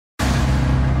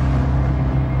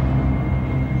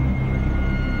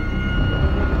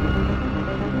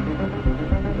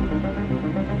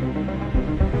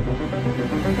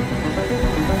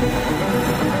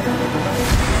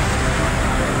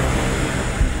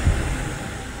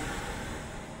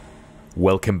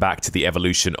Welcome back to the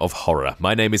Evolution of Horror.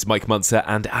 My name is Mike Munzer,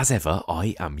 and as ever,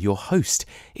 I am your host.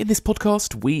 In this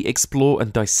podcast, we explore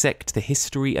and dissect the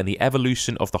history and the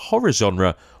evolution of the horror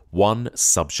genre, one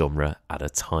subgenre at a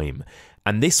time.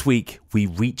 And this week, we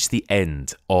reach the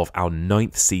end of our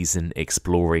 9th season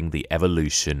exploring the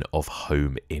evolution of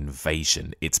home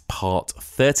invasion. It's part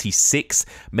 36,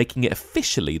 making it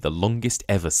officially the longest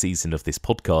ever season of this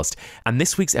podcast. And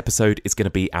this week's episode is going to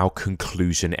be our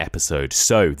conclusion episode.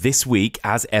 So this week,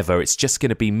 as ever, it's just going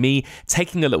to be me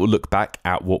taking a little look back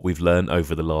at what we've learned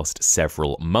over the last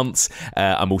several months.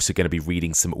 I'm also going to be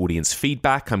reading some audience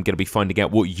feedback. I'm going to be finding out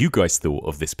what you guys thought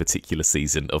of this particular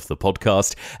season of the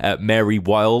podcast. Mary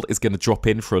Wild is going to drop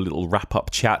in for a little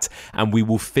wrap-up chat, and we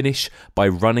will finish by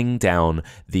running down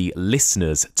the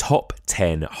listeners' top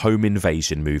 10 home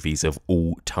invasion movies of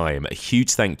all time. A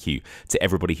huge thank you to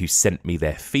everybody who sent me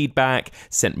their feedback,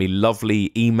 sent me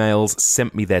lovely emails,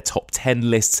 sent me their top 10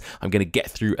 lists. I'm going to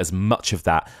get through as much of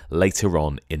that later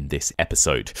on in this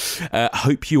episode.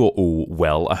 Hope you are all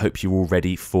well. I hope you're all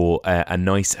ready for a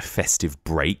nice festive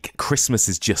break. Christmas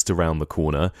is just around the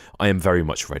corner. I am very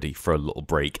much ready for a little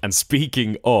break. And speaking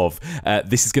of,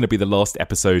 this is going to be the last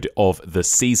episode of the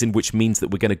season, which means that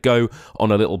we're going to go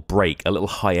on a little break, a little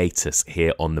hiatus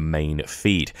here on the main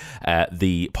feed.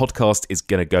 The podcast is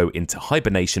going to go into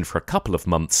hibernation for a couple of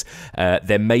months.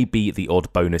 There may be the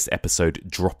odd bonus episode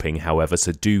dropping, however,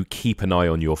 so do keep an eye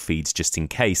on your feeds just in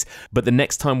case. But the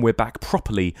next time we're back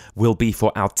properly will be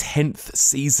for our 10th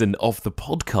season of the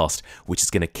podcast, which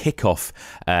is going to kick off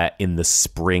in the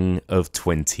spring of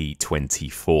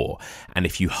 2024. And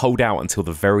if you hold out until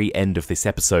the very end of this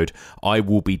episode, I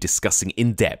will be discussing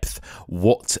in depth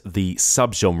what the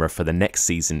subgenre for the next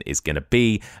season is going to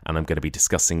be, and I'm going to be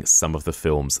discussing some of the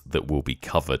films that will be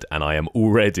covered, and I am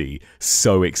already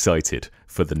so excited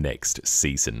for the next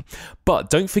season. But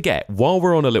don't forget, while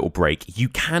we're on a little break, you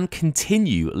can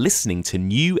continue listening to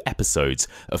new episodes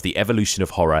of The Evolution of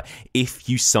Horror if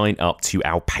you sign up to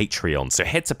our Patreon. So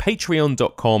head to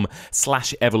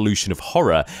patreon.com/evolution of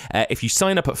horror. If you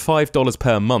sign up at $5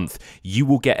 per month, you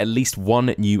will get at least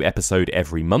one new episode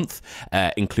every month,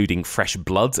 including Fresh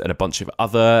Blood and a bunch of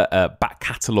other back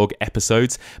catalogue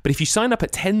episodes. But if you sign up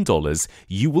at $10,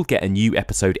 you will get a new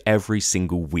episode every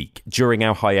single week. During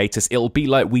our hiatus, it'll be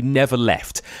like we never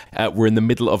left. We're in the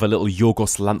middle of a little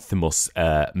Yorgos Lanthimos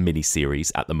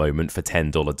mini-series at the moment for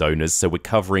 $10 donors, so we're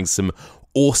covering some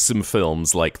awesome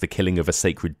films like The Killing of a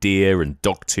Sacred Deer and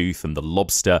Dogtooth and The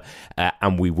Lobster,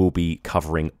 and we will be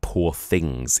covering Poor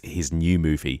Things, his new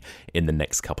movie, in the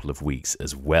next couple of weeks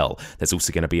as well. There's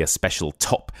also going to be a special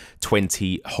top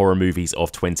 20 horror movies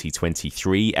of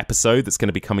 2023 episode that's going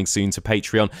to be coming soon to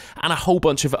Patreon, and a whole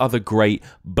bunch of other great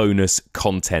bonus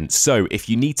content. So if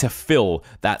you need to fill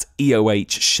that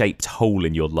EOH-shaped hole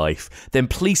in your life, then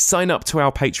please sign up to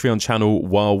our Patreon channel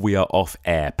while we are off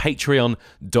air.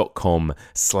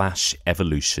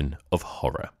 Patreon.com/evolution of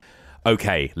horror.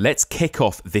 Okay, let's kick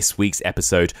off this week's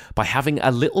episode by having a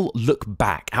little look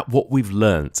back at what we've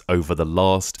learnt over the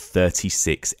last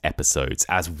 36 episodes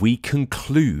as we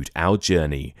conclude our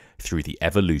journey through the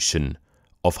evolution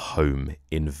of home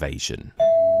invasion.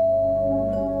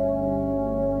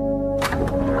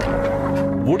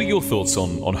 What are your thoughts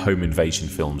on home invasion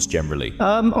films generally?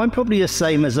 I'm probably the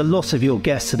same as a lot of your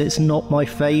guests, that it's not my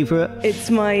favourite. It's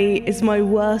my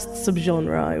worst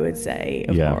subgenre, I would say,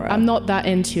 of horror. I'm not that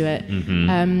into it.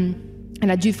 Mm-hmm.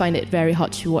 And I do find it very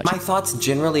hard to watch. My thoughts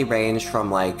generally range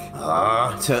from like,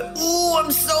 to, ooh,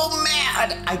 I'm so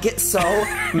mad. I get so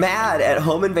mad at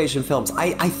home invasion films.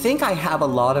 I think I have a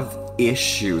lot of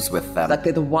issues with them. Like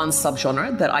they're the one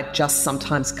subgenre that I just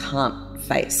sometimes can't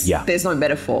face. Yeah. There's no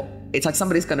metaphor. It's like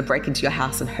somebody's going to break into your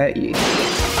house and hurt you.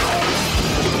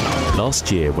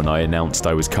 Last year, when I announced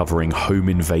I was covering home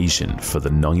invasion for the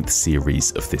 9th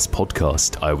series of this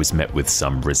podcast, I was met with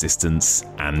some resistance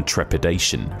and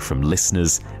trepidation from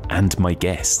listeners and my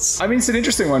guests. I mean, it's an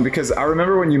interesting one because I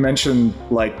remember when you mentioned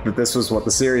like that this was what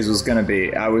the series was going to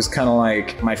be, I was kind of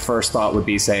like, my first thought would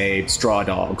be, say, Straw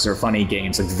Dogs or Funny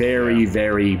Games, like very,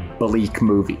 very bleak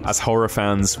movies. As horror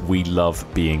fans, we love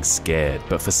being scared,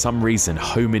 but for some reason,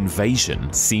 home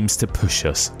invasion seems to push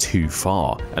us too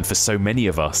far. And for so many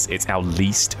of us, it's our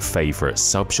least favourite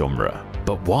subgenre.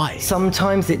 But why?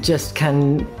 Sometimes it just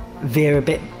can veer a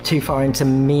bit too far into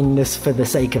meanness for the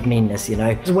sake of meanness, you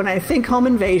know? When I think home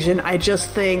invasion, I just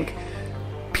think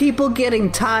people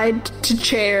getting tied to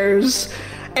chairs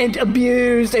and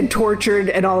abused and tortured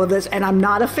and all of this, and I'm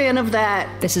not a fan of that.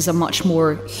 This is a much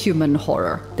more human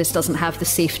horror. This doesn't have the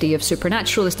safety of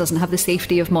supernatural, this doesn't have the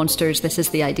safety of monsters. This is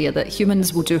the idea that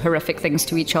humans will do horrific things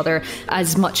to each other,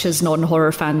 as much as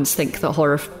non-horror fans think that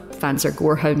horror fans are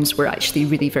gore hounds, we're actually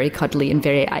really very cuddly and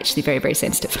very, very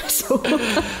sensitive. So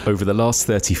over the last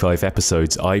 35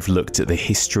 episodes, I've looked at the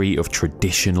history of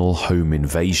traditional home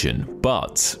invasion,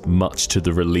 but much to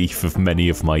the relief of many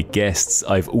of my guests,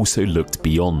 I've also looked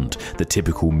beyond the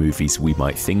typical movies we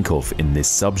might think of in this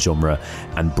subgenre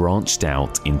and branched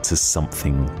out into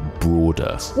something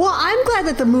broader. Well, I'm glad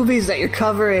that the movies that you're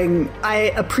covering,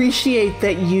 I appreciate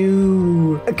that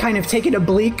you kind of taken a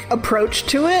bleak approach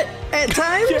to it at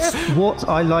times. What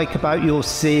I like about your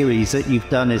series that you've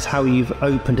done is how you've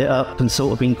opened it up and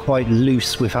sort of been quite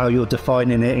loose with how you're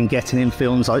defining it and getting in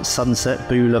films like Sunset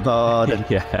Boulevard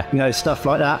and stuff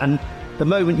like that. And the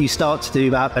moment you start to do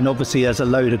that, and obviously there's a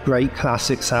load of great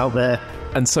classics out there.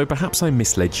 And so perhaps I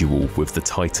misled you all with the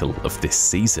title of this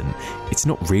season. It's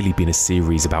not really been a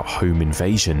series about home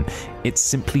invasion. It's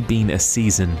simply been a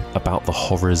season about the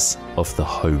horrors of the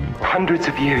home. Hundreds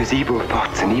of years, evil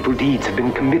thoughts and evil deeds have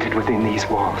been committed within these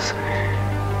walls.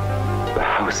 The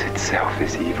house itself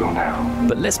is evil now.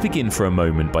 But let's begin for a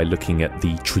moment by looking at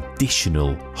the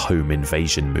traditional home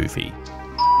invasion movie.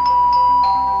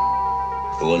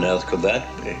 Who on earth could that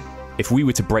be? If we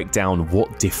were to break down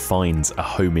what defines a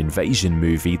home invasion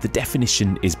movie, the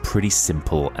definition is pretty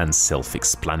simple and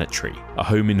self-explanatory. A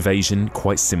home invasion,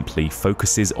 quite simply,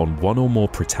 focuses on one or more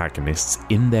protagonists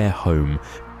in their home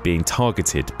being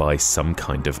targeted by some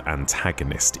kind of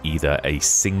antagonist, either a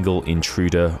single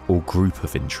intruder or group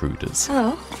of intruders.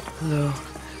 Hello. Hello.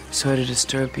 Sorry to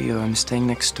disturb you. I'm staying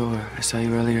next door. I saw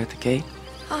you earlier at the gate.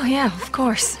 Oh, yeah, of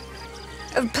course.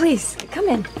 Please, come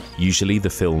in. Usually the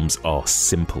films are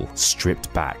simple,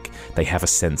 stripped back. They have a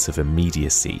sense of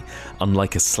immediacy.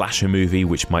 Unlike a slasher movie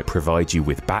which might provide you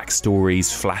with backstories,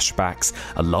 flashbacks,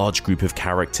 a large group of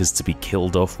characters to be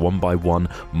killed off one by one,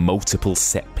 multiple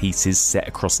set pieces set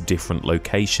across different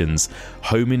locations,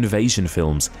 home invasion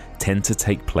films tend to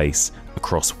take place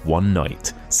across one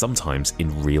night, sometimes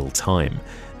in real time.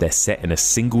 They're set in a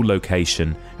single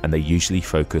location and they usually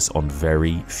focus on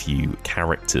very few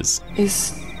characters.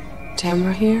 Is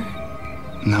Tamara here?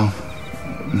 No,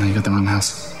 you got the wrong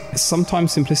house.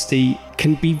 Sometimes simplicity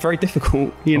can be very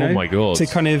difficult, you know? Oh my God. To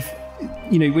kind of,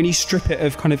 you know, when you strip it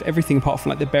of kind of everything apart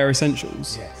from like the bare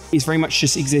essentials, it's very much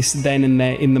just exists then and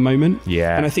there in the moment.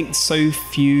 Yeah. And I think so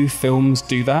few films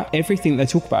do that. Everything they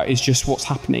talk about is just what's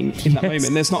happening in that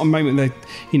moment. There's not a moment they,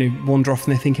 you know, wander off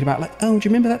and they're thinking about like, oh, do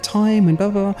you remember that time and blah,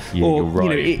 blah, blah. Yeah, or, you're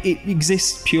right. you know, it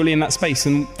exists purely in that space.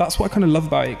 And that's what I kind of love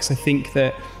about it, because I think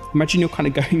that, imagine you're kind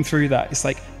of going through that. It's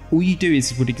like, all you do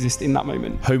is would exist in that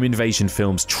moment. Home invasion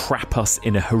films trap us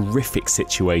in a horrific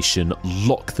situation,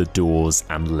 lock the doors,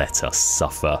 and let us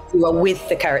suffer. You are with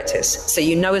the characters, so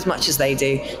you know as much as they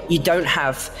do. You don't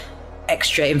have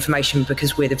extra information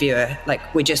because we're the viewer.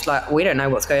 Like, we're just like, we don't know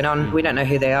what's going on. We don't know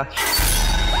who they are.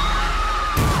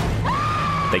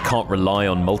 They can't rely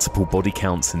on multiple body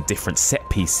counts and different set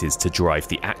pieces to drive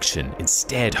the action.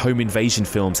 Instead, home invasion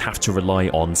films have to rely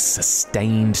on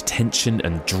sustained tension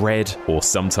and dread, or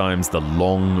sometimes the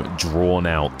long,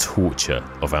 drawn-out torture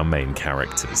of our main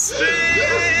characters.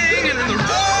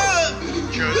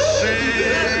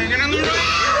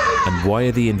 And why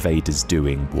are the invaders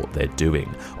doing what they're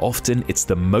doing? Often it's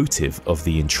the motive of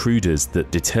the intruders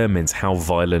that determines how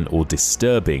violent or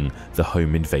disturbing the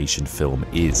home invasion film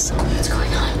is. What's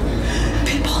going on?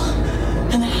 People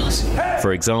in the house.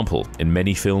 For example, in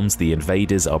many films, the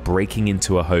invaders are breaking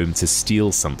into a home to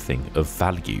steal something of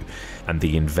value, and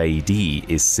the invadee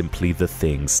is simply the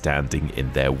thing standing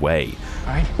in their way.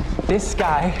 All right, this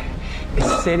guy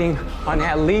is sitting on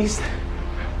at least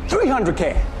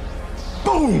 300K.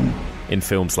 Boom! In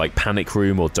films like Panic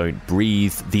Room or Don't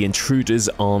Breathe, the intruders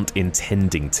aren't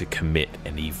intending to commit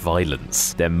any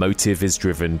violence. Their motive is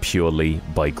driven purely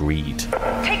by greed.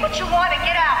 Take what you want and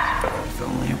get out! If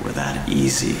only it were that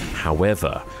easy.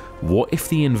 However, what if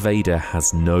the invader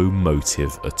has no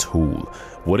motive at all?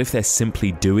 What if they're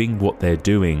simply doing what they're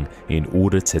doing in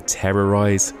order to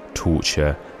terrorize,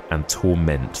 torture, and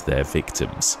torment their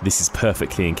victims? This is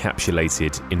perfectly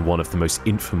encapsulated in one of the most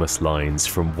infamous lines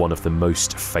from one of the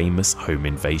most famous home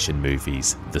invasion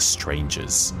movies, The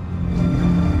Strangers.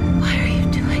 Why are you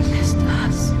doing this to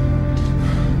us?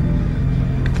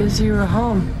 Because you were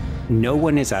home. No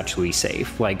one is actually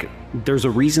safe. Like, there's a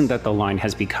reason that the line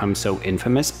has become so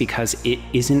infamous, because it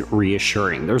isn't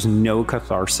reassuring. There's no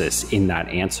catharsis in that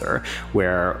answer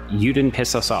where you didn't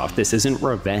piss us off. This isn't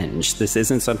revenge. This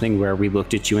isn't something where we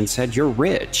looked at you and said, you're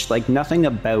rich. Like, nothing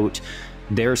about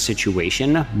their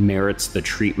situation merits the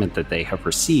treatment that they have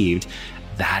received.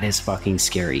 That is fucking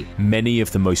scary. Many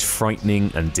of the most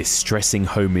frightening and distressing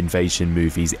home invasion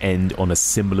movies end on a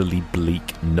similarly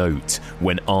bleak note.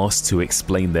 When asked to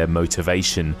explain their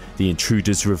motivation, the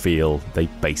intruders reveal they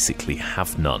basically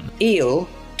have none. Eel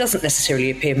doesn't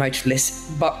necessarily appear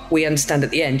motiveless, but we understand at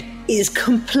the end is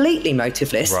completely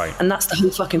motiveless, right? And that's the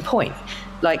whole fucking point.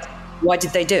 Like, why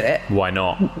did they do it? Why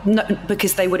not? No,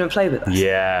 because they wouldn't play with us.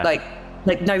 Yeah. Like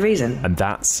no reason. And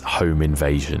that's home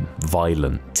invasion.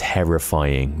 Violent,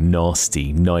 terrifying,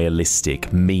 nasty,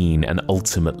 nihilistic, mean, and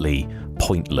ultimately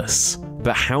pointless.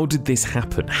 But how did this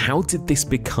happen? How did this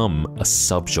become a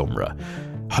subgenre?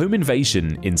 Home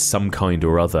invasion, in some kind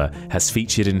or other, has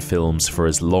featured in films for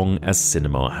as long as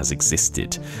cinema has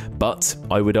existed. But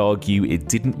I would argue it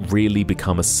didn't really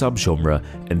become a subgenre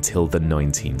until the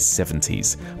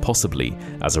 1970s, possibly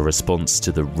as a response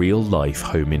to the real-life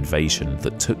home invasion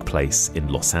that took place in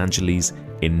Los Angeles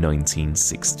in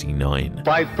 1969.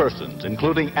 5 persons,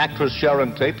 including actress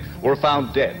Sharon Tate, were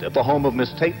found dead at the home of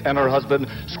Miss Tate and her husband,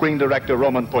 screen director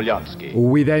Roman Polanski.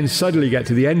 We then suddenly get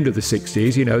to the end of the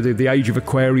 60s, you know, the age of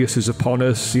Aquarius is upon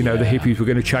us, you know, the hippies were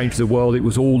going to change the world, it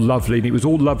was all lovely, and it was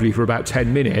all lovely for about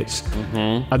 10 minutes,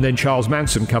 and then Charles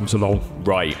Manson comes along.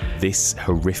 Right. This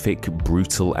horrific,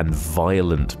 brutal and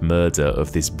violent murder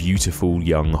of this beautiful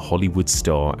young Hollywood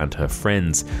star and her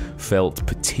friends felt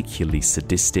particularly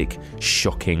sadistic,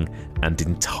 shocking and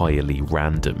entirely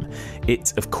random.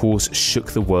 It, of course,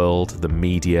 shook the world, the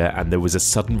media, and there was a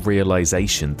sudden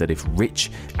realization that if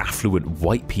rich, affluent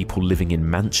white people living in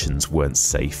mansions weren't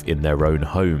safe in their own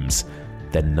homes,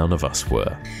 then none of us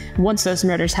were. Once those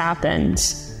murders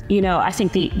happened, you know, I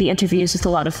think the interviews with a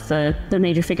lot of the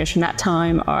major figures from that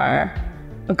time are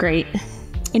a great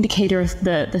indicator of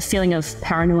the feeling of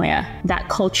paranoia. That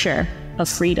culture of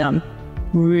freedom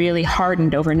really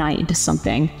hardened overnight into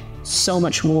something so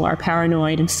much more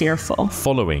paranoid and fearful.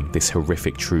 Following this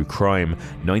horrific true crime,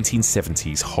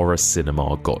 1970s horror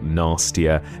cinema got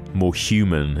nastier, more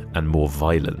human and more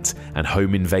violent, and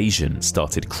home invasion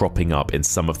started cropping up in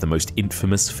some of the most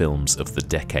infamous films of the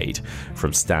decade,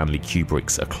 from Stanley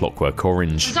Kubrick's A Clockwork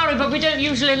Orange Sorry, but we don't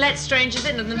usually let strangers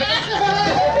in.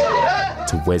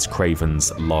 to Wes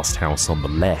Craven's Last House on the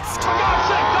Left.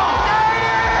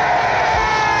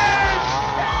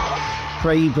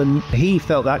 Craven, he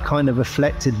felt that kind of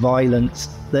reflected violence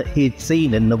that he'd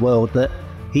seen in the world, that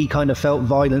he kind of felt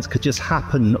violence could just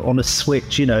happen on a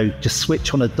switch, you know, just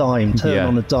switch on a dime, turn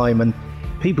on a dime, and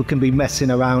people can be messing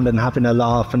around and having a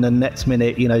laugh, and the next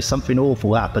minute, you know, something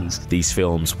awful happens. These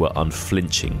films were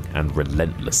unflinching and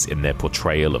relentless in their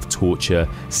portrayal of torture,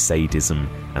 sadism,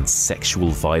 and sexual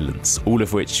violence, all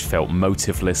of which felt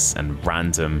motiveless and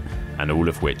random, and all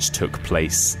of which took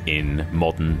place in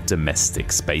modern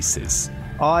domestic spaces.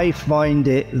 I find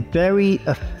it very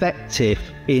effective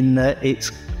in that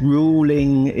it's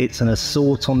grueling, it's an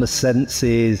assault on the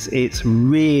senses, it's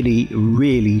really,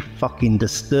 really fucking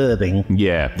disturbing.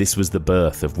 Yeah, this was the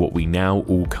birth of what we now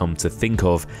all come to think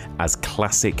of as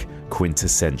classic,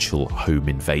 quintessential home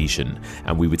invasion,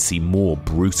 and we would see more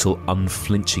brutal,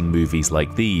 unflinching movies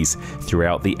like these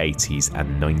throughout the 80s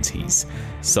and 90s,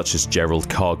 such as Gerald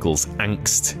Cargill's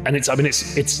Angst. And it's I wouldn't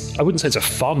say it's a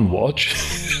fun watch,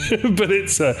 but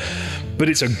it's a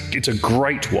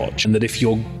great watch, and that if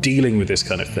you're dealing with this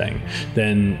kind of thing,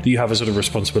 then you have a sort of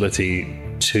responsibility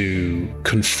to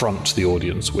confront the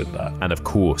audience with that. And of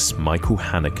course, Michael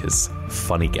Haneke's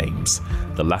Funny Games,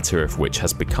 the latter of which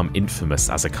has become infamous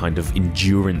as a kind of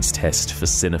endurance test for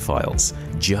cinephiles.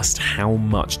 Just how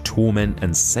much torment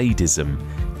and sadism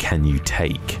can you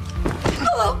take?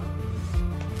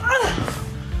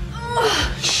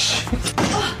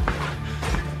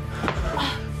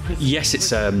 Yes,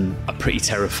 it's a pretty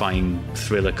terrifying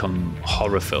thriller come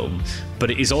horror film, but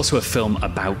it is also a film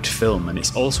about film, and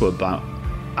it's also about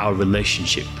our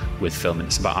relationship with film, and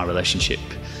it's about our relationship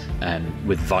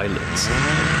with violence.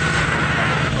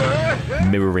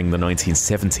 Mirroring the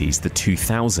 1970s, the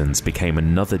 2000s became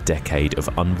another decade of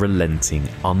unrelenting,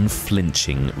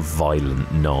 unflinching, violent,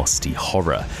 nasty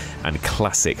horror, and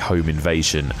classic home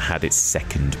invasion had its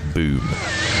second boom.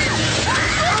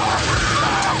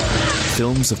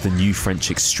 Films of the new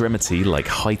French extremity like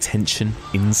High Tension,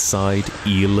 Inside,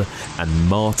 Eel, and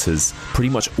Martyrs pretty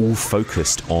much all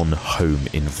focused on home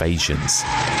invasions.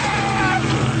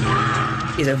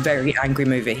 It's a very angry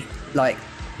movie. Like,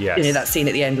 yes. You know, that scene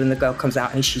at the end when the girl comes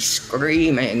out and she's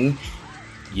screaming.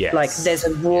 Yes. Like, there's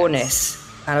a rawness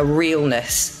and a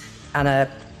realness and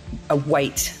a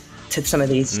weight to some of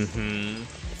these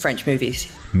French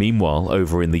movies. Meanwhile,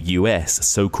 over in the US,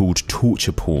 so-called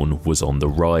torture porn was on the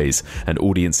rise, and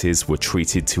audiences were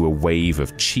treated to a wave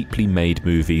of cheaply made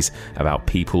movies about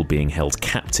people being held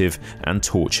captive and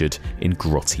tortured in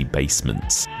grotty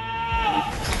basements.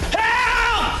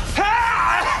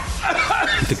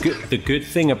 The good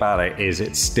thing about it is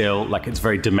it's still, like, it's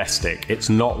very domestic. It's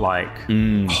not like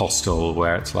Hostel,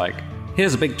 where it's like,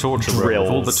 here's a big torture room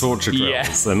with all the torture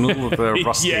drills and all of the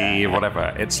rusty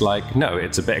whatever. It's like, no,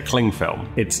 it's a bit of cling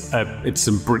film. It's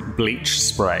some bleach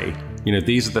spray. You know,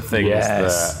 these are the things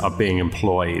that are being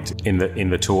employed in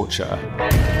the torture.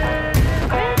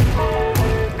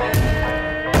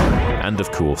 And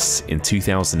of course, in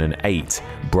 2008,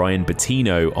 Brian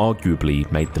Bettino arguably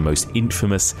made the most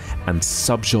infamous and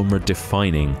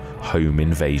subgenre-defining home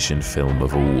invasion film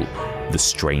of all, The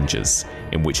Strangers,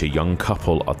 in which a young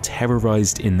couple are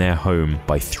terrorized in their home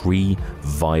by 3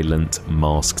 violent,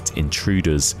 masked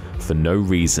intruders for no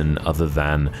reason other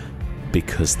than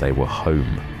because they were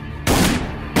home.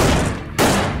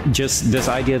 Just this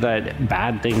idea that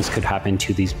bad things could happen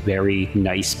to these very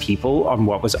nice people on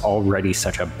what was already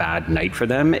such a bad night for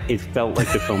them. It felt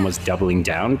like the film was doubling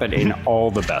down, but in all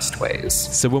the best ways.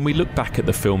 So when we look back at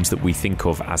the films that we think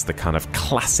of as the kind of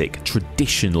classic,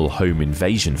 traditional home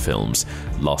invasion films,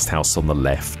 Last House on the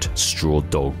Left, Straw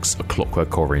Dogs, A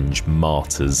Clockwork Orange,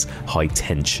 Martyrs, High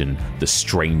Tension, The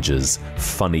Strangers,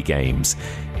 Funny Games,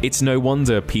 it's no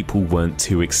wonder people weren't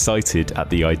too excited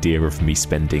at the idea of me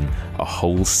spending a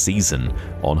whole season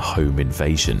on home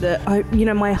invasion.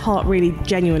 My heart really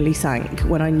genuinely sank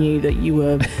when I knew that you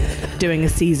were doing a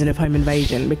season of home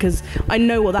invasion, because I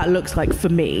know what that looks like for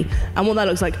me. And what that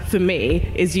looks like for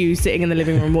me is you sitting in the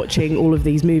living room watching all of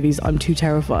these movies I'm too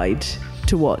terrified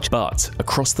to watch. But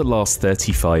across the last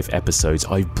 35 episodes,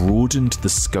 I've broadened the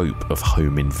scope of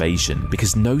home invasion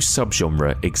because no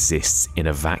subgenre exists in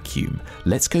a vacuum.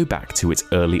 Let's go back to its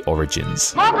early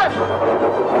origins. Margaret!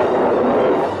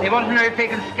 They want to know if they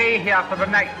can stay here for the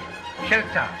night.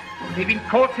 Shelter. They've been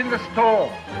caught in the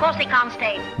storm. Of course they can't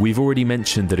stay. We've already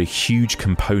mentioned that a huge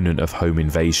component of home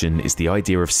invasion is the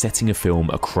idea of setting a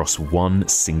film across one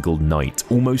single night,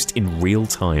 almost in real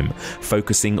time,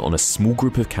 focusing on a small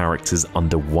group of characters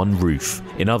under one roof.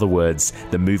 In other words,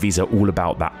 the movies are all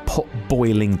about that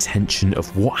pot-boiling tension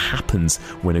of what happens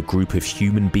when a group of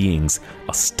human beings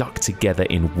are stuck together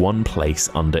in one place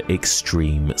under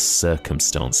extreme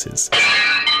circumstances.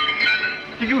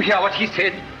 Did you hear what he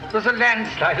said? There's a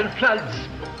landslide and floods.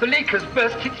 The lake has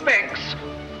burst its banks.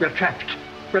 We're trapped.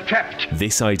 We're trapped.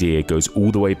 This idea goes all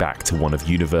the way back to one of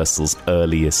Universal's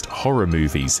earliest horror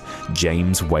movies,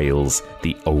 James Whale's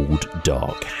The Old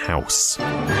Dark House.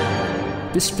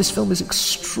 This film is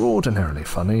extraordinarily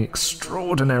funny,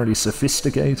 extraordinarily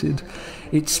sophisticated.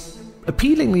 It's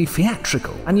appealingly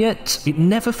theatrical, and yet it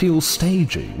never feels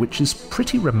stagey, which is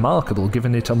pretty remarkable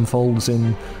given it unfolds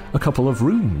in a couple of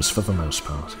rooms for the most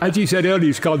part. As you said earlier,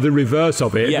 it's kind of the reverse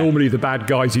of it. Yeah. Normally the bad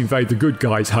guys invade the good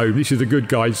guys' home. This is the good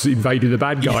guys invading the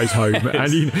bad guys' home.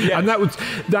 And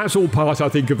that's all part, I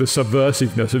think, of the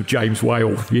subversiveness of James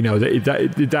Whale. You know,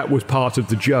 that was part of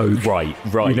the joke. Right.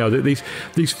 You know, that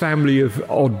these family of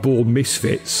oddball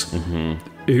misfits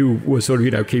who were sort of, you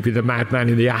know, keeping the madman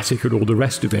in the attic and all the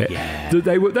rest of it, that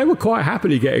they were quite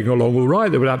happily getting along all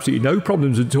right. There were absolutely no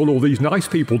problems until all these nice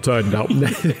people turned up, and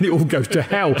then it all goes to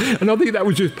hell. And I think that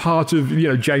was just part of, you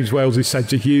know, James Whale's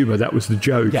sense of humour. That was the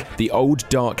joke. Yeah. The Old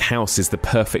Dark House is the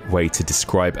perfect way to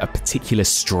describe a particular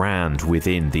strand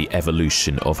within the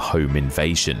evolution of home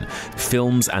invasion.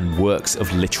 Films and works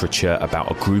of literature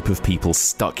about a group of people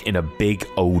stuck in a big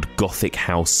old Gothic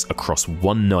house across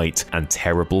one night, and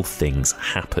terrible things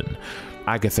happen.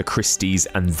 Agatha Christie's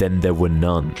And Then There Were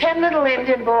None. 10 little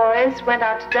Indian boys went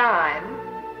out to dine.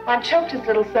 One choked his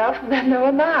little self, and then there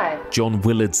were 9. John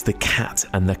Willard's The Cat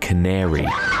and the Canary.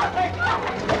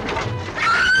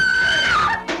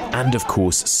 And of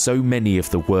course, so many of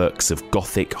the works of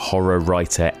Gothic horror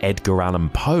writer Edgar Allan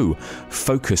Poe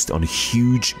focused on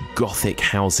huge Gothic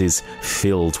houses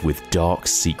filled with dark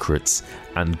secrets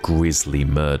and grisly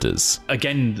murders.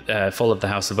 Again, Fall of the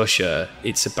House of Usher,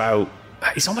 it's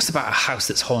almost about a house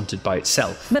that's haunted by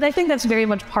itself. But I think that's very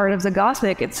much part of the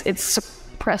Gothic. It's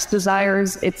suppressed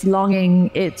desires, it's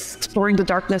longing, it's exploring the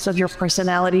darkness of your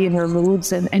personality and your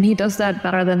moods, and he does that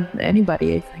better than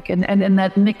anybody, I think. And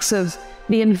that mix of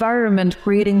the environment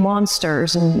creating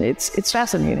monsters, and it's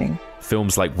fascinating.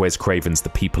 Films like Wes Craven's The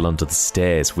People Under the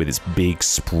Stairs, with its big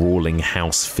sprawling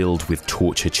house filled with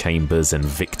torture chambers and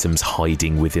victims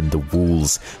hiding within the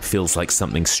walls, feels like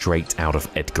something straight out of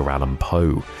Edgar Allan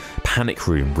Poe. Panic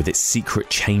Room, with its secret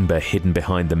chamber hidden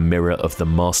behind the mirror of the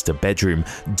master bedroom,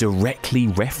 directly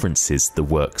references the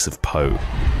works of Poe.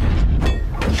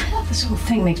 This whole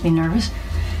thing makes me nervous.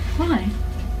 Why?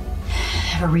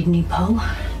 Ever read any Poe?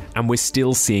 And we're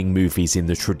still seeing movies in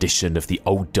the tradition of the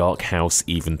old dark house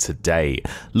even today.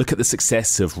 Look at the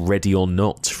success of Ready or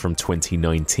Not from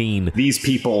 2019. These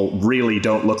people really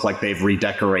don't look like they've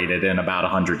redecorated in about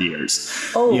 100 years.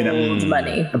 Old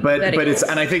money. But it's,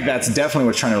 and I think that's definitely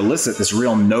what's trying to elicit this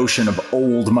real notion of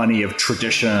old money, of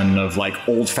tradition, of like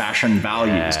old-fashioned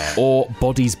values. Yeah. Or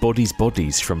Bodies, Bodies,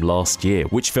 Bodies from last year,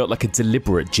 which felt like a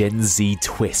deliberate Gen Z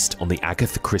twist on the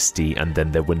Agatha Christie and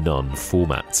Then There Were None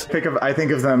format. I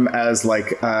think of them as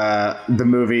like the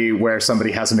movie where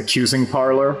somebody has an accusing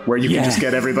parlor where you can just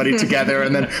get everybody together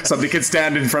and then somebody could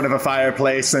stand in front of a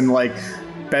fireplace and like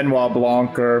Benoit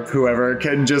Blanc or whoever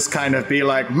can just kind of be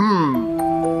like, I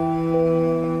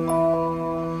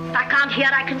can't hear,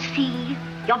 I can see.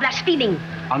 You're blaspheming.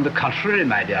 On the contrary,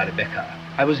 my dear Rebecca,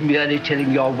 I was merely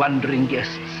telling your wondering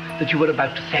guests that you were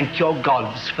about to thank your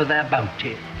gods for their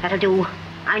bounty. That'll do.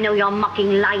 I know your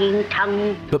mocking, lying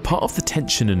tongue. But part of the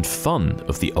tension and fun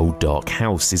of the old dark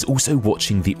house is also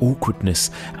watching the awkwardness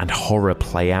and horror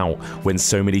play out when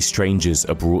so many strangers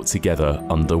are brought together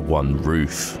under one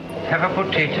roof. Have a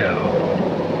potato.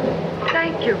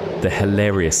 Thank you. The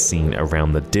hilarious scene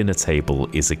around the dinner table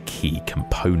is a key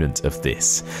component of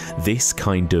this. This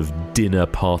kind of dinner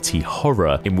party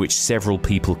horror in which several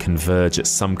people converge at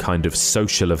some kind of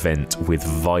social event with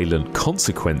violent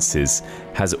consequences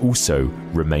has also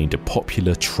remained a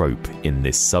popular trope in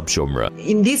this subgenre.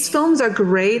 These films are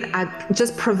great at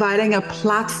just providing a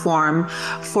platform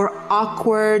for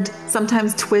awkward,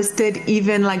 sometimes twisted,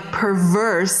 even like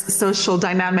perverse social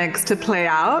dynamics to play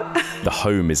out. The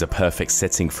home is a perfect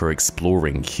setting for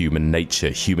exploring human nature,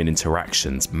 human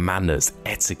interactions, manners,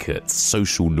 etiquette,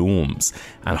 social norms,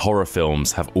 and horror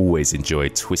films have always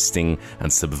enjoyed twisting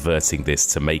and subverting this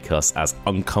to make us as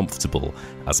uncomfortable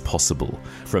as possible.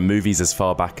 From movies as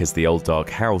far back as The Old Dark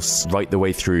House, right the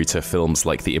way through to films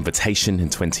like The Invitation in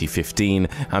 2015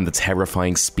 and the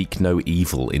terrifying Speak No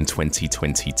Evil in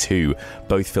 2022,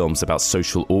 both films about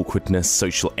social awkwardness,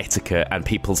 social etiquette, and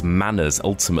people's manners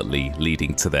ultimately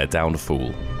leading to their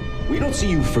downfall. We don't see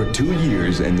you for 2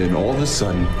 years, and then all of a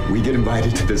sudden, we get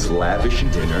invited to this lavish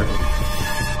dinner.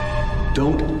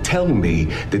 Don't tell me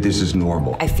that this is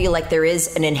normal. I feel like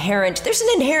there's an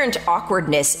inherent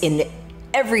awkwardness in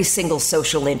every single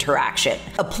social interaction.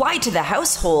 Applied to the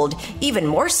household, even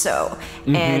more so.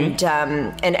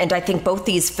 Mm-hmm. And I think both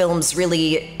these films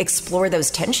really explore those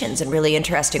tensions in really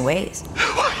interesting ways.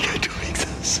 Why are you doing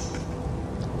this?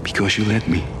 Because you let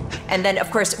me. And then,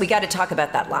 of course, we got to talk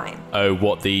about that line. Oh,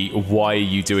 why are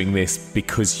you doing this?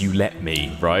 Because you let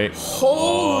me, right?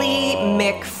 Holy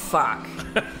McFuck.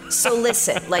 So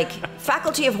listen, like,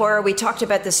 Faculty of Horror, we talked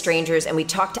about The Strangers, and we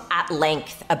talked at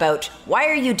length about why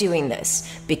are you doing this?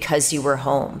 Because you were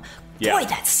home. Yeah. Boy,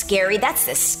 that's scary. That's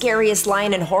the scariest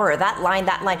line in horror. That line.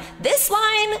 This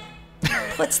line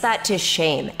puts that to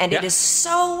shame. And it is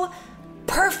so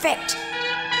perfect.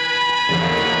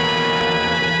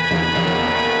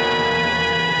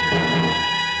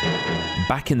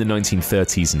 Back in the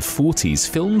 1930s and 40s,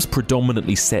 films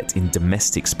predominantly set in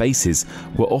domestic spaces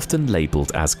were often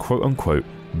labelled as quote-unquote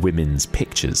women's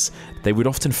pictures. They would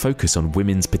often focus on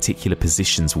women's particular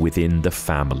positions within the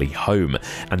family home,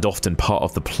 and often part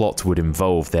of the plot would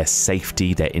involve their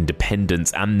safety, their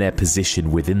independence, and their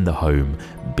position within the home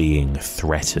being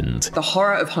threatened. The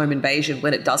horror of home invasion,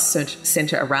 when it does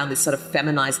centre around this sort of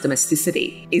feminized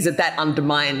domesticity, is that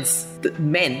undermines the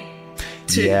men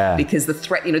too, because the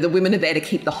threat, the women are there to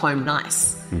keep the home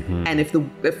nice. Mm-hmm. And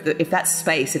if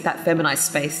that feminized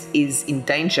space is in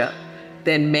danger,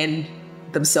 then men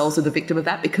themselves are the victim of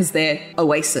that because they're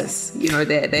oasis,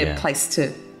 their place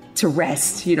to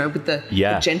rest, with the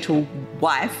gentle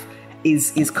wife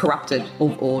is corrupted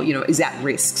or is at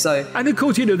risk. So, and of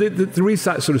course, there is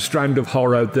that sort of strand of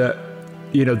horror that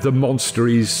the monster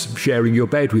is sharing your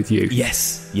bed with you.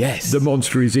 Yes. The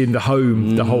monster is in the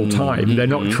home the whole time. They're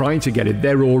not trying to get in.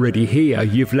 They're already here.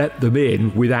 You've let them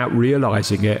in without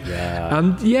realising it. Yeah.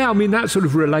 And that's sort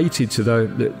of related to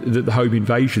the home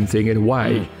invasion thing in a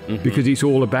way, because it's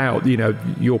all about,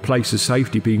 your place of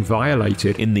safety being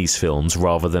violated. In these films,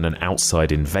 rather than an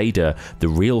outside invader, the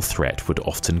real threat would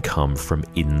often come from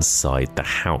inside the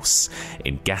house.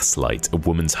 In Gaslight, a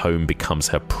woman's home becomes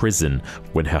her prison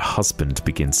when her husband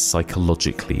begins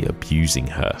psychologically abusing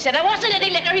her. He said I wasn't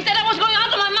any liquor. He said I was going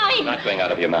out of my mind. You're not going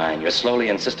out of your mind. You're slowly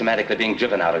and systematically being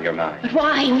driven out of your mind. But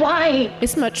why? Why?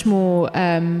 It's much more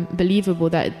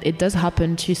believable that it does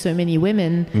happen to so many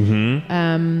women.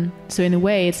 Mm-hmm. So in a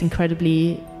way, it's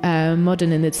incredibly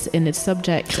modern in its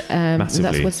subject. And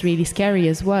that's what's really scary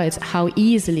as well. It's how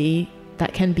easily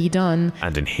that can be done.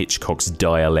 And in Hitchcock's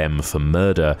Dial M for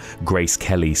Murder, Grace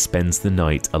Kelly spends the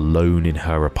night alone in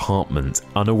her apartment,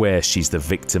 unaware she's the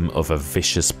victim of a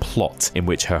vicious plot in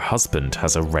which her husband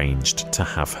has arranged to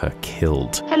have her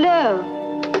killed. Hello.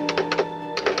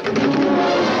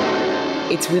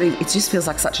 It just feels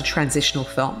like such a transitional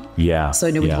film. Yeah. So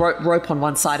with rope on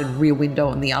one side and Rear Window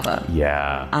on the other.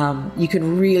 Yeah. You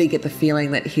can really get the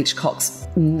feeling that Hitchcock's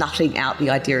nutting out the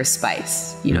idea of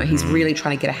space. He's really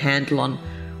trying to get a handle on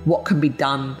what can be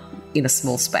done in a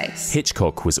small space.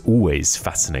 Hitchcock was always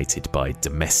fascinated by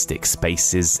domestic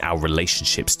spaces, our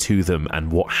relationships to them,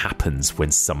 and what happens when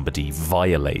somebody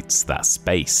violates that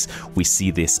space. We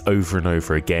see this over and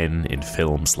over again in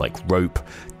films like Rope,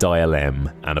 Dial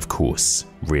M, and of course,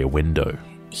 Rear Window.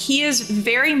 He is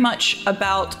very much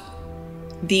about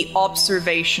the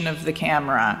observation of the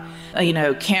camera,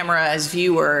 camera as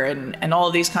viewer and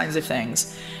all these kinds of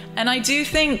things. And I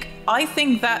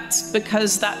think that's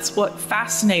because that's what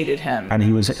fascinated him. And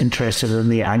he was interested in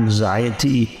the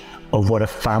anxiety of what a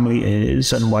family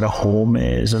is and what a home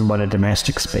is and what a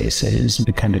domestic space is,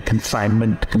 the kind of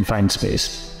confined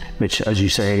space, which, as you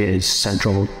say, is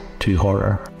central to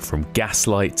horror. From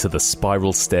Gaslight to The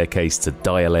Spiral Staircase to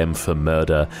Dial M for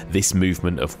Murder, this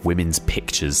movement of women's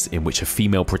pictures in which a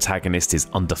female protagonist is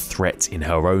under threat in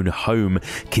her own home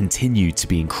continued to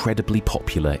be incredibly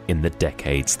popular in the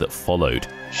decades that followed.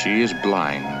 She is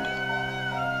blind,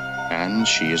 and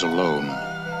she is alone.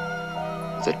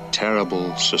 The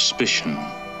terrible suspicion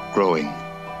growing.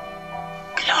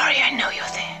 Gloria, I know you're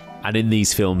there. And in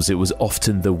these films, it was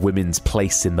often the women's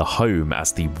place in the home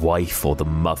as the wife or the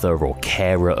mother or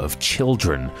carer of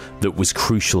children that was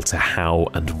crucial to how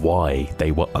and why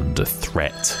they were under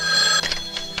threat.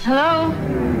 Hello?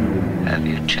 Have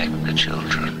you checked the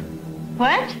children?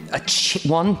 What?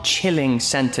 One chilling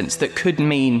sentence that could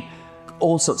mean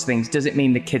all sorts of things. Does it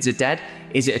mean the kids are dead?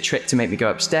 Is it a trick to make me go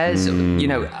upstairs?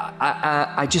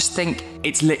 I just think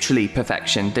it's literally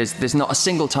perfection. There's not a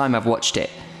single time I've watched it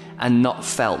and not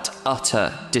felt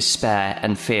utter despair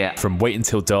and fear. From Wait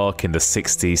Until Dark in the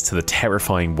 60s to the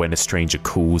terrifying When a Stranger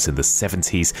Calls in the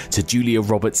 70s to Julia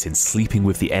Roberts in Sleeping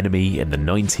with the Enemy in the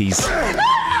 90s.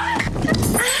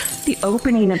 The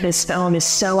opening of this film is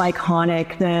so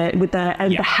iconic, with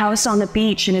the house on the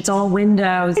beach and it's all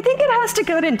windows. I think it has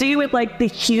to do with like the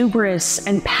hubris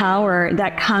and power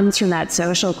that comes from that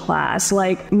social class.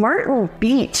 Like Martin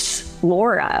beats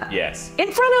Laura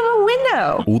in front of a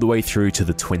window. All the way through to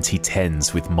the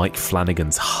 2010s with Mike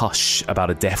Flanagan's Hush,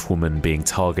 about a deaf woman being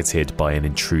targeted by an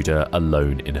intruder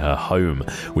alone in her home,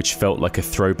 which felt like a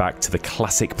throwback to the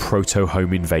classic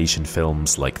proto-home invasion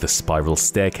films like The Spiral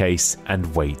Staircase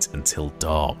and Wait Until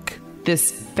Dark.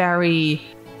 This very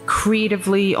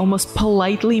creatively, almost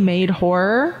politely made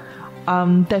horror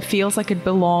that feels like it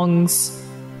belongs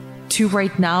to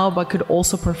right now, but could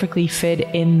also perfectly fit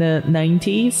in the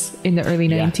 90s, in the early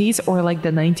 90s, or like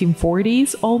the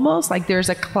 1940s almost. Like there's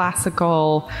a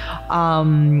classical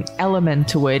element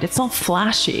to it. It's not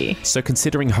flashy. So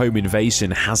considering Home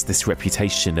Invasion has this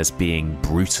reputation as being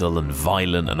brutal and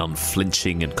violent and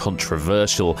unflinching and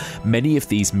controversial, many of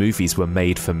these movies were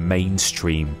made for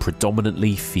mainstream,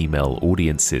 predominantly female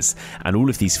audiences. And all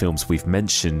of these films we've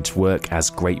mentioned work as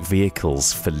great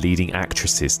vehicles for leading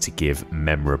actresses to give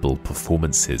memorable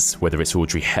performances, whether it's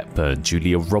Audrey Hepburn,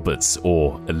 Julia Roberts,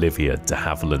 or Olivia de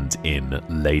Havilland in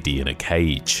Lady in a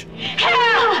Cage.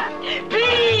 Help!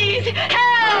 Please,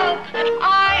 help!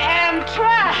 I am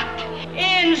trapped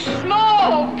in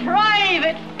small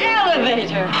private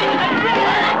elevator.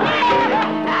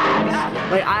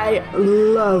 Like, I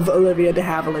love Olivia de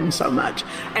Havilland so much.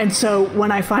 And so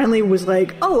when I finally was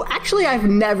like, oh, actually, I've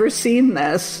never seen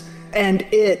this, and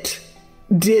it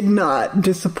did not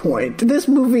disappoint. This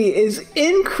movie is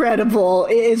incredible.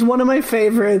 It is one of my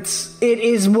favorites. It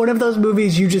is one of those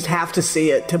movies you just have to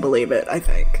see it to believe it, I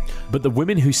think. But the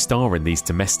women who star in these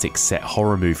domestic set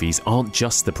horror movies aren't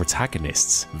just the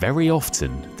protagonists. Very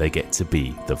often, they get to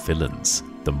be the villains,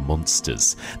 the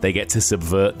monsters. They get to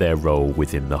subvert their role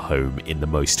within the home in the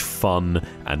most fun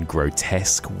and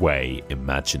grotesque way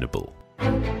imaginable. All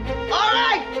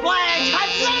right, Blanche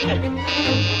Hudson!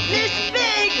 This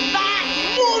big, fat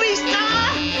movie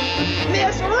star!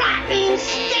 This rotten,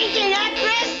 stinking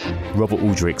actress! Robert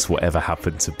Aldrich's Whatever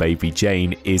Happened to Baby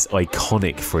Jane is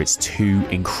iconic for its two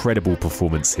incredible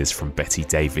performances from Bette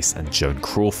Davis and Joan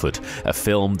Crawford, a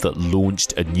film that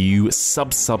launched a new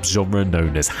sub-genre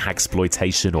known as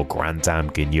hagsploitation or Grand Dame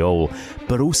Guignol,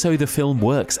 but also the film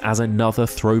works as another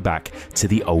throwback to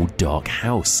the old dark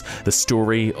house, the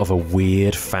story of a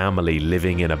weird family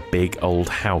living in a big old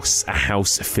house, a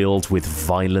house filled with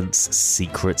violence,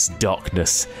 secrets,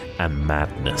 darkness, and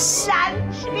madness.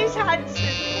 Lunch, Miss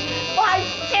Hudson. Why,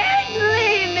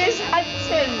 certainly, Miss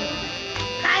Hudson.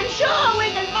 I'm sure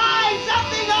we can find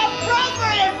something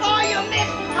appropriate for you, Miss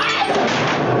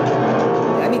Hudson.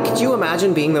 I mean, could you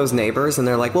imagine being those neighbors and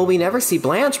they're like, well, we never see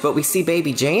Blanche, but we see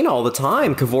Baby Jane all the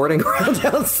time cavorting around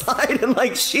outside, and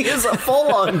like she is a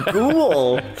full-on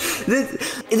ghoul.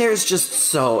 There's just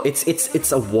so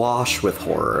it's a wash with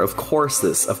horror. Of course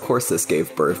this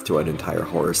gave birth to an entire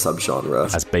horror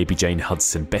subgenre. As Baby Jane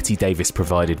Hudson, Bette Davis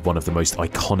provided one of the most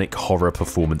iconic horror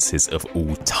performances of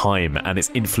all time, and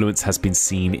its influence has been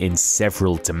seen in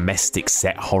several domestic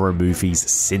set horror movies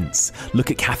since.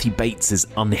 Look at Kathy Bates's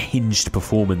unhinged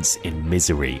performance in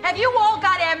Misery. Have you all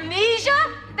got amnesia?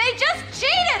 They just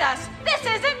cheated us. This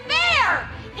isn't fair.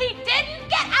 He didn't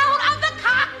get out of the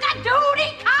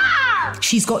cock-a-doodle car.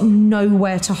 She's got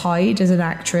nowhere to hide as an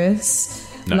actress.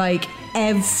 No. Like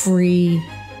every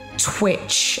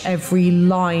twitch, every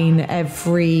line,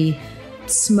 every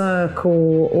smirk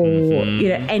or you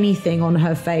know, anything on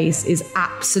her face is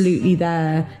absolutely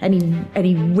there.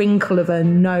 Any wrinkle of her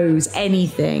nose,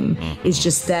 anything is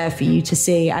just there for you to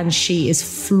see, and she is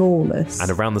flawless.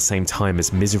 And around the same time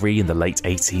as Misery in the late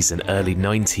 80s and early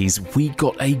 90s, we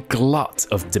got a glut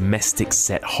of domestic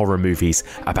set horror movies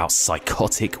about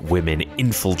psychotic women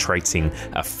infiltrating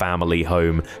a family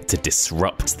home to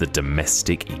disrupt the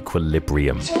domestic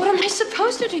equilibrium. So what am I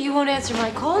supposed to do? You won't answer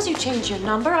my calls, you change your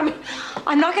number. I mean,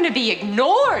 I'm not going to be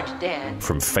ignored, Dan.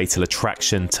 From Fatal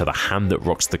Attraction to The Hand That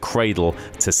Rocks the Cradle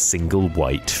to Single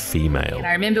White Female. And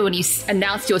I remember when you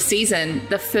announced your season,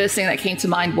 the first thing that came to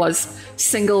mind was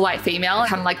Single White Female,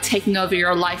 kind of like taking over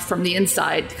your life from the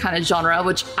inside kind of genre,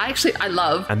 which I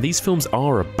love. And these films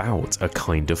are about a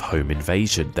kind of home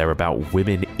invasion. They're about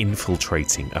women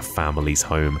infiltrating a family's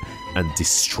home and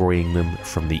destroying them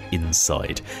from the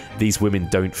inside. These women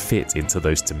don't fit into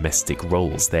those domestic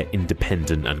roles. They're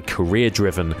independent and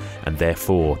career-driven, and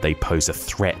therefore they pose a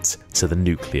threat to the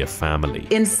nuclear family.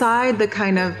 Inside the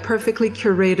kind of perfectly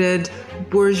curated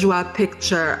bourgeois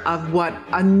picture of what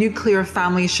a nuclear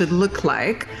family should look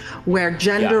like, where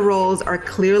gender roles are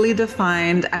clearly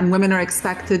defined and women are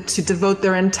expected to devote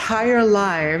their entire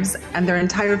lives and their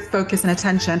entire focus and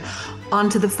attention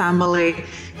onto the family,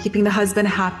 keeping the husband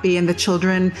happy and the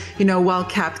children, well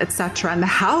kept, etc., and the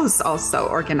house also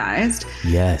organized.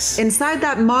 Yes. Inside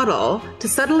that model, to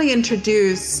suddenly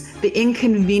introduce the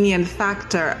inconvenient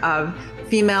factor of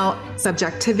female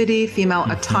subjectivity, female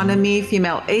autonomy,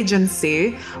 female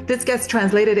agency, this gets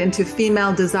translated into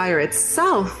female desire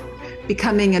itself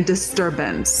becoming a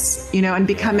disturbance, and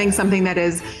becoming something that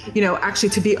is, actually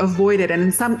to be avoided,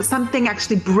 and something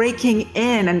actually breaking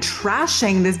in and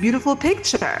trashing this beautiful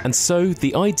picture. And so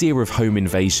the idea of home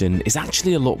invasion is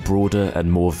actually a lot broader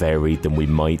and more varied than we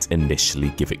might initially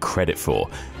give it credit for.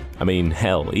 I mean,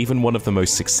 hell, even one of the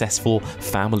most successful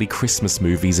family Christmas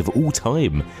movies of all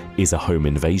time is a home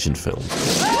invasion film.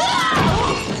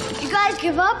 You guys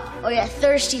give up, or you're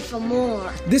thirsty for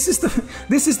more? This is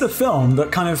the film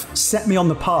that kind of set me on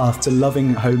the path to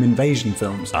loving home invasion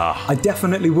films. I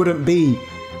definitely wouldn't be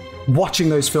watching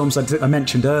those films I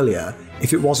mentioned earlier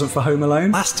if it wasn't for Home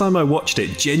Alone. Last time I watched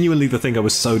it, genuinely the thing I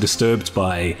was so disturbed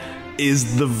by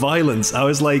is the violence. I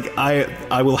was like,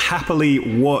 I will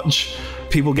happily watch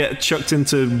people get chucked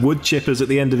into wood chippers at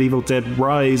the end of Evil Dead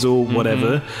Rise or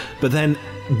whatever, but then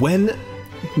when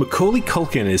Macaulay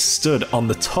Culkin is stood on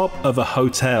the top of a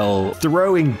hotel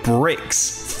throwing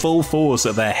bricks full force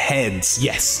at their heads.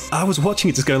 Yes. I was watching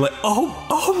it just going like,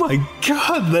 oh my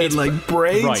god, their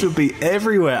brains would be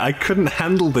everywhere. I couldn't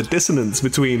handle the dissonance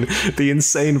between the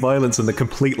insane violence and the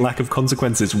complete lack of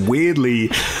consequences.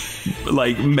 Weirdly,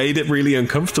 made it really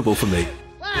uncomfortable for me.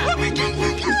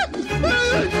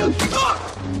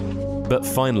 But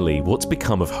finally, what's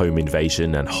become of home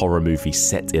invasion and horror movies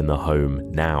set in the home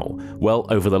now? Well,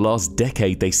 over the last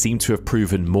decade, they seem to have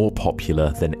proven more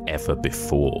popular than ever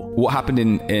before. What happened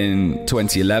in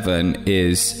 2011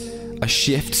 is a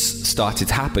shift started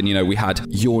to happen. We had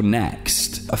You're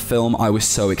Next, a film I was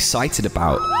so excited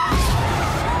about.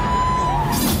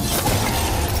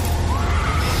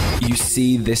 You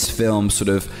see this film sort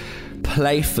of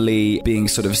playfully being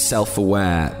sort of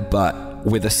self-aware, but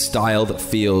with a style that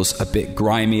feels a bit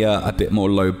grimier, a bit more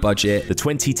low budget. The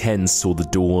 2010s saw the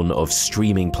dawn of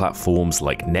streaming platforms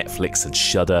like Netflix and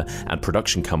Shudder, and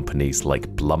production companies like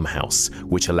Blumhouse,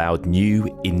 which allowed new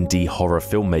indie horror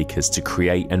filmmakers to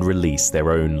create and release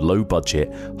their own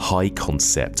low-budget,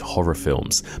 high-concept horror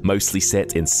films, mostly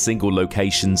set in single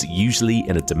locations, usually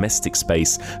in a domestic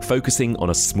space, focusing on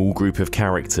a small group of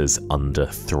characters under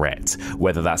threat.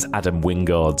 Whether that's Adam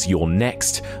Wingard's You're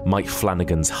Next, Mike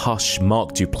Flanagan's Hush,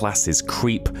 Mark Duplass's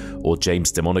Creep, or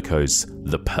James DeMonico's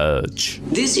The Purge.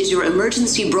 This is your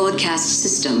emergency broadcast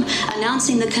system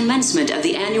announcing the commencement of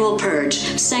the annual purge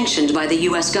sanctioned by the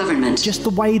US government. Just the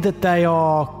way that they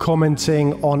are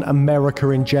commenting on America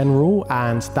in general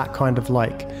and that kind of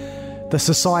like the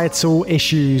societal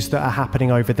issues that are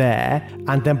happening over there,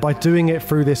 and then by doing it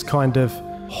through this kind of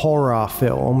horror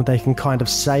film, they can kind of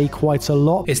say quite a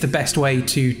lot. It's the best way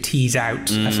to tease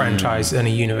out a franchise and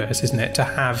a universe, isn't it? To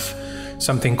have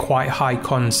something quite high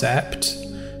concept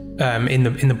in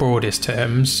the broadest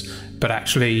terms, but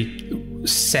actually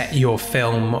set your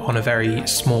film on a very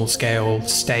small scale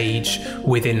stage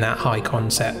within that high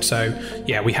concept. So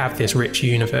yeah, we have this rich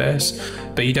universe,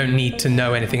 but you don't need to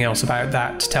know anything else about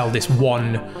that to tell this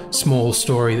one small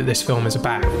story that this film is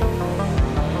about.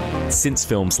 Since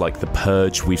films like The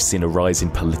Purge, we've seen a rise in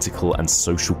political and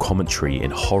social commentary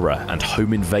in horror, and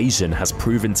Home Invasion has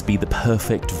proven to be the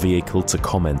perfect vehicle to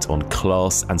comment on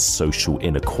class and social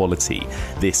inequality.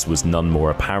 This was none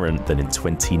more apparent than in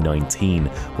 2019,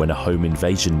 when a Home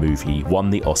Invasion movie won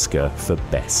the Oscar for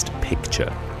Best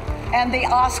Picture. And the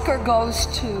Oscar goes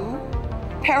to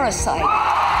Parasite.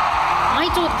 I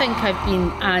don't think I've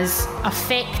been as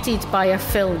affected by a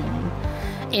film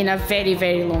in a very,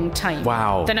 very long time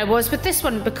than I was with this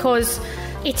one, because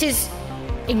it is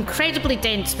incredibly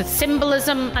dense with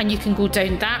symbolism, and you can go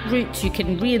down that route, you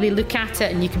can really look at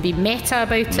it and you can be meta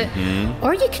about it,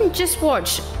 or you can just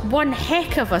watch one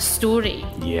heck of a story.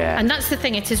 And that's the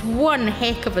thing, it is one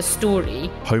heck of a story.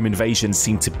 Home Invasion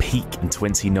seemed to peak in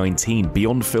 2019.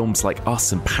 Beyond films like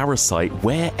Us and Parasite,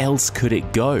 where else could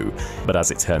it go? But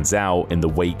as it turns out, in the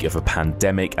wake of a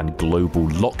pandemic and global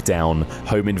lockdown,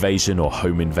 Home Invasion or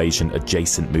Home Invasion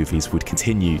adjacent movies would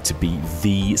continue to be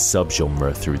the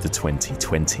subgenre through the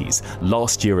 2020s.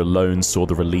 Last year alone saw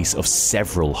the release of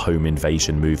several Home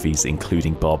Invasion movies,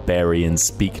 including Barbarian,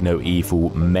 Speak No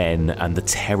Evil, Men, and the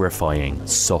terrifying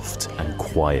Soft and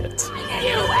Quiet.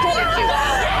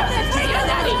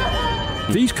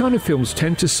 These kind of films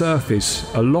tend to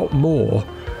surface a lot more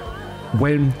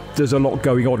when there's a lot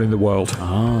going on in the world.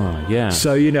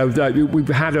 So, you know, we've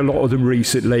had a lot of them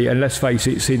recently, and let's face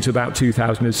it, since about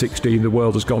 2016, the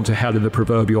world has gone to hell in the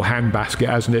proverbial handbasket,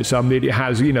 hasn't it? So, I mean, it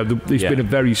has, you know, it's been a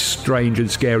very strange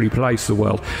and scary place, the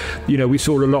world. You know, we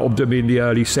saw a lot of them in the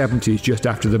early 70s, just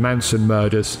after the Manson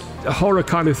murders. Horror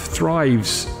kind of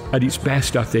thrives at its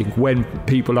best, I think, when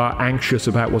people are anxious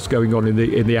about what's going on in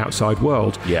the outside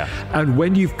world. And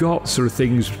when you've got sort of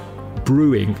things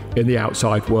brewing in the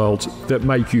outside world that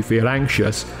make you feel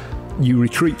anxious, you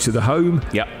retreat to the home.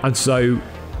 And so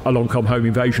along come Home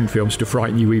Invasion films to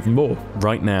frighten you even more.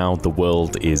 Right now, the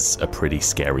world is a pretty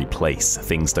scary place.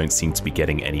 Things don't seem to be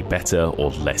getting any better or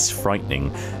less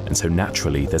frightening, and so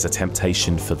naturally there's a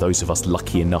temptation for those of us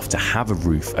lucky enough to have a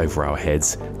roof over our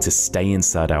heads to stay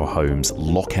inside our homes,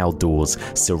 lock our doors,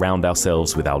 surround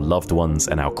ourselves with our loved ones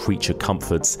and our creature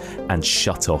comforts, and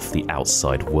shut off the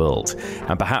outside world.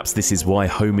 And perhaps this is why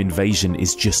Home Invasion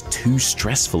is just too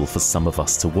stressful for some of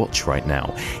us to watch right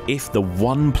now. If the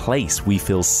one place we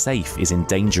feel safe is in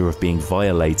danger of being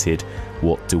violated,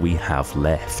 what do we have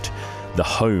left? The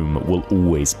home will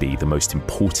always be the most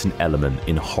important element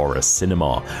in horror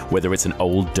cinema. Whether it's an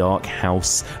old dark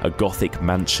house, a gothic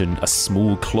mansion, a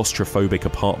small claustrophobic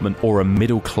apartment, or a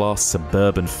middle-class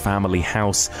suburban family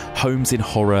house, homes in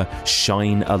horror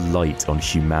shine a light on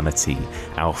humanity,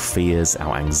 our fears,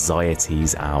 our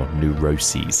anxieties, our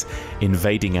neuroses.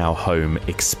 Invading our home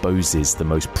exposes the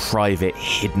most private,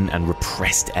 hidden, and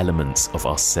repressed elements of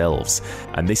ourselves.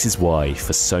 And this is why,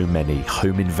 for so many,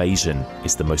 Home Invasion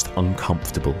is the most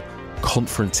uncomfortable,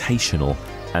 confrontational,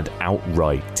 and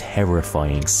outright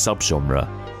terrifying subgenre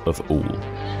of all.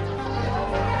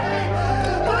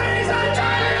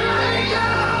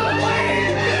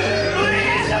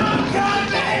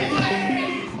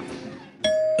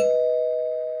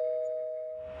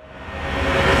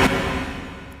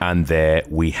 And there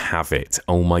we have it.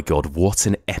 Oh my God, what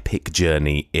an epic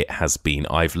journey it has been.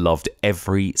 I've loved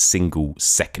every single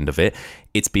second of it.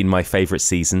 It's been my favourite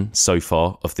season so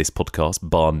far of this podcast,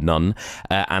 bar none.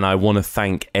 And I want to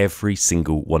thank every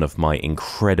single one of my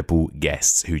incredible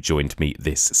guests who joined me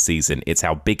this season. It's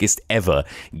our biggest ever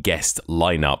guest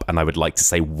lineup. And I would like to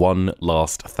say one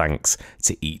last thanks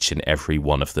to each and every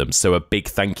one of them. So a big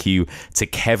thank you to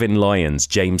Kevin Lyons,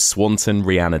 James Swanton,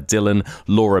 Rihanna Dillon,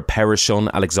 Laura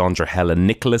Perichon, Alexandra Helen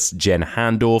Nicholas, Jen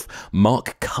Handorf,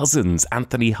 Mark Cousins,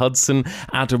 Anthony Hudson,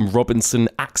 Adam Robinson,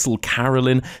 Axel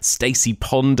Carolyn, Stacey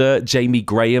Ponder, Jamie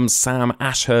Graham, Sam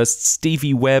Ashurst,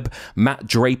 Stevie Webb, Matt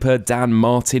Draper, Dan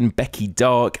Martin, Becky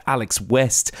Dark, Alex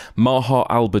West, Maha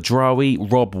Al-Badrawi,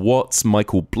 Rob Watts,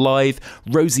 Michael Blythe,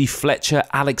 Rosie Fletcher,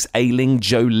 Alex Ailing,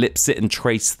 Joe Lipsett and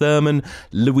Trace Thurman,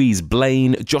 Louise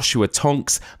Blaine, Joshua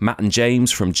Tonks, Matt and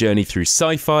James from Journey Through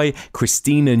Sci-Fi,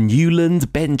 Christina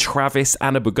Newland, Ben Travis,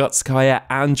 Anna Bogutskaya,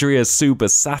 Andrea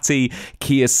Subasati,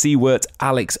 Kia Seward,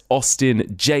 Alex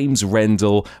Austin, James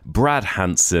Rendell, Brad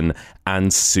Hansen,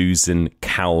 and Susan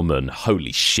Kalman.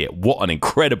 Holy shit, what an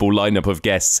incredible lineup of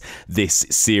guests this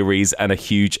series, and a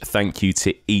huge thank you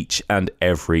to each and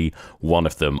every one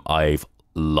of them. I've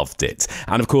loved it.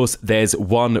 And of course, there's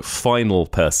one final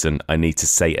person I need to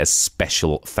say a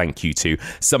special thank you to.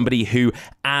 Somebody who,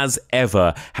 as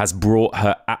ever, has brought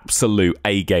her absolute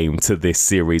A-game to this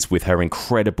series with her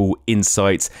incredible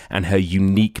insights and her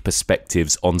unique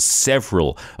perspectives on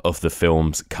several of the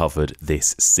films covered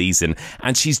this season.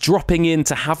 And she's dropping in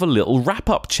to have a little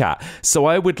wrap-up chat. So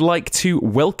I would like to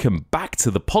welcome back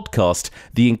to the podcast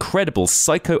the incredible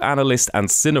psychoanalyst and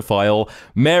cinephile,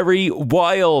 Mary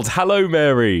Wild. Hello, Mary.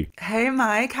 Hey,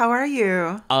 Mike. How are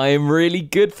you? I'm really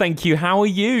good, thank you. How are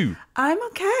you? I'm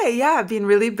okay. Yeah, I've been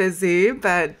really busy,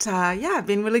 but I've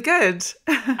been really good.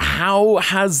 How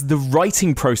has the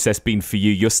writing process been for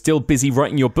you? You're still busy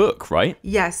writing your book, right?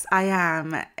 Yes, I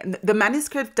am. The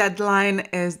manuscript deadline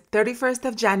is 31st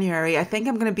of January. I think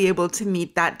I'm going to be able to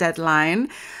meet that deadline.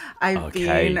 I've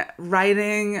been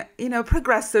writing,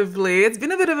 progressively. It's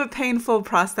been a bit of a painful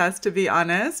process, to be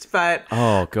honest, but...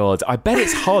 Oh, God. I bet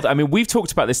it's hard. I mean, we've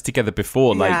talked about this together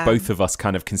before. Like, both of us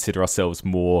kind of consider ourselves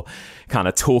more kind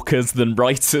of talkers than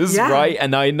writers, right?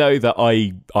 And I know that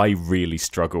I really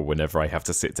struggle whenever I have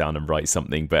to sit down and write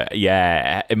something. But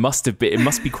yeah, it must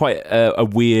be quite a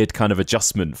weird kind of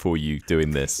adjustment for you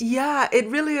doing this. Yeah, it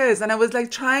really is. And I was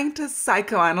like trying to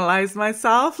psychoanalyze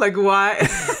myself. Like, why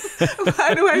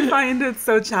do I find it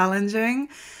so challenging?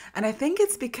 And I think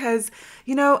it's because,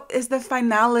 it's the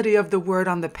finality of the word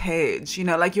on the page.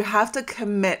 Like you have to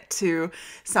commit to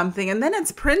something and then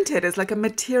it's printed as like a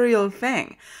material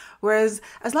thing. Whereas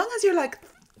as long as you're like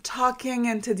talking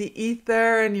into the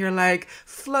ether and you're like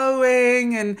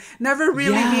flowing and never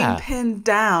really being pinned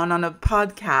down on a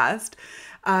podcast,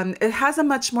 it has a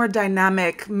much more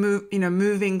dynamic,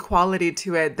 moving quality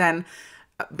to it than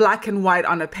black and white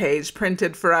on a page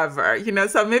printed forever,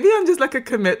 so maybe I'm just like a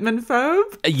commitment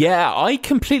phobe. Yeah, I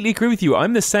completely agree with you.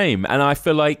 I'm the same. And I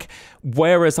feel like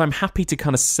whereas I'm happy to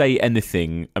kind of say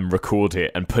anything and record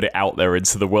it and put it out there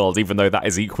into the world, even though that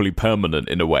is equally permanent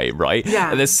in a way, right?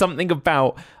 Yeah. And there's something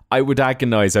about I would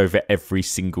agonize over every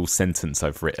single sentence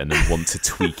I've written and want to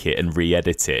tweak it and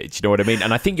re-edit it. Do you know what I mean?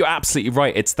 And I think you're absolutely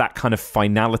right. It's that kind of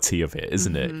finality of it,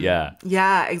 isn't it? Yeah.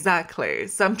 Yeah, exactly.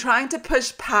 So I'm trying to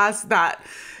push past that,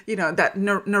 that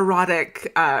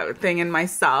neurotic thing in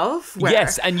myself.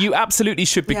 Yes, and you absolutely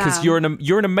should, because you're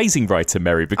an amazing writer,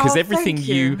 Mary, because everything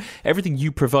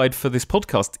you provide for this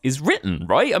podcast is written,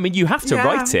 right? I mean, you have to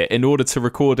write it in order to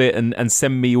record it and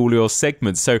send me all your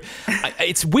segments. So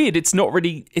it's weird. It's not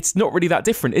really that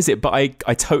different, is it? But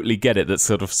I totally get it that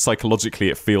sort of psychologically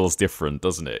it feels different,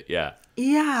 doesn't it? Yeah.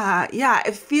 Yeah.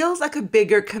 It feels like a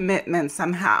bigger commitment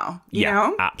somehow, you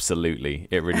know? Absolutely.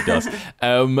 It really does.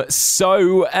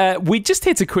 So we're just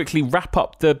here to quickly wrap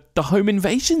up the home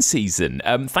invasion season.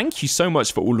 Thank you so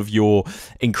much for all of your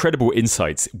incredible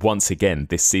insights once again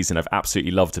this season. I've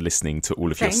absolutely loved listening to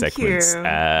all of your segments.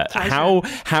 How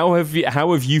have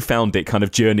you found it kind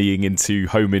of journeying into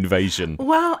home invasion?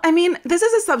 Well, I mean, this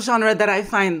is a subgenre that I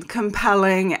find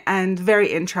compelling and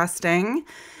very interesting.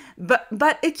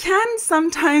 But it can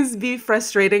sometimes be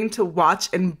frustrating to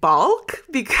watch in bulk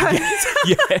because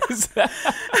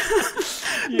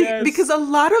because a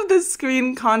lot of the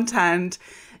screen content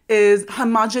is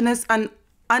homogenous and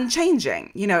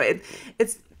unchanging.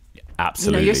 It's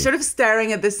absolutely you're sort of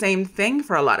staring at the same thing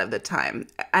for a lot of the time.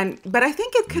 But I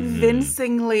think it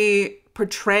convincingly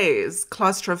portrays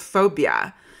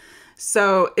claustrophobia.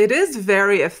 So it is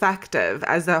very effective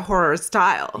as a horror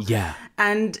style. Yeah.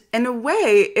 And in a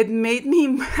way, it made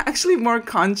me actually more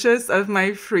conscious of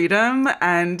my freedom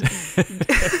and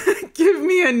give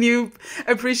me a new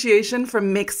appreciation for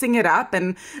mixing it up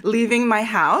and leaving my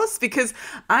house, because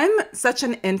I'm such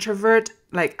an introvert,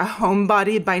 like a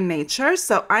homebody by nature.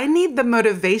 So I need the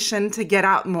motivation to get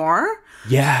out more.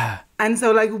 Yeah. And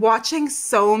so like watching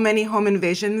so many home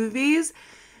invasion movies,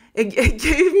 it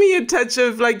gave me a touch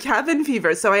of like cabin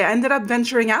fever. So I ended up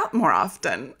venturing out more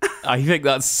often. I think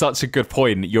that's such a good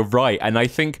point. You're right. And I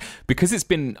think because it's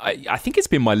been, I think it's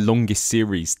been my longest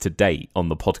series to date on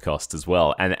the podcast as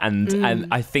well.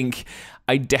 And I think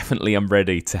I definitely am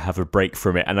ready to have a break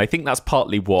from it. And I think that's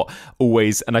partly what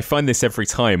always, and I find this every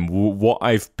time, what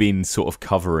I've been sort of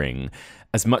covering.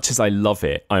 As much as I love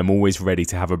it, I'm always ready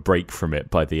to have a break from it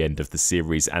by the end of the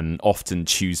series, and often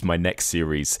choose my next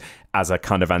series as a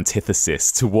kind of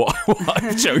antithesis to what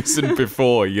I've chosen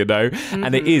before, you know? Mm-hmm.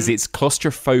 And it's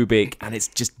claustrophobic and it's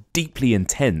just deeply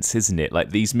intense, isn't it? Like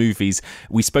these movies,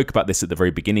 we spoke about this at the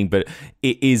very beginning, but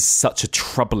it is such a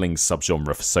troubling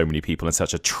subgenre for so many people and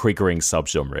such a triggering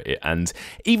subgenre. And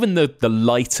even the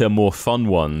lighter, more fun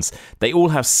ones, they all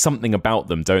have something about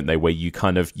them, don't they? Where you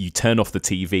you turn off the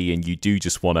TV and you do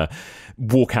just want to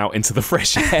walk out into the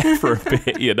fresh air for a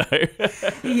bit, you know?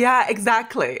 Yeah,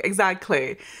 exactly.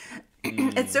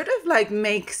 It sort of like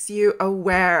makes you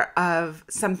aware of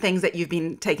some things that you've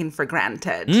been taking for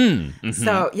granted. Mm-hmm.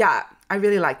 So yeah, I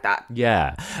really like that.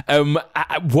 Yeah.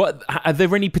 What are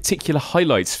there any particular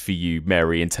highlights for you,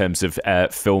 Mary, in terms of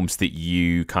films that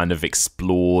you kind of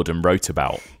explored and wrote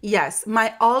about? Yes,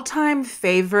 my all-time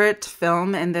favorite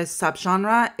film in this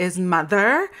subgenre is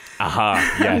Mother.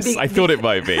 Aha, yes, I thought it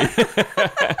might be.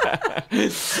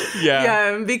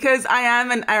 Yeah, because I am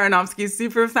an Aronofsky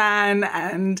super fan,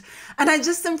 and I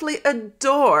just simply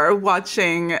adore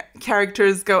watching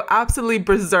characters go absolutely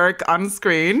berserk on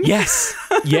screen. Yes.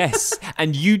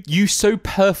 And you so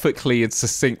perfectly and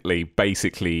succinctly,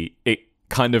 basically, it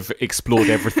kind of explored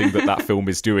everything that film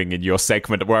is doing in your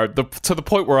segment, to the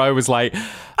point where I was like,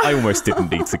 I almost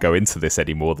didn't need to go into this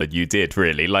any more than you did,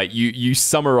 really. Like you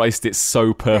summarized it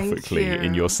so perfectly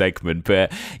in your segment.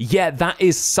 But yeah, that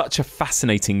is such a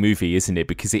fascinating movie, isn't it?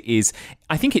 Because it is,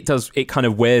 I think it kind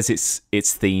of wears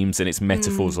its themes and its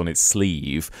metaphors on its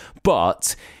sleeve,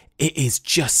 but it is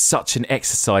just such an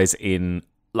exercise in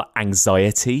like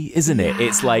anxiety, isn't it? Yeah.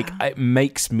 It's like, it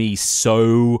makes me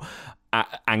so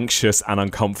anxious and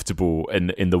uncomfortable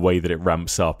in the way that it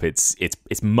ramps up. It's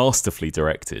masterfully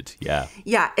directed.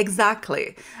 Yeah,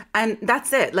 exactly. And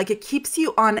that's it. Like, it keeps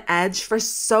you on edge for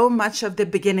so much of the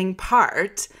beginning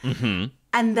part. Mm-hmm.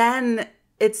 And then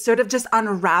it sort of just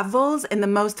unravels in the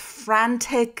most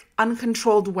frantic,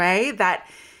 uncontrolled way that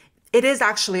it is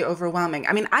actually overwhelming.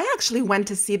 I mean, I actually went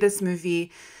to see this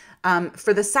movie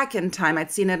for the second time.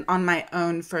 I'd seen it on my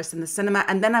own first in the cinema.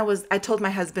 And then I told my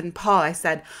husband, Paul, I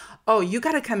said, oh, you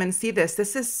got to come and see this.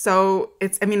 This is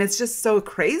it's just so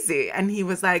crazy. And he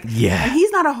was like, yeah. And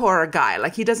he's not a horror guy.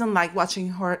 Like, he doesn't like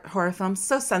watching horror films.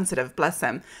 So sensitive, bless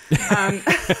him.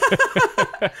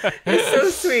 He's so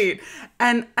sweet.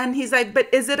 And he's like,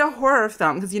 but is it a horror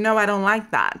film? Because I don't like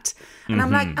that. And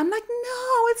I'm like, no,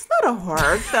 it's not a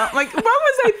horror film. Like, what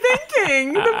was I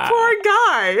thinking? The poor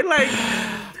guy. Like,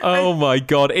 oh my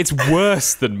God, it's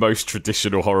worse than most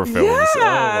traditional horror films.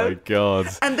 Yeah. Oh my God.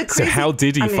 And so how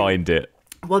did he find it?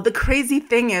 Well, the crazy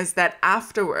thing is that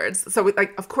afterwards, so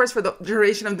like, of course, for the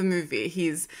duration of the movie,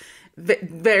 he's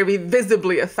very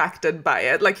visibly affected by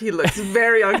it. Like, he looks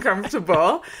very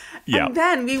uncomfortable. Yeah. And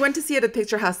then we went to see it at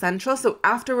Picture House Central. So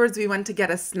afterwards, we went to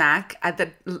get a snack at the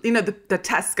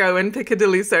Tesco in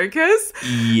Piccadilly Circus.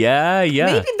 Yeah.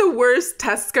 Maybe the worst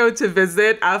Tesco to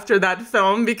visit after that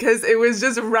film, because it was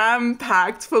just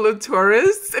ram-packed full of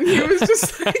tourists. And he was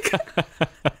just like...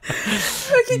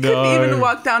 he couldn't even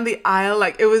walk down the aisle.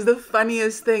 Like, it was the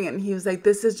funniest thing. And he was like,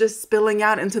 this is just spilling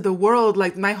out into the world.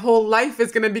 Like, my whole life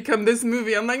is going to become this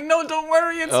movie. I'm like, no, don't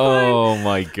worry. It's fine. Oh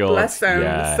my God. Bless him.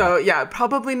 Yeah. So yeah,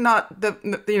 probably not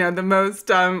the most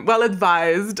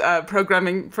well-advised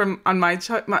programming on my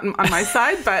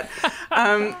side.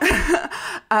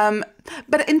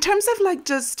 But in terms of like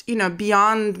just,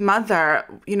 beyond Mother,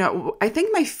 I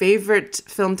think my favorite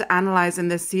film to analyze in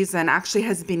this season actually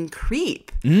has been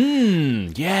Creep.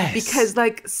 Yes. Because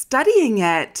like studying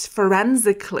it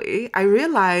forensically, I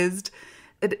realized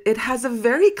it has a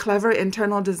very clever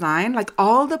internal design. Like,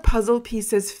 all the puzzle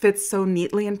pieces fit so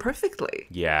neatly and perfectly.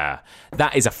 Yeah,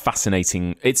 that is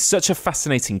it's such a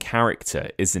fascinating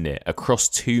character, isn't it? Across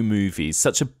two movies,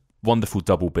 such a wonderful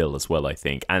double bill as well, I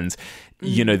think. And,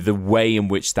 you know, the way in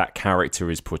which that character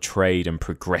is portrayed and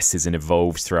progresses and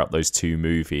evolves throughout those two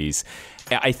movies,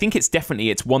 I think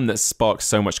it's one that sparks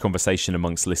so much conversation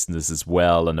amongst listeners as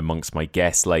well and amongst my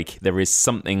guests. Like, there is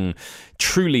something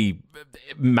truly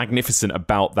magnificent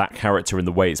about that character and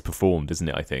the way it's performed, isn't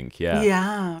it, I think?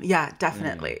 Yeah,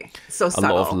 definitely. So subtle.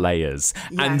 A lot of layers.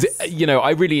 Yes. And, you know,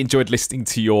 I really enjoyed listening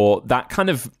to that kind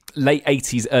of late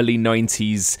 80s, early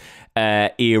 90s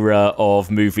era of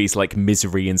movies like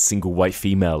Misery and Single White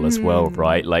Female as well,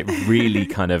 right? Like, really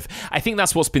kind of, I think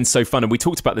that's what's been so fun. And we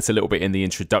talked about this a little bit in the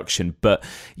introduction, but,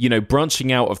 you know,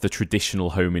 branching out of the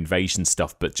traditional home invasion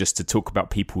stuff, but just to talk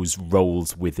about people's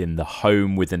roles within the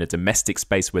home, within a domestic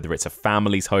space, whether it's a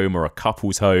family's home or a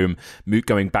couple's home,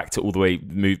 going back to all the way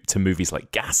to movies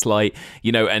like Gaslight,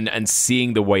 you know, and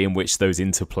seeing the way in which those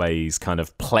interplays kind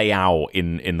of play out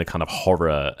in the kind of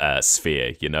horror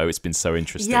sphere, you know, it's been so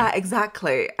interesting. Yeah,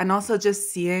 exactly. And also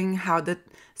just seeing how the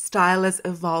style is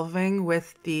evolving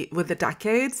with the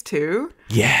decades too.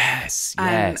 Yes.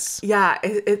 Yeah,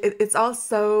 it's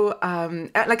also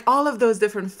like all of those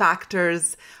different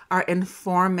factors are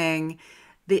informing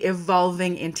the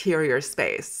evolving interior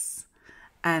space.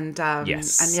 And and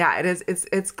yeah,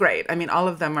 it's great. I mean, all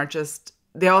of them are just,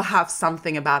 they all have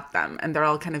something about them and they're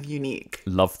all kind of unique.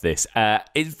 Love this.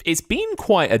 It's been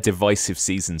quite a divisive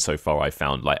season so far, I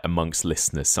found, like amongst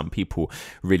listeners. Some people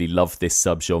really love this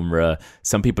subgenre.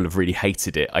 Some people have really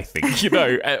hated it, I think. You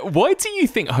know, why do you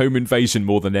think home invasion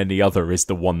more than any other is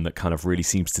the one that kind of really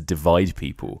seems to divide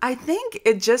people? I think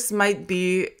it just might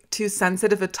be too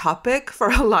sensitive a topic for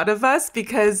a lot of us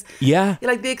because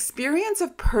like the experience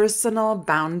of personal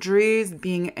boundaries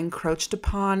being encroached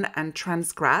upon and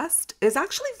transgressed is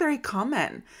actually very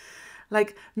common.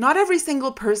 Like, not every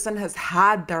single person has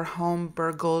had their home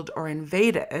burgled or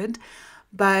invaded,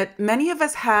 but many of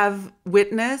us have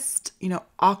witnessed, you know,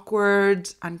 awkward,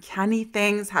 uncanny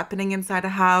things happening inside a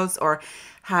house, or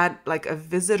had like a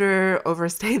visitor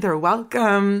overstay their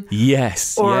welcome.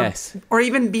 Yes. Or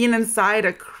even being inside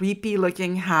a creepy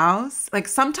looking house. Like,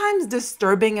 sometimes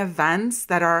disturbing events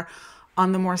that are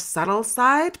on the more subtle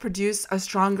side produce a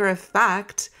stronger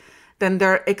effect than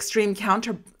their extreme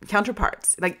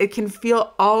counterparts. Like, it can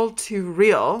feel all too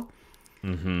real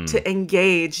to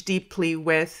engage deeply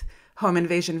with home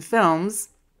invasion films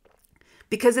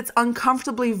because it's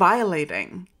uncomfortably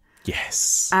violating.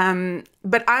 Yes.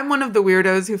 But I'm one of the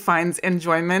weirdos who finds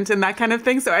enjoyment in that kind of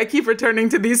thing, so I keep returning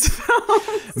to these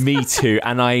films. Me too.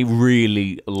 And I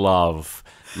really love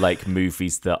like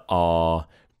movies that are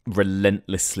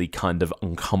relentlessly kind of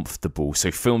uncomfortable.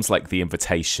 So films like The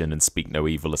Invitation and Speak No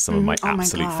Evil are some of my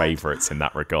absolute favorites in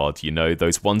that regard. You know,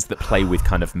 those ones that play with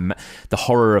kind of the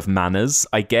horror of manners,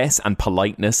 I guess, and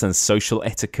politeness and social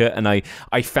etiquette. And I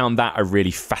found that a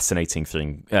really fascinating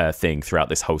thing throughout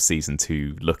this whole season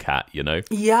to look at, you know?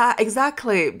 Yeah,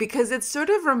 exactly. Because it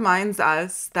sort of reminds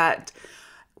us that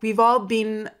we've all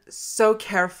been so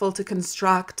careful to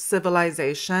construct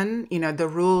civilization, you know, the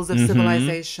rules of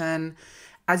civilization,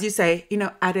 as you say, you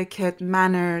know, etiquette,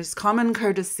 manners, common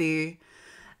courtesy,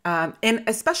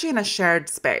 especially in a shared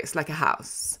space like a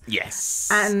house. Yes.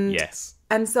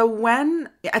 And so when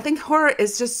I think horror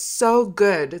is just so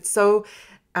good, it's so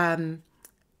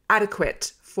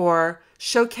adequate for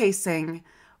showcasing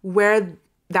where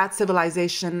that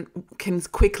civilization can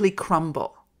quickly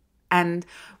crumble. And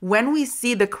when we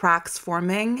see the cracks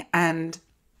forming and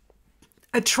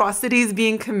atrocities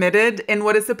being committed in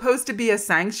what is supposed to be a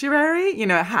sanctuary, you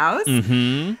know, a house,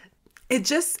 it's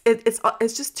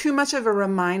just too much of a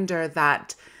reminder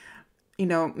that, you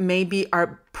know, maybe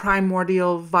our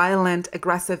primordial, violent,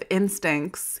 aggressive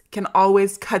instincts can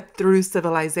always cut through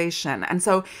civilization. And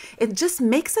so it just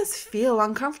makes us feel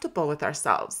uncomfortable with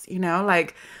ourselves, you know,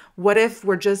 like, what if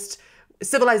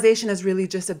civilization is really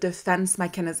just a defense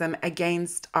mechanism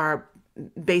against our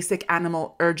basic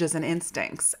animal urges and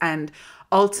instincts, and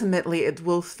ultimately it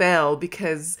will fail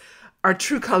because our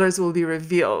true colors will be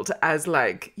revealed as,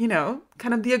 like, you know,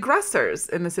 kind of the aggressors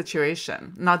in the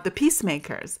situation, not the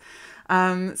peacemakers.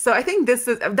 So I think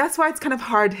that's why it's kind of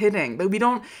hard hitting, but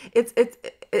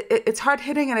it's hard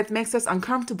hitting and it makes us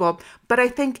uncomfortable. But I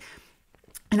think,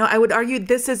 you know, I would argue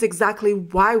this is exactly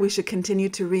why we should continue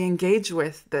to re-engage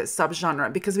with the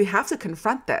subgenre, because we have to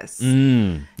confront this.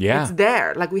 It's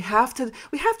there. Like, we have to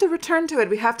return to it.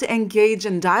 We have to engage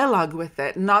in dialogue with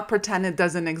it, not pretend it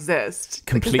doesn't exist.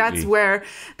 Completely. Because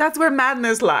that's where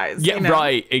madness lies. Yeah, you know?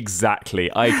 Right. Exactly.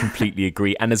 I completely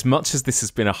agree. And as much as this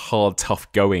has been a hard,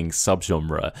 tough going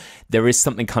subgenre, there is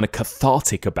something kind of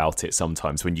cathartic about it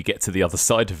sometimes when you get to the other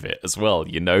side of it as well.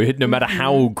 You know, no matter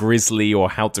how grisly or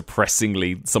how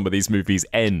depressingly watching some of these movies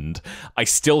end, I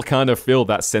still kind of feel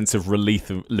that sense of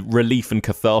relief and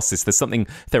catharsis. There's something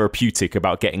therapeutic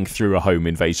about getting through a home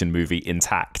invasion movie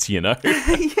intact, you know?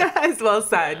 Yes, well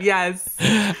said. Yes.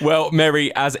 Well,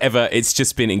 Mary, as ever, it's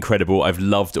just been incredible. I've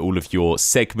loved all of your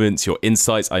segments, your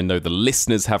insights. I know the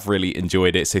listeners have really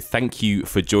enjoyed it. So thank you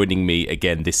for joining me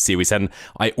again this series. And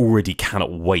I already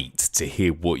cannot wait to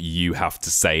hear what you have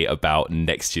to say about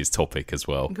next year's topic as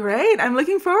well. Great. I'm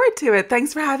looking forward to it.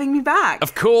 Thanks for having me back.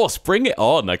 Of course. Bring it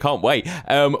on. I can't wait.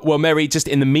 Well, Mary, just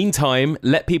in the meantime,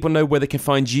 let people know where they can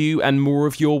find you and more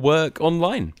of your work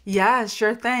online. Yeah,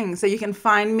 sure thing. So you can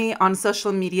find me on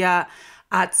social media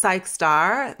at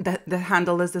PsychStar. The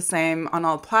handle is the same on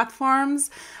all platforms.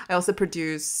 I also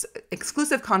produce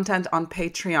exclusive content on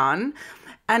Patreon.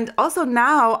 And also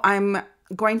now I'm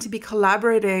going to be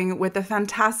collaborating with the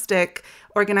fantastic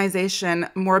organization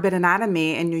Morbid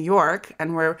Anatomy in New York.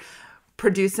 And we're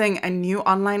producing a new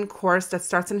online course that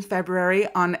starts in February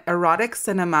on erotic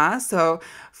cinema. So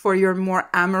for your more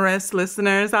amorous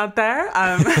listeners out there,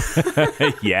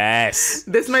 yes,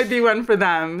 this might be one for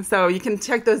them. So you can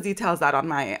check those details out on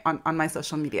my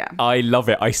social media. I love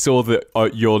it. I saw that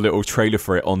your little trailer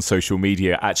for it on social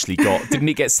media actually didn't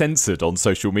it get censored on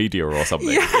social media or something?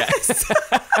 Yes.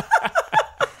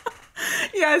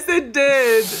 Yes, it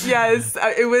did. Yes,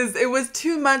 it was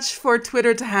too much for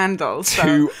Twitter to handle.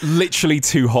 So. Literally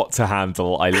too hot to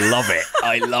handle. I love it.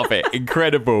 I love it.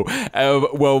 Incredible.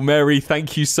 Well, Mary,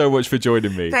 thank you so much for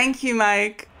joining me. Thank you,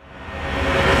 Mike.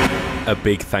 A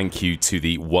big thank you to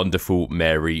the wonderful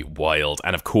Mary Wild.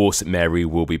 And of course, Mary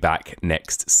will be back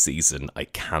next season. I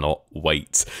cannot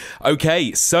wait.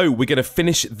 Okay, so we're going to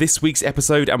finish this week's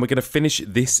episode and we're going to finish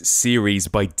this series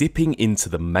by dipping into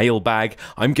the mailbag.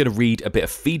 I'm going to read a bit of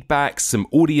feedback, some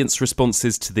audience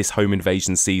responses to this home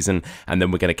invasion season, and then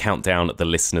we're going to count down the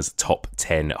listeners' top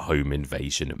 10 home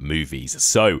invasion movies.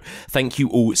 So thank you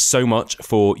all so much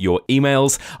for your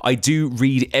emails. I do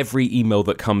read every email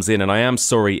that comes in, and I am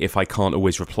sorry if I can't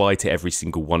always reply to every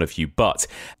single one of you, but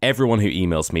everyone who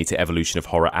emails me to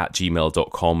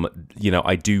evolutionofhorror@gmail.com,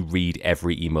 I do read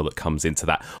every email that comes into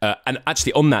that. And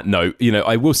actually on that note,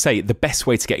 I will say the best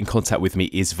way to get in contact with me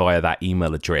is via that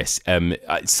email address.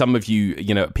 Some of you,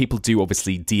 people do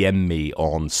obviously DM me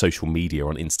on social media,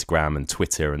 on Instagram and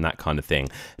Twitter and that kind of thing.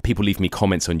 People leave me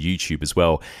comments on YouTube as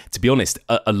well. To be honest,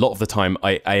 a lot of the time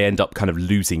I end up kind of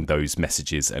losing those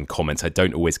messages and comments. I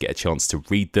don't always get a chance to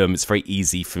read them. It's very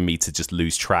easy for me to just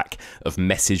lose track of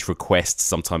message requests.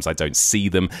 Sometimes I don't see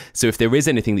them. So if there is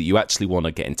anything that you actually want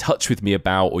to get in touch with me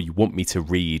about or you want me to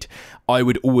read, I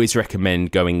would always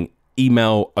recommend going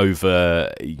email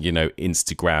over,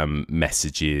 Instagram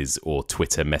messages or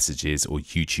Twitter messages or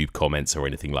YouTube comments or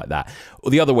anything like that. Or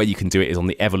the other way you can do it is on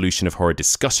the Evolution of Horror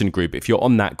discussion group. If you're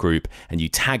on that group and you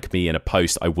tag me in a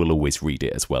post, I will always read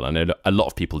it as well. I know a lot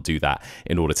of people do that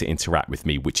in order to interact with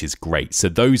me, which is great. So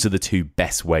those are the two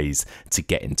best ways to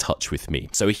get in touch with me.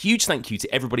 So a huge thank you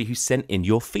to everybody who sent in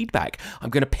your feedback. I'm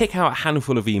going to pick out a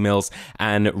handful of emails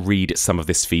and read some of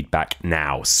this feedback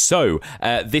now. So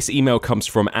this email comes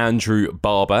from Andrew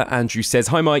Barber. Andrew says,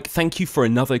 "Hi Mike, thank you for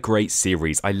another great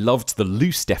series. I loved the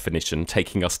loose definition,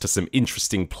 taking us to some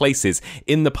interesting places.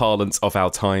 In the parlance of our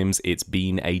times, it's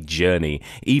been a journey.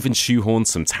 Even shoehorned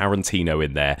some Tarantino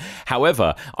in there.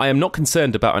 However, I am not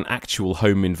concerned about an actual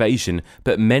home invasion,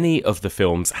 but many of the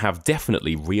films have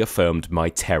definitely reaffirmed my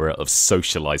terror of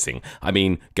socializing. I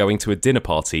mean, going to a dinner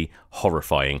party,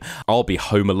 horrifying. I'll be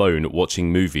home alone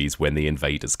watching movies when the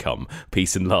invaders come.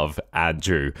 Peace and love,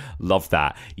 Andrew." Love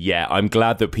that. Yeah, I'm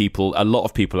glad that a lot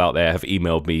of people out there have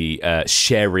emailed me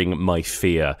sharing my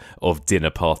fear of dinner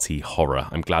party horror.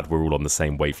 I'm glad we're all on the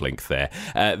same wavelength there.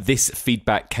 This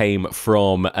feedback came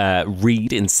from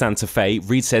Reed in Santa Fe.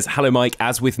 Reed says, "Hello Mike,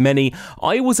 as with many,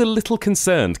 I was a little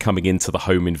concerned coming into the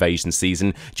home invasion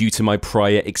season due to my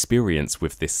prior experience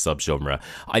with this subgenre.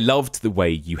 I loved the way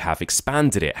you have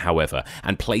expanded it, however,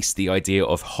 and placed the idea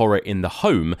of horror in the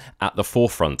home at the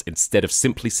forefront instead of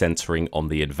simply centering on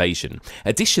the invasion.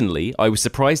 Additionally, I was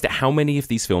surprised at how many of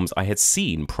these films I had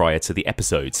seen prior to the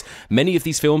episodes. Many of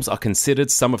these films are considered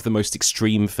some of the most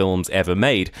extreme films ever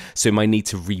made, so my need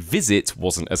to revisit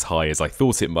wasn't as high as I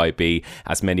thought it might be,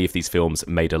 as many of these films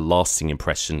made a lasting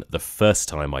impression the first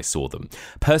time I saw them.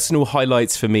 Personal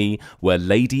highlights for me were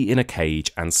Lady in a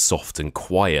Cage and Soft and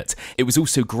Quiet. It was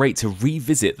also great to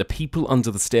revisit The People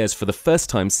Under the Stairs for the first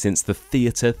time since the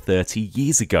theatre 30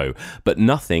 years ago, but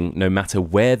nothing, no matter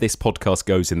where this podcast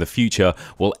goes in the future,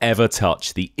 will ever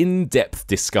touch the in-depth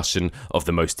discussion of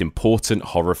the most important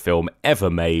horror film ever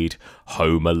made,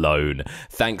 Home Alone.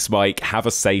 Thanks, Mike. Have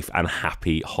a safe and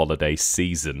happy holiday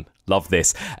season." Love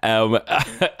this.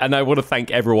 And I want to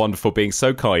thank everyone for being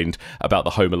so kind about the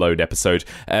Home Alone episode.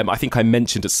 I think I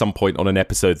mentioned at some point on an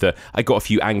episode that I got a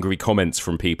few angry comments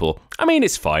from people. I mean,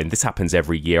 it's fine. This happens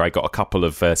every year. I got a couple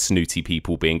of snooty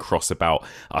people being cross about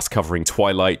us covering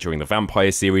Twilight during the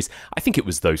Vampire series. I think it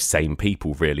was those same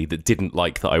people, really, that didn't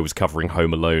like that I was covering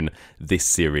Home Alone this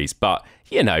series. But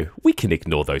you know, we can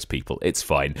ignore those people. It's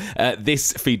fine.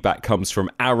 This feedback comes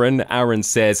from Aaron. Aaron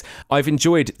says, I've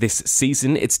enjoyed this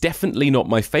season. It's definitely not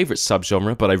my favourite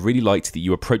subgenre, but I really liked that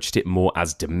you approached it more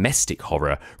as domestic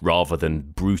horror rather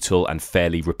than brutal and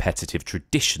fairly repetitive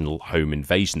traditional home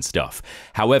invasion stuff.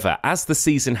 However, as the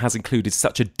season has included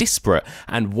such a disparate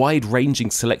and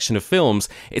wide-ranging selection of films,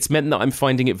 it's meant that I'm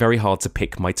finding it very hard to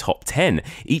pick my top 10.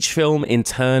 Each film, in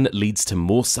turn, leads to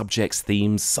more subjects,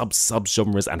 themes,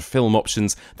 subgenres, and film options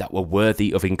that were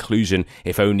worthy of inclusion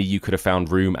if only you could have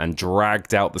found room and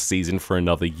dragged out the season for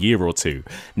another year or two.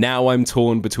 Now I'm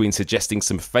torn between suggesting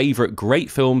some favourite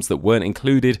great films that weren't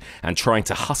included and trying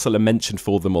to hustle a mention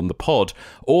for them on the pod,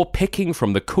 or picking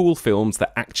from the cool films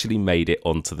that actually made it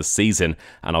onto the season,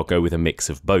 and I'll go with a mix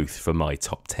of both for my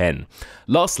top 10.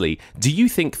 Lastly, do you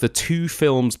think the 2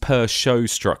 films per show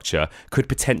structure could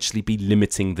potentially be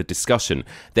limiting the discussion?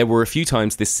 There were a few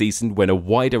times this season when a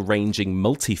wider ranging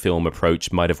multi-film approach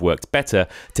might have worked better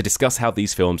to discuss how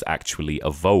these films actually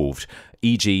evolved,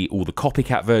 e.g. all the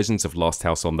copycat versions of Last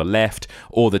House on the Left,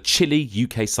 or the chilly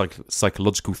UK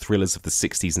psychological thrillers of the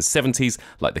 60s and 70s,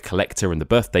 like The Collector and The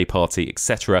Birthday Party,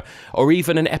 etc., or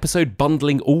even an episode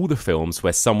bundling all the films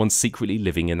where someone's secretly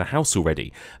living in the house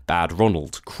already, Bad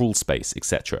Ronald, Crawl Space,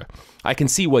 etc. I can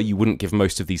see why you wouldn't give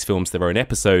most of these films their own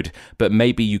episode, but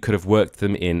maybe you could have worked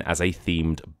them in as a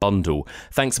themed bundle.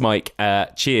 Thanks, Mike.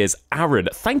 Cheers. Aaron,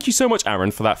 thank you so much, Aaron,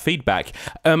 for that feedback.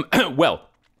 Well,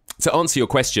 to answer your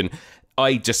question,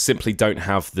 I just simply don't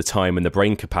have the time and the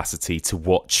brain capacity to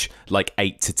watch like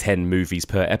 8 to 10 movies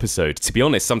per episode. To be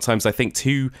honest, sometimes I think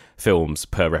 2 films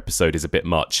per episode is a bit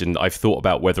much, and I've thought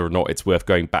about whether or not it's worth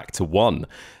going back to 1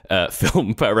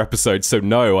 film per episode. So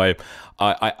no,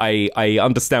 I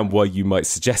understand why you might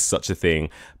suggest such a thing,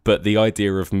 but the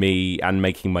idea of me and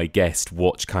making my guest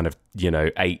watch kind of,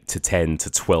 8 to 10 to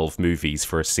 12 movies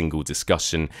for a single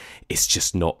discussion is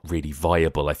just not really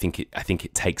viable. I think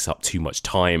it takes up too much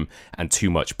time and too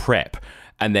much prep.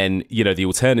 And then, the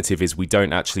alternative is we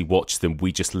don't actually watch them.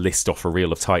 We just list off a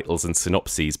reel of titles and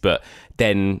synopses. But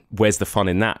then where's the fun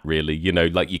in that, really? You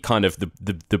kind of,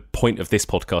 the point of this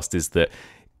podcast is that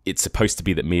it's supposed to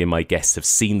be that me and my guests have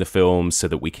seen the films so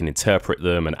that we can interpret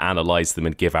them and analyse them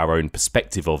and give our own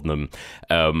perspective of them,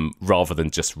 rather than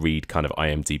just read kind of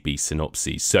IMDb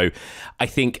synopses. So I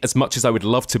think as much as I would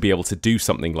love to be able to do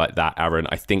something like that, Aaron,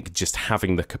 I think just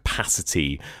having the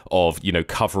capacity of,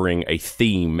 covering a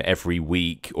theme every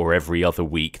week or every other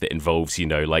week that involves,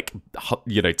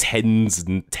 tens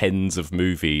and tens of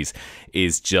movies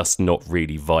is just not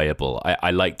really viable.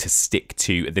 I like to stick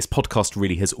to, this podcast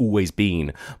really has always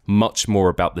been much more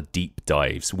about the deep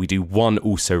dives. We do 1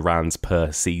 also rans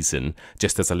per season,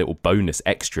 just as a little bonus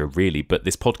extra, really. But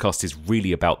this podcast is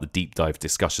really about the deep dive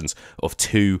discussions of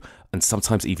 2 and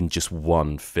sometimes even just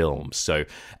 1 film. So,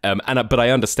 but I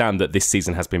understand that this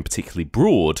season has been particularly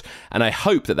broad, and I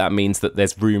hope that means that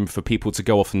there's room for people to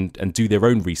go off and do their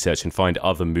own research and find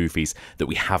other movies that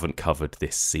we haven't covered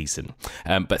this season.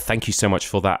 But thank you so much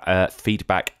for that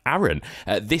feedback, Aaron.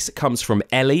 This comes from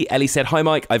Ellie. Ellie said, "Hi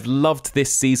Mike, I've loved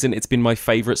this season. It's been my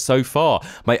favourite so far.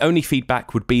 My only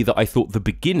feedback would be that I thought the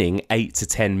beginning 8 to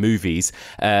 10 movies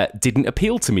didn't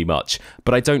appeal to me much,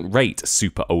 but I don't rate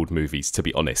super old movies, to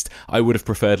be honest. I would have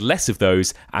preferred less of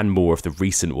those and more of the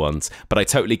recent ones, but I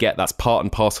totally get that's part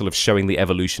and parcel of showing the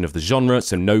evolution of the genre,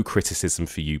 so no criticism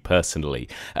for you personally."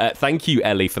 Thank you,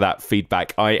 Ellie, for that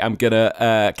feedback. I am going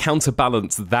to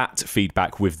counterbalance that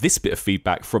feedback with this bit of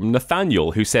feedback from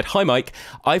Nathaniel, who said, "Hi Mike,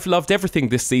 I've loved everything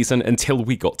this season until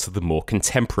we got to the more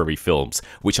contemporary films,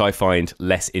 which I find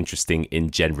less interesting in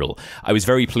general. I was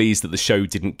very pleased that the show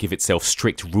didn't give itself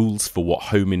strict rules for what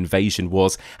home invasion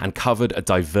was and covered a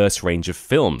diverse range of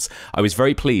films. I was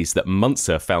very pleased that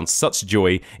Munzer found such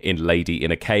joy in Lady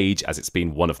in a Cage, as it's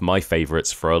been one of my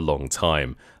favourites for a long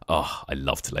time." Oh, I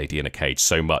loved Lady in a Cage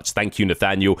so much. Thank you,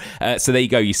 Nathaniel. So there you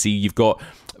go. You see, you've got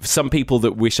some people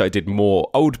that wish I did more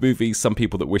old movies, some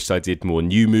people that wish I did more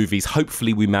new movies.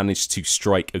 Hopefully we managed to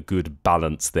strike a good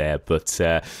balance there. But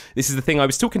this is the thing, I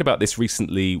was talking about this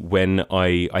recently when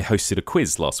I hosted a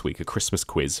quiz last week, a Christmas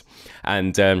quiz.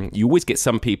 And you always get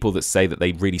some people that say that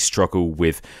they really struggle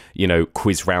with,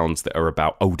 quiz rounds that are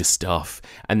about older stuff.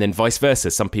 And then vice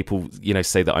versa. Some people,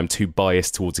 say that I'm too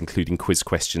biased towards including quiz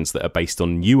questions that are based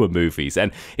on newer movies.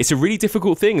 And it's a really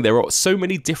difficult thing. There are so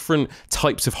many different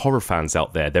types of horror fans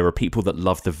out there. There are people that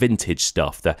love the vintage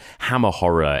stuff, the Hammer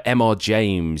horror, M.R.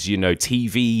 James,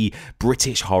 TV,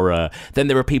 British horror. Then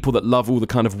there are people that love all the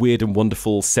kind of weird and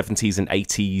wonderful 70s and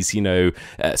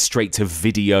 80s, straight to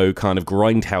video kind of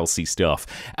grindhousey stuff.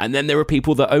 And then there are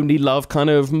people that only love kind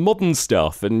of modern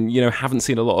stuff and, haven't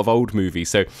seen a lot of old movies.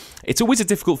 So it's always a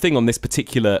difficult thing on this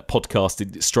particular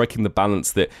podcast, striking the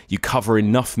balance that you cover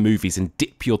enough movies and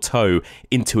dip your toe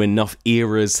into enough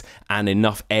eras and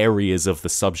enough areas of the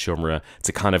subgenre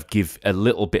to kind of give a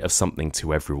little bit of something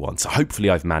to everyone. So hopefully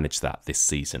I've managed that this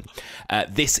season.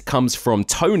 This comes from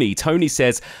Tony. Tony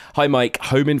says, "Hi Mike,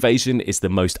 home invasion is the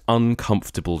most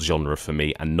uncomfortable genre for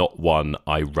me and not one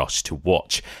I rush to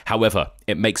watch. However,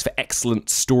 it makes for excellent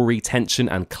story tension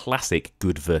and classic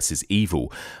good versus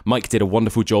evil. Mike did a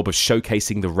wonderful job of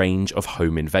showcasing the range of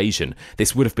home invasion.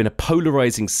 This would have been a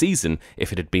polarizing season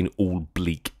if it had been all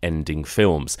bleak ending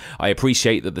films. I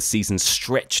appreciate that the season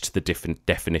stretched the different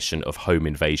definition of home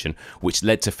invasion, which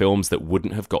led to films that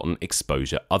wouldn't have gotten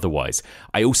exposure otherwise.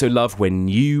 I also love when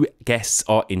new guests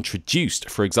are introduced.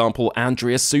 For example,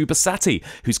 Andrea Subasati,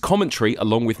 whose commentary,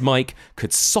 along with Mike,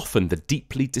 could soften the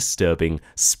deeply disturbing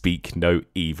Speak No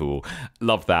Evil."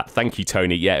 Love that. Thank you,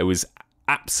 Tony. Yeah, it was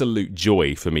absolute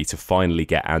joy for me to finally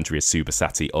get Andrea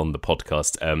Subasati on the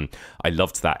podcast. I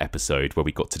loved that episode where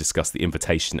we got to discuss The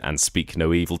Invitation and Speak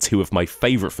No Evil, two of my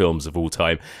favourite films of all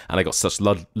time, and I got such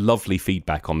lovely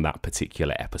feedback on that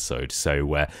particular episode.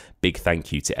 So big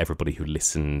thank you to everybody who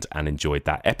listened and enjoyed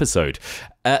that episode.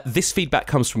 This feedback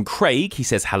comes from Craig. He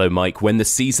says, "Hello Mike, when the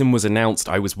season was announced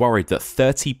I was worried that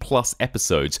 30 plus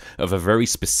episodes of a very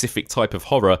specific type of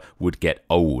horror would get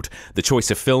old. The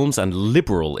choice of films and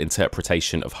liberal interpretation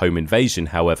of home invasion,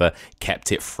 however,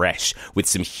 kept it fresh with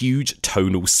some huge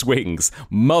tonal swings.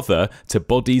 Mother to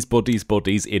bodies, bodies,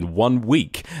 bodies in 1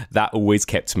 week. That always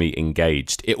kept me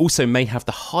engaged. It also may have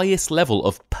the highest level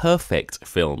of perfect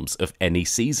films of any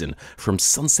season, from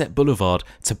Sunset Boulevard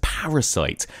to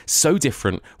Parasite. So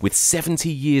different, with 70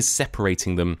 years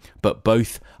separating them, but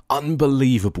both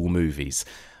unbelievable movies."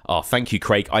 Oh, thank you,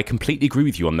 Craig. I completely agree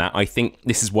with you on that. I think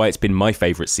this is why it's been my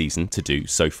favourite season to do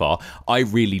so far. I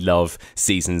really love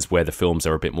seasons where the films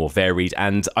are a bit more varied,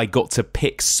 and I got to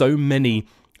pick so many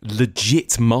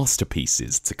legit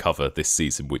masterpieces to cover this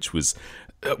season, which was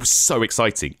so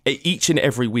exciting. Each and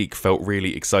every week felt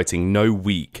really exciting. No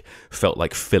week felt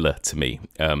like filler to me,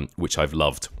 which I've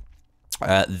loved.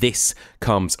 This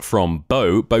comes from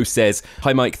Bo. Bo says,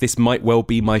 "Hi Mike, this might well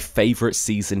be my favourite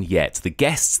season yet. The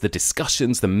guests, the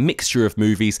discussions, the mixture of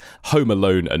movies, Home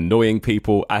Alone annoying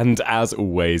people, and as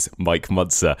always, Mike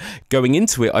Munzer. Going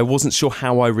into it, I wasn't sure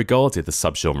how I regarded the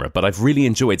subgenre, but I've really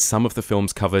enjoyed some of the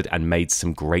films covered and made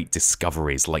some great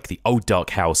discoveries like The Old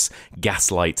Dark House,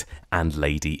 Gaslight, and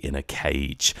Lady in a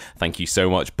Cage." Thank you so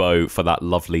much, Bo, for that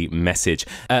lovely message.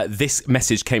 This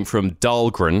message came from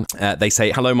Dahlgren. They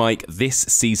say, "Hello Mike, this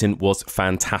season was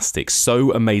fantastic,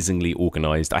 so amazingly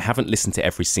organised. I haven't listened to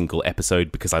every single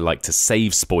episode because I like to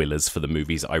save spoilers for the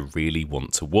movies I really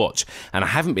want to watch, and I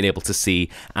haven't been able to see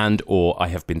and or I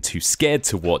have been too scared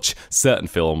to watch certain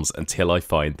films until I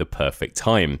find the perfect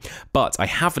time. But I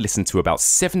have listened to about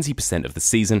 70% of the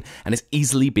season, and it's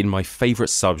easily been my favourite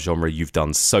subgenre you've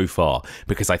done so far,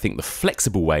 because I think the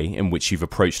flexible way in which you've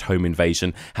approached home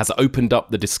invasion has opened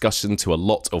up the discussion to a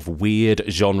lot of weird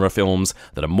genre films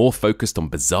that are more focused on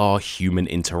bizarre human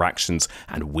interactions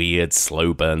and weird,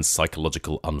 slow burn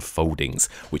psychological unfoldings,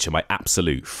 which are my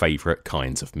absolute favourite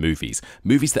kinds of movies.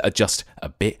 Movies that are just a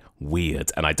bit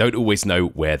weird, and I don't always know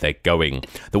where they're going.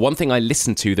 The one thing I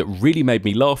listened to that really made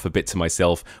me laugh a bit to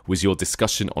myself was your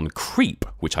discussion on Creep,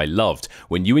 which I loved,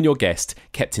 when you and your guest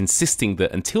kept insisting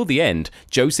that until the end,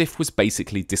 Joseph was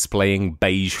basically displaying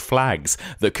beige flags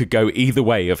that could go either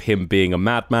way of him being a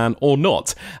madman or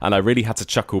not. And I really had to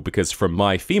chuckle because from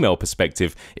my female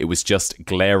perspective, it was just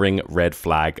glaring red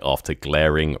flag after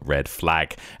glaring red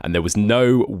flag. And there was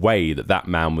no way that that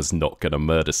man was not going to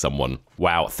murder someone.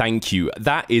 Wow, thank you.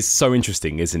 That is so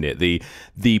interesting, isn't it?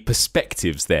 The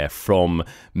perspectives there from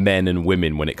men and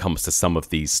women when it comes to some of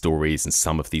these stories and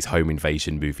some of these home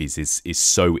invasion movies is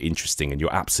so interesting. And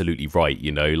you're absolutely right,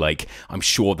 you know, like I'm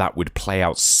sure that would play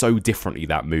out so differently,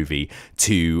 that movie,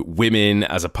 to women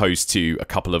as opposed to a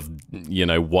couple of, you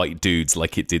know, white dudes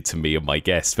like it did to me and my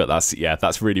guest. But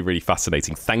that's really, really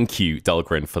fascinating. Thank you,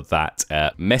 Dahlgren, for that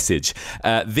message.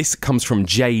 This comes from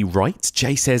Jay Wright.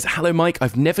 Jay says, "Hello, Mike.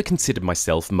 I've never considered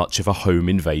myself much of a home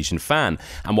invasion fan,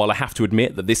 and while I have to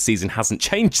admit that this season hasn't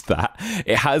changed that,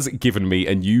 it has given me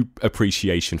a new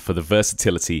appreciation for the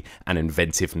versatility and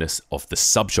inventiveness of the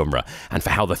subgenre, and for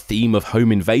how the theme of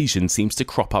home invasion seems to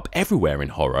crop up everywhere in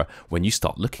horror when you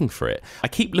start looking for it. I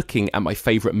keep looking at my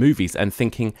favourite movies and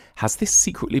thinking, has this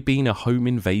secretly been a home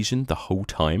invasion the whole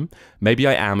time? Maybe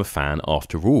I am a fan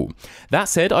after all. That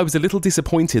said, I was a little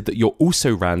disappointed that your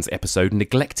Also Rans episode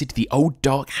neglected the old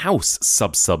dark house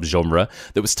subgenre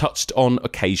that was touched on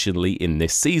occasionally in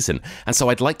this season, and so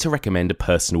I'd like to recommend a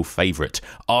personal favourite,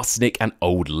 Arsenic and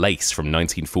Old Lace from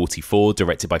 1944,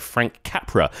 directed by Frank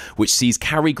Capra, which sees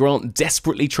Cary Grant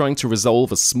desperately trying to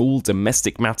resolve a small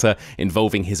domestic matter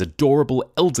involving his adorable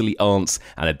elderly aunts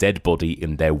and a dead body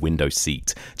in their window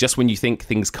seat. Just when you think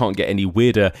things can't get any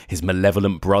weirder, his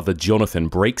malevolent brother Jonathan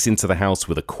breaks into the house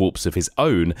with a corpse of his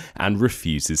own and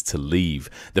refuses to leave.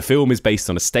 The film is based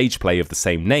on a stage play of the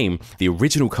same name, the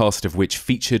original cast of which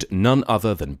featured none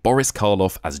other than Boris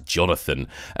Karloff as Jonathan.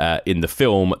 In the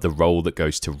film, the role that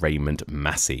goes to Raymond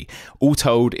Massey. All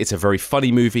told, it's a very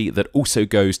funny movie that also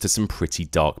goes to some pretty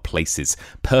dark places.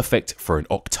 Perfect for an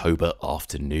October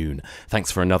afternoon.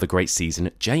 Thanks for another great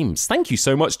season, James." Thank you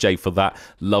so much, Jay, for that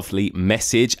lovely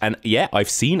message. And yeah, I've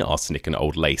seen Arsenic and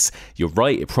Old Lace. You're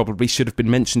right, it probably should have been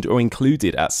mentioned or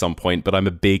included at some point, but I'm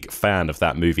a big fan of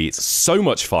that movie. It's so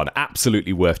much fun.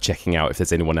 Absolutely worth checking out if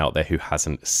there's anyone out there who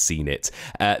hasn't seen it.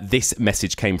 This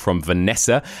message came from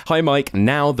Vanessa. "Hi, Mike.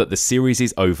 Now that the series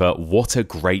is over, what a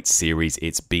great series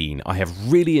it's been. I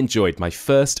have really enjoyed my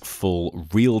first full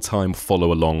real-time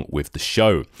follow-along with the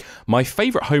show. My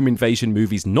favourite home invasion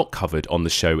movies not covered on the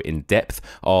show in depth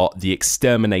are The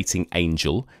Exterminating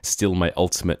Angel, still my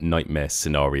ultimate nightmare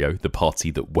scenario, the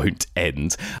party that won't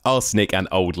end, Arsenic and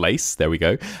Old Lace, there we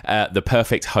go, The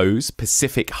Perfect Hose,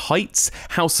 Pacific Heights,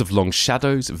 House of Long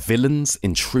Shadows, Villains,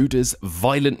 Intruders,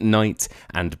 Violent Night,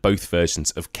 and both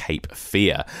versions of Cape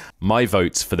Fear. My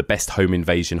votes for the best home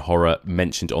invasion horror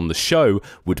mentioned on the show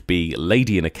would be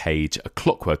Lady in a Cage, A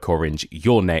Clockwork Orange,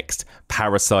 You're Next,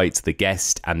 Parasite, The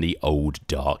Guest, and The Old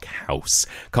Dark House.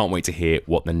 Can't wait to hear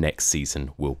what the next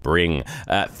season will bring."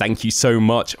 Thank you so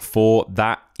much for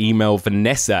that email,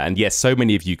 Vanessa. And yes, so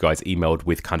many of you guys emailed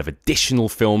with kind of additional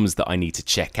films that I need to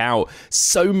check out.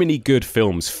 So many good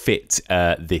films fit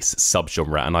this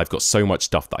subgenre, and I've got so much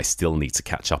stuff that I still need to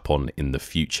catch up on in the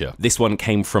future. This one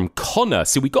came from Connor.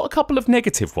 So we got a couple of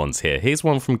negative ones here. Here's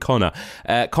one from Connor.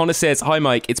 Connor says, "Hi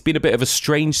Mike, it's been a bit of a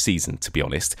strange season, to be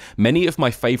honest. Many of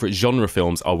my favourite genre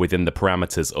films are within the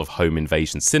parameters of home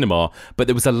invasion cinema, but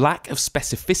there was a lack of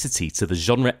specificity to the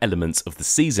genre elements of the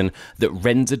season that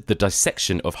rendered the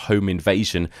dissection of home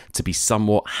invasion to be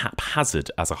somewhat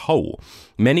haphazard as a whole.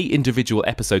 Many individual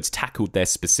episodes tackled their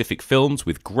specific films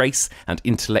with grace and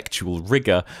intellectual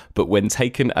rigour, but when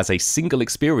taken as a single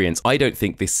experience, I don't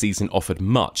think this season offered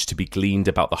much to be gleaned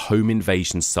about the home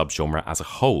invasion subgenre as a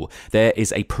whole. There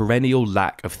is a perennial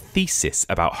lack of thesis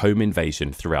about home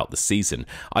invasion throughout the season.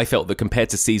 I felt that compared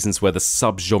to seasons where the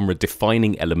subgenre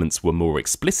defining elements were more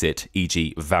explicit,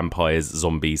 e.g. vampires,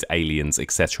 zombies, aliens,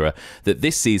 etc., that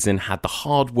this season had the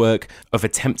hard work of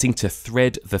attempting to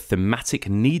thread the thematic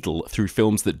needle through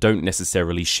films that don't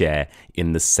necessarily share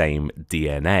in the same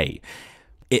DNA.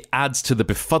 It adds to the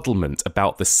befuddlement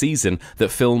about the season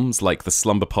that films like The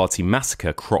Slumber Party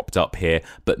Massacre cropped up here,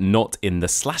 but not in the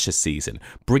slasher season,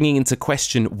 bringing into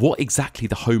question what exactly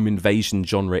the home invasion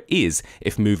genre is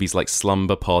if movies like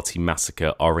Slumber Party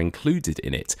Massacre are included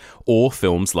in it, or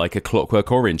films like A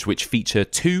Clockwork Orange, which feature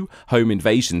 2 home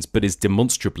invasions but is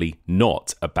demonstrably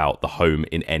not about the home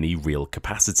in any real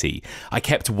capacity. I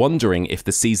kept wondering if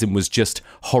the season was just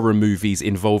horror movies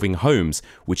involving homes,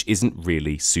 which isn't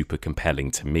really super compelling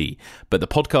to me. But the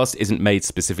podcast isn't made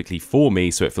specifically for me,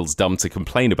 so it feels dumb to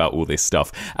complain about all this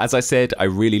stuff. As I said, I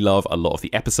really love a lot of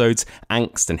the episodes,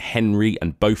 Angst and Henry,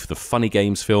 and both the Funny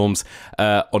Games films.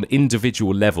 On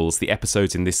individual levels, the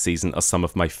episodes in this season are some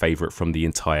of my favourite from the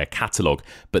entire catalogue,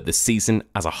 but the season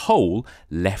as a whole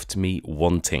left me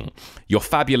wanting. You're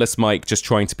fabulous, Mike, just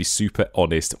trying to be super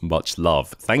honest. Much love.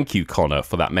 Thank you, Connor,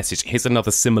 for that message. Here's another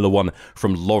similar one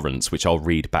from Lawrence, which I'll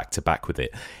read back to back with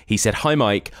it. He said, "Hi,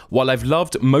 Mike. While I've loved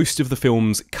loved most of the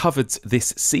films covered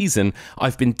this season,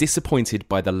 I've been disappointed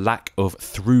by the lack of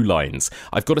through lines.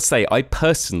 I've got to say, I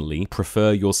personally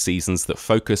prefer your seasons that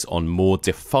focus on more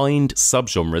defined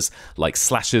subgenres like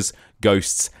slashers,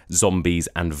 ghosts, zombies,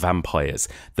 and vampires.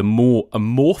 The more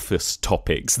amorphous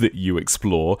topics that you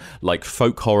explore, like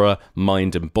folk horror,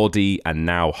 mind and body, and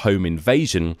now home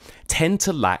invasion, tend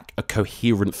to lack a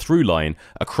coherent through line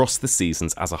across the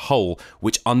seasons as a whole,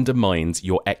 which undermines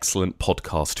your excellent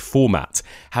podcast format.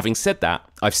 Having said that,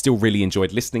 I've still really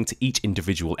enjoyed listening to each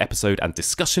individual episode and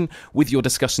discussion, with your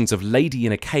discussions of Lady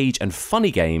in a Cage and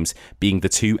Funny Games being the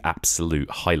two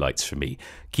absolute highlights for me.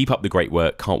 Keep up the great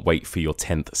work. Can't wait for your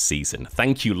 10th season.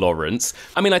 Thank you, Lawrence.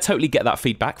 I mean, I totally get that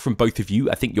feedback from both of you.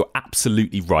 I think you're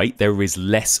absolutely right. There is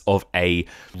less of a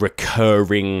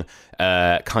recurring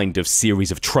kind of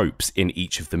series of tropes in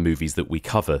each of the movies that we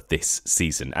cover this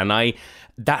season. And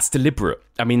that's deliberate.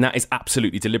 I mean, that is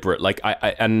absolutely deliberate. Like,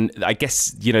 I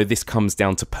guess, you know, this comes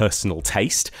down to personal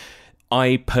taste.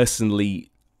 I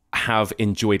personally have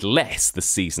enjoyed less the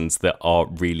seasons that are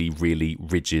really, really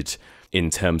rigid in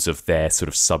terms of their sort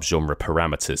of subgenre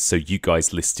parameters. So you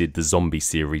guys listed the zombie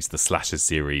series, the slasher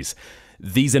series.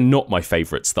 These are not my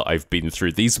favourites that I've been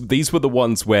through. These were the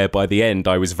ones where by the end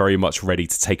I was very much ready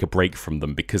to take a break from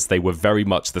them because they were very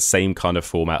much the same kind of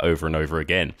format over and over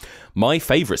again. My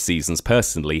favourite seasons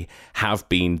personally have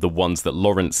been the ones that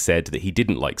Lawrence said that he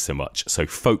didn't like so much. So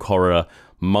folk horror,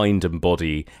 mind and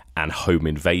body, and home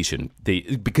invasion,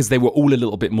 because they were all a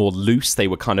little bit more loose. They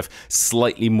were kind of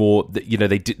slightly more, you know,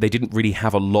 they didn't really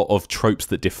have a lot of tropes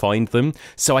that defined them,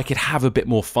 so I could have a bit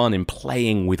more fun in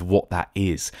playing with what that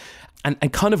is.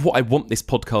 And kind of what I want this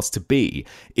podcast to be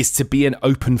is to be an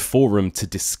open forum to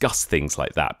discuss things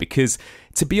like that, because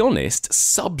to be honest,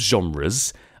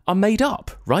 subgenres are made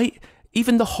up, right?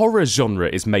 Even the horror genre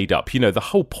is made up. You know, the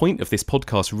whole point of this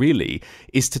podcast really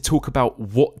is to talk about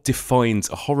what defines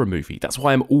a horror movie. That's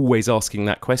why I'm always asking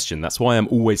that question. That's why I'm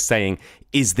always saying,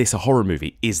 is this a horror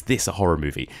movie? Is this a horror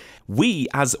movie? We,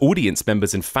 as audience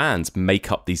members and fans,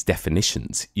 make up these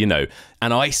definitions, you know,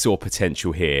 and I saw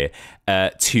potential here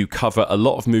to cover a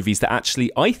lot of movies that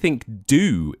actually I think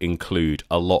do include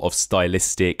a lot of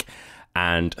stylistic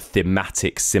and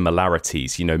thematic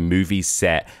similarities. You know, movies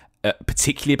set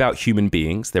particularly about human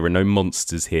beings. There are no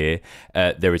monsters here.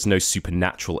 There is no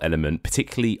supernatural element,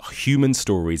 particularly human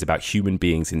stories about human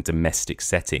beings in domestic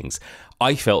settings.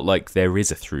 I felt like there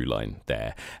is a through line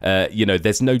there. You know,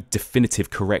 there's no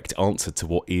definitive correct answer to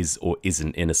what is or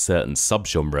isn't in a certain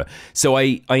subgenre. So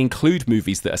I include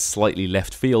movies that are slightly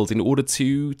left field in order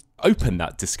to open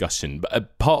that discussion.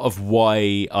 But part of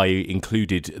why I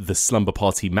included the Slumber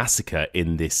Party Massacre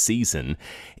in this season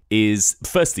is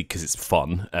firstly because it's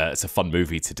fun. It's a fun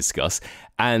movie to discuss.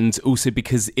 And also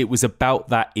because it was about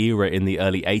that era in the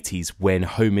early 80s when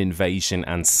home invasion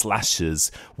and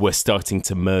slashers were starting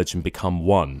to merge and become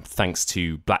one, thanks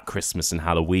to Black Christmas and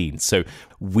Halloween. So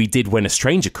we did When a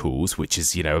Stranger Calls, which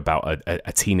is, you know, about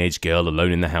a teenage girl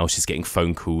alone in the house. She's getting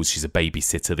phone calls. She's a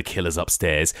babysitter. The killer's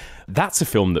upstairs. That's a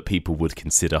film that people would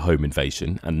consider home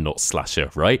invasion and not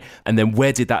slasher, right? And then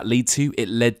where did that lead to? It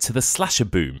led to the slasher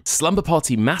boom. Slumber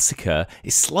Party Massacre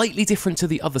is slightly different to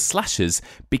the other slashers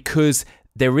because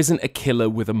there isn't a killer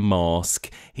with a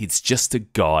mask. It's just a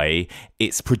guy.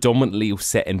 It's predominantly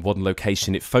set in one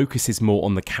location. It focuses more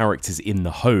on the characters in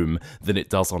the home than it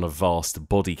does on a vast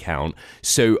body count.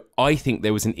 So I think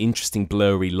there was an interesting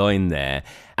blurry line there.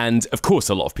 And of course,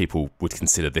 a lot of people would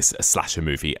consider this a slasher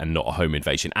movie and not a home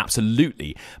invasion.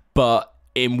 Absolutely. But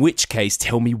in which case,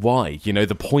 tell me why. You know,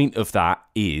 the point of that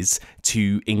is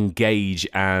to engage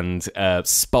and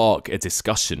spark a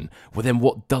discussion. Well, then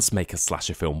what does make a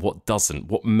slasher film? What doesn't?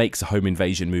 What makes a home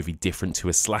invasion movie different to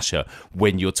a slasher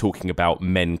when you're talking about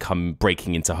men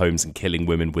breaking into homes and killing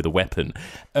women with a weapon?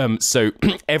 So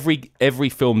every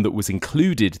film that was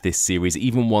included this series,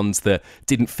 even ones that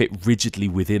didn't fit rigidly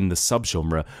within the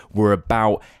subgenre, were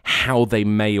about how they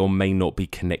may or may not be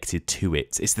connected to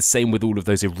it. It's the same with all of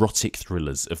those erotic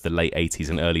thrillers of the late 80s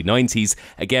and early 90s.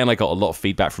 Again, I got a lot of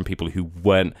feedback from people who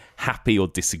weren't happy or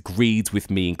disagreed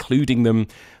with me including them.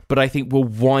 But I think, well,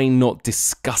 why not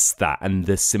discuss that and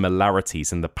the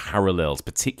similarities and the parallels,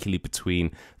 particularly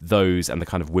between those and the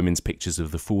kind of women's pictures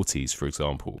of the 40s, for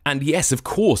example. And yes, of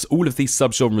course, all of these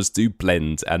subgenres do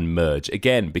blend and merge,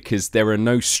 again, because there are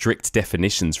no strict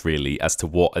definitions, really, as to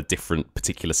what a different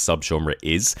particular subgenre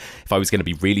is. If I was going to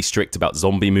be really strict about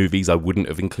zombie movies, I wouldn't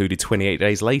have included 28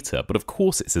 Days Later. But of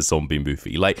course it's a zombie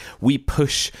movie. Like, we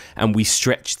push and we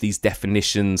stretch these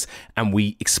definitions and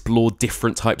we explore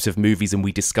different types of movies and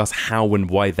we discuss how and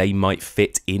why they might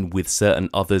fit in with certain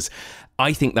others.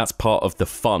 I think that's part of the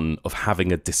fun of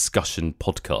having a discussion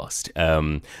podcast.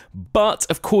 But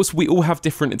of course, we all have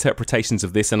different interpretations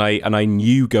of this, and I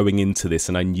knew going into this,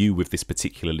 and I knew with this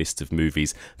particular list of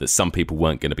movies that some people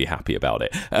weren't going to be happy about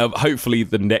it. Hopefully,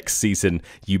 the next season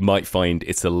you might find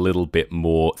it's a little bit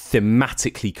more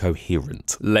thematically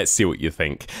coherent. Let's see what you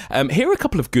think. Here are a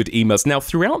couple of good emails. Now,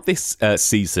 throughout this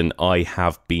season, I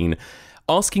have been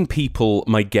asking people,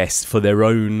 my guests, for their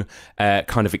own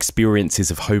kind of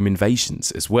experiences of home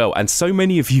invasions as well. And so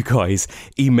many of you guys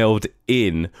emailed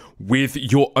in with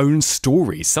your own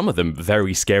stories, some of them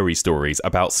very scary stories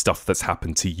about stuff that's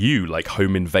happened to you, like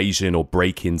home invasion or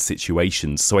break-in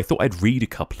situations. So I thought I'd read a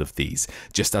couple of these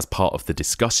just as part of the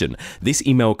discussion. This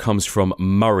email comes from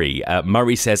Murray.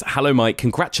 Murray says, "Hello, Mike.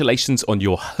 Congratulations on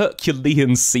your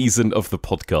Herculean season of the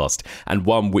podcast, and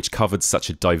one which covered such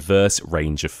a diverse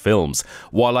range of films.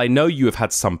 While I know you have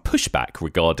had some pushback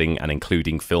regarding and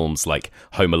including films like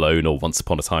Home Alone or Once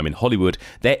Upon a Time in Hollywood,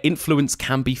 their influence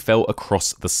can be felt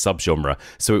across the subgenre,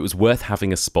 so it was worth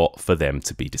having a spot for them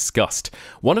to be discussed.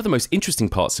 One of the most interesting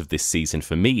parts of this season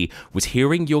for me was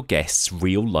hearing your guests'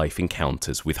 real-life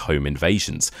encounters with home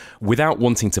invasions. Without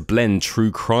wanting to blend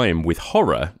true crime with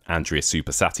horror, Andrea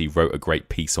Supasati wrote a great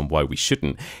piece on why we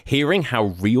shouldn't. Hearing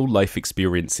how real-life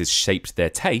experiences shaped their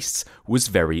tastes was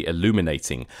very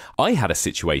illuminating. I had a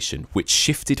situation which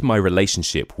shifted my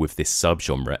relationship with this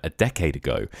subgenre a decade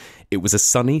ago. It was a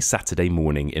sunny Saturday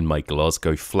morning in my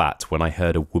Glasgow flat when I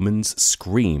heard a woman's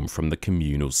scream from the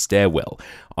communal stairwell.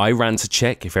 I ran to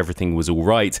check if everything was all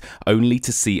right, only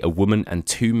to see a woman and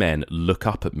two men look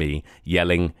up at me,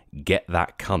 yelling, "Get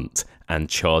that cunt," and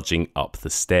charging up the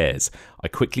stairs. I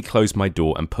quickly closed my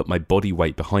door and put my body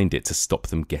weight behind it to stop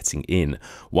them getting in.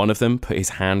 One of them put his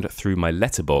hand through my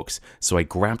letterbox, so I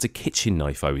grabbed a kitchen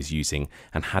knife I was using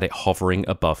and had it hovering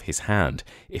above his hand.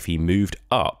 If he moved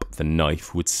up, the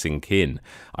knife would sink in.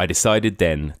 I decided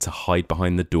then to hide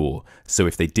behind the door, so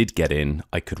if they did get in,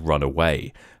 I could run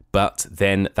away. But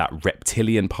then that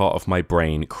reptilian part of my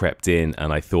brain crept in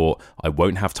and I thought, I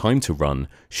won't have time to run.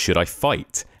 Should I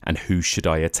fight? And who should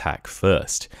I attack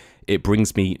first? It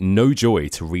brings me no joy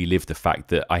to relive the fact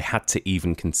that I had to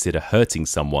even consider hurting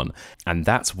someone, and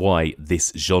that's why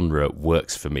this genre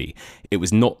works for me. It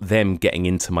was not them getting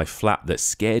into my flat that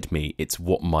scared me, it's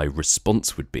what my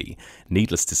response would be.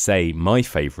 Needless to say, my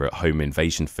favourite home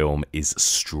invasion film is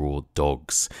Straw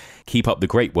Dogs. Keep up the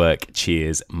great work.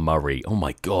 Cheers, Murray. Oh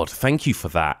my God, thank you for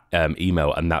that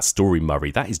email and that story,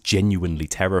 Murray. That is genuinely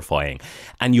terrifying.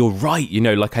 And you're right,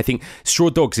 I think Straw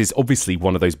Dogs is obviously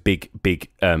one of those big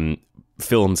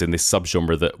films in this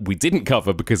subgenre that we didn't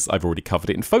cover because I've already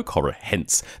covered it in folk horror.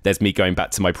 Hence, there's me going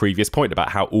back to my previous point about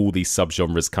how all these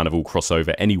subgenres kind of all cross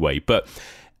over anyway. But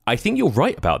I think you're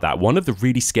right about that. One of the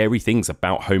really scary things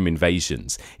about home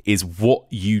invasions is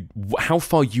how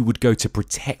far you would go to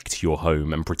protect your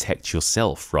home and protect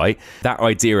yourself, right? That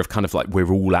idea of kind of like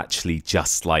we're all actually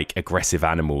just like aggressive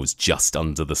animals just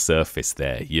under the surface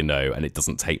there, and it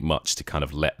doesn't take much to kind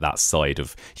of let that side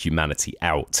of humanity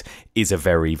out is a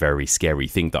very, very scary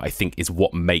thing that I think is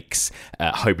what makes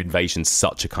home invasions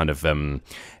such a kind of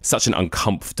such an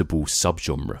uncomfortable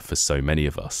subgenre for so many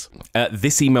of us.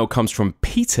 This email comes from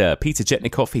Peter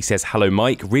Jetnikoff. He says, "Hello,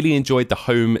 Mike. Really enjoyed the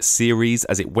Home series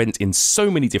as it went in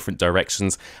so many different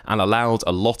directions and allowed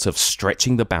a lot of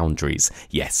stretching the boundaries.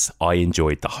 Yes, I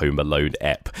enjoyed the Home Alone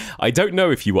ep. I don't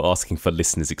know if you were asking for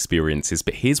listeners' experiences,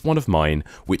 but here's one of mine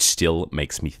which still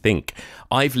makes me think.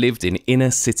 I've lived in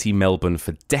inner city Melbourne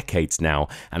for decades now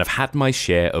and have had my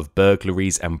share of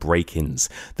burglaries and break-ins.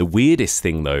 The weirdest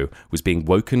thing, though, was being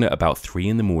woken at about 3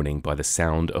 a.m. by the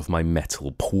sound of my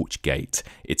metal porch gate.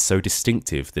 It's so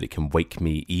distinctive that it can wake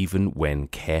me even when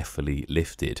carefully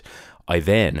lifted. I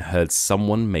then heard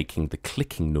someone making the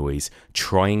clicking noise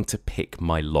trying to pick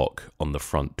my lock on the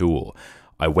front door.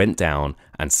 I went down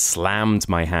and slammed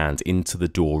my hand into the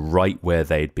door right where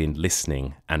they'd been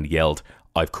listening and yelled,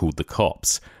 'I've called the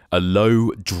cops.' A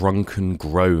low, drunken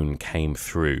groan came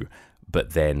through,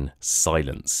 but then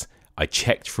silence. I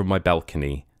checked from my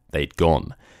balcony. They'd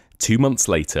gone. 2 months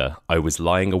later, I was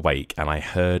lying awake and I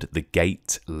heard the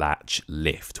gate latch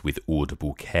lift with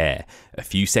audible care. A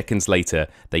few seconds later,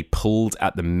 they pulled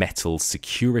at the metal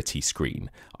security screen.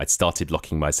 I'd started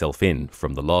locking myself in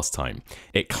from the last time.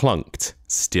 It clunked,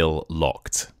 still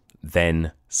locked.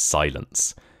 Then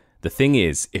silence. The thing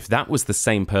is, if that was the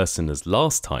same person as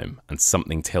last time, and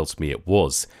something tells me it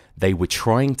was, they were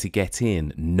trying to get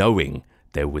in knowing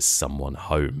there was someone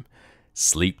home.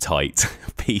 Sleep tight,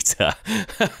 Peter.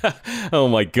 Oh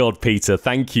my God, Peter,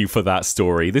 thank you for that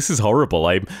story. This is horrible.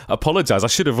 I apologise. I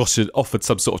should have offered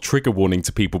some sort of trigger warning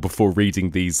to people before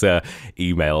reading these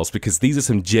emails, because these are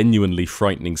some genuinely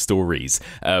frightening stories.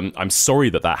 I'm sorry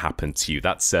that happened to you.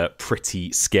 That's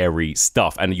pretty scary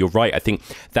stuff. And you're right. I think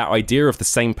that idea of the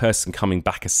same person coming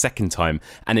back a second time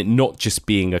and it not just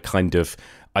being a kind of,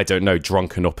 I don't know,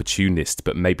 drunken opportunist,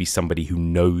 but maybe somebody who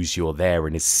knows you're there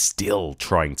and is still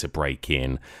trying to break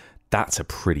in. That's a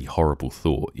pretty horrible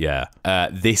thought, yeah.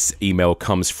 This email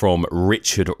comes from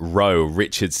Richard Rowe.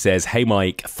 Richard says, "Hey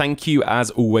Mike, thank you as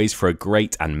always for a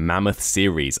great and mammoth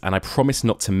series, and I promise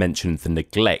not to mention the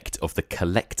neglect of The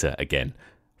Collector again."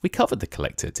 We covered The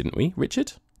Collector, didn't we,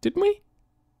 Richard? Didn't we?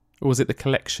 Or was it The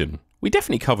Collection? We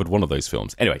definitely covered one of those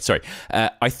films. Anyway, sorry.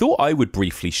 I thought I would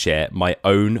briefly share my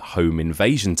own home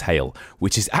invasion tale,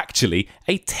 which is actually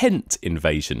a tent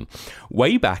invasion.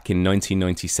 Way back in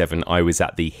 1997, I was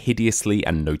at the hideously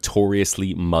and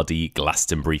notoriously muddy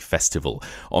Glastonbury Festival.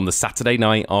 On the Saturday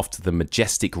night after the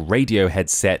majestic Radiohead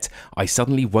set, I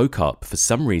suddenly woke up for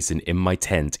some reason in my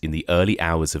tent in the early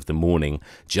hours of the morning,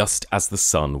 just as the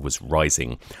sun was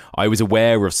rising. I was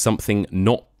aware of something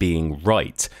not being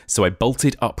right, so I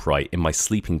bolted upright in my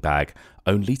sleeping bag,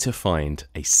 only to find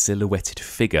a silhouetted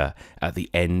figure at the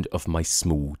end of my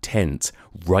small tent,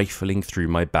 rifling through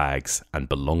my bags and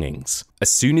belongings. As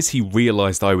soon as he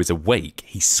realised I was awake,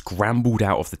 he scrambled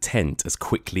out of the tent as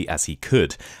quickly as he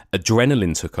could.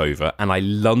 Adrenaline took over and I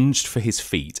lunged for his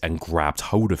feet and grabbed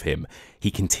hold of him. He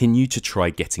continued to try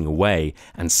getting away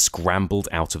and scrambled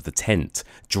out of the tent,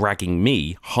 dragging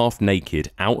me, half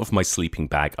naked, out of my sleeping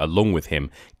bag along with him,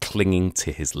 clinging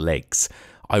to his legs.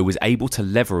 I was able to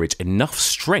leverage enough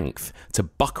strength to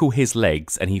buckle his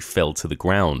legs and he fell to the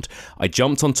ground. I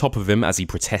jumped on top of him as he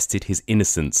protested his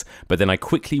innocence, but then I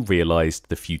quickly realised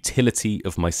the futility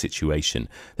of my situation,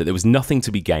 that there was nothing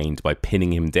to be gained by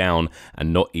pinning him down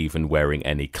and not even wearing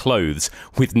any clothes,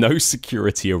 with no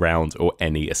security around or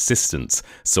any assistance.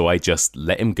 So I just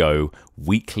let him go,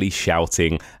 weakly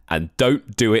shouting, "And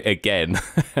don't do it again,"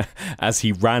 as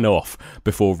he ran off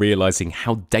before realising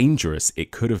how dangerous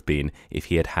it could have been if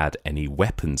he had had any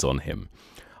weapons on him.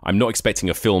 I'm not expecting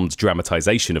a filmed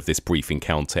dramatisation of this brief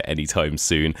encounter anytime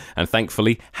soon, and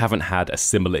thankfully haven't had a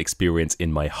similar experience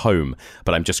in my home,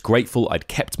 but I'm just grateful I'd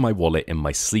kept my wallet in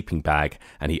my sleeping bag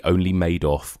and he only made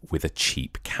off with a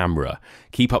cheap camera.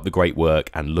 Keep up the great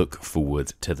work and look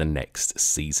forward to the next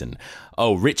season.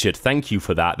 Oh, Richard, thank you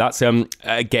for that. That's,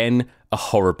 again, a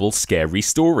horrible, scary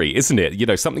story, isn't it? You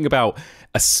know, something about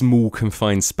a small,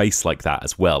 confined space like that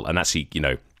as well. And actually, you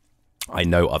know, I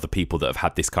know other people that have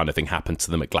had this kind of thing happen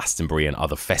to them at Glastonbury and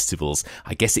other festivals.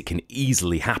 I guess it can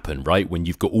easily happen, right? When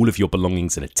you've got all of your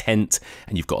belongings in a tent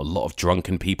and you've got a lot of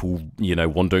drunken people, you know,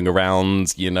 wandering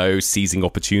around, you know, seizing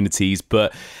opportunities.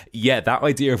 But yeah, that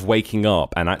idea of waking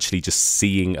up and actually just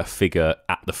seeing a figure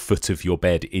at the foot of your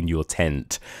bed in your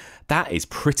tent, that is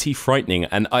pretty frightening.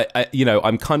 And I you know,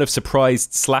 I'm kind of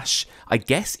surprised / I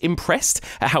guess impressed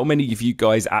at how many of you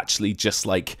guys actually just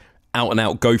like out and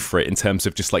out go for it in terms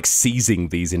of just like seizing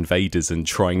these invaders and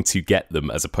trying to get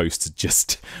them, as opposed to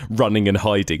just running and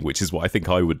hiding, which is what I think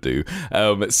I would do.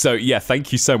 So yeah,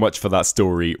 thank you so much for that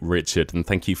story, Richard, and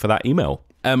thank you for that email.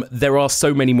 There are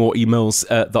so many more emails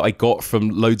that I got from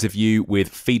loads of you with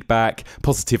feedback,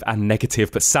 positive and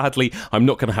negative, but sadly, I'm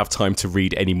not going to have time to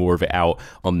read any more of it out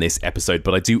on this episode,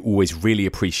 but I do always really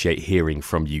appreciate hearing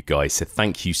from you guys, so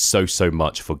thank you so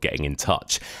much for getting in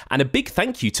touch. And a big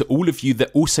thank you to all of you that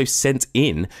also sent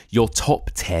in your top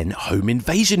 10 home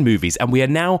invasion movies, and we are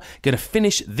now going to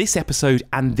finish this episode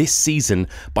and this season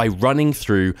by running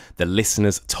through the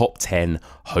listeners' top 10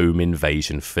 home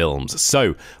invasion films.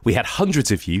 So, we had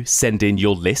hundreds of you send in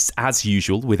your lists as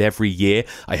usual. With every year,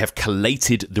 I have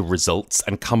collated the results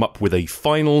and come up with a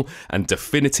final and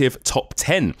definitive top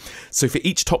 10. So for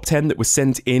each top 10 that was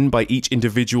sent in by each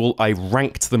individual, I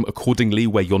ranked them accordingly,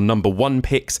 where your number 1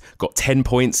 picks got 10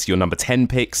 points, your number 10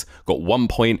 picks got 1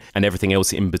 point, and everything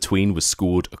else in between was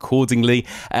scored accordingly.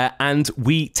 And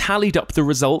we tallied up the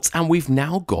results, and we've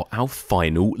now got our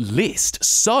final list.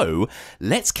 So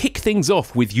let's kick things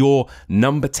off with your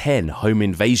number 10 home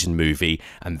invasion movie,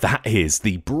 and that is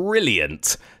the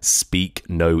brilliant Speak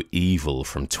No Evil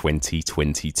from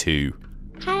 2022.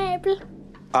 Hi, Abel.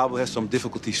 Abel has some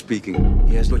difficulty speaking.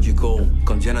 He has what you call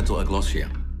congenital aglossia,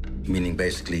 meaning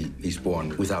basically he's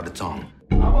born without a tongue.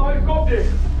 Abel, ik kop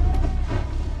dicht.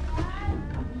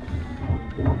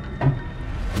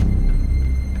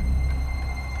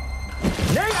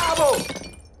 Nee, Abel!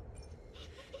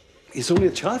 He's only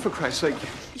a child, for Christ's sake.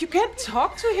 You can't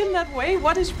talk to him that way.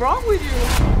 What is wrong with you?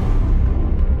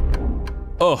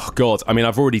 Oh, God. I mean,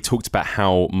 I've already talked about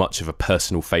how much of a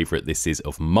personal favourite this is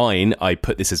of mine. I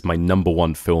put this as my number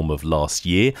one film of last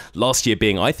year. Last year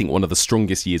being, I think, one of the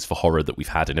strongest years for horror that we've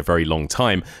had in a very long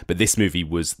time. But this movie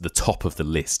was the top of the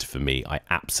list for me. I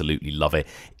absolutely love it.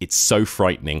 It's so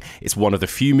frightening. It's one of the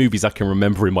few movies I can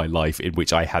remember in my life in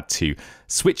which I had to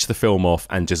switch the film off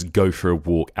and just go for a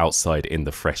walk outside in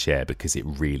the fresh air because it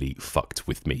really fucked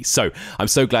with me. So I'm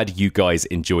so glad you guys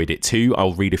enjoyed it too.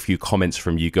 I'll read a few comments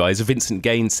from you guys. Vincent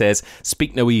Gain says,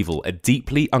 Speak No Evil, a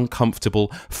deeply uncomfortable,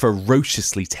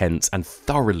 ferociously tense and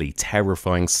thoroughly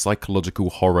terrifying psychological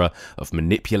horror of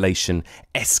manipulation,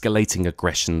 escalating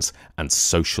aggressions and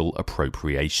social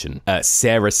appropriation.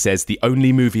 Sarah says, the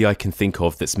only movie I can think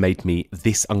of that's made me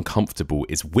this uncomfortable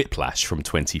is Whiplash from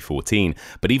 2014.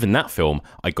 But even that film,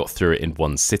 I got through it in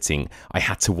one sitting. I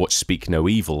had to watch Speak No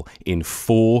Evil in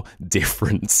 4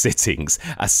 different sittings.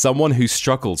 As someone who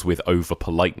struggles with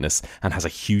over-politeness and has a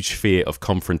huge fear of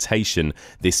confrontation,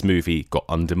 this movie got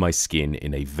under my skin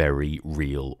in a very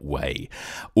real way.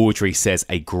 Audrey says,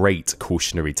 a great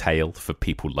cautionary tale for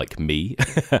people like me.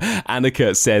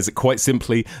 Annika says, quite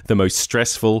simply, the most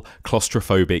stressful,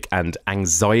 claustrophobic and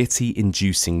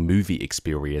anxiety-inducing movie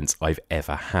experience I've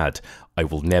ever had. I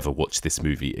will never watch this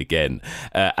movie again.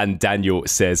 And Daniel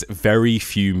says, very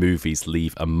few movies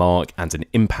leave a mark and an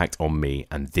impact on me,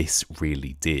 and this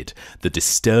really did. The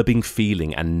disturbing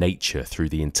feeling and nature through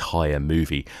the entire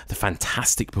movie, the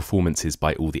fantastic performances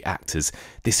by all the actors.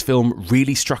 This film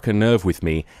really struck a nerve with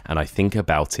me, and I think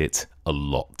about it a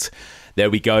lot. There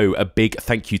we go. A big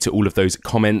thank you to all of those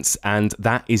comments. And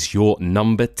that is your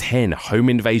number 10 home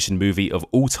invasion movie of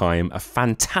all time. A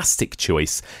fantastic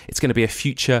choice. It's going to be a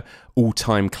future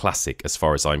all-time classic as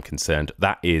far as I'm concerned.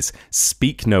 That is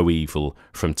Speak No Evil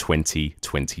from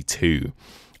 2022.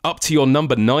 Up to your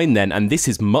number 9 then, and this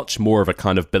is much more of a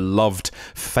kind of beloved,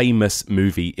 famous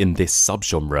movie in this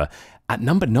subgenre. At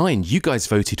number 9, you guys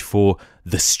voted for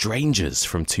The Strangers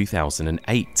from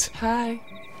 2008. Hi.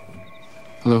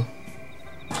 Hello.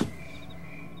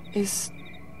 Is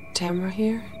Tamara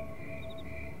here?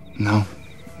 No,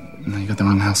 you got the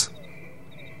wrong house.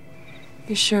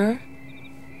 You sure?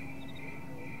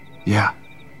 Yeah.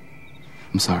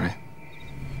 I'm sorry.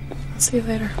 See you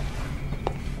later.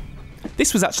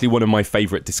 This was actually one of my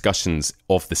favourite discussions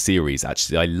of the series,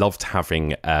 actually. I loved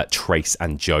having Trace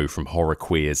and Joe from Horror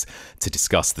Queers to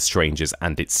discuss The Strangers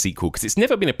and its sequel, because it's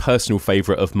never been a personal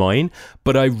favourite of mine,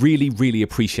 but I really, really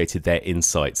appreciated their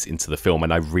insights into the film,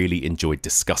 and I really enjoyed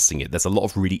discussing it. There's a lot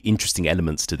of really interesting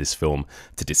elements to this film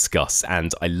to discuss,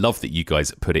 and I love that you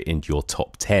guys put it in your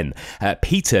top 10.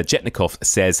 Peter Jetnikov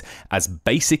says, as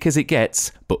basic as it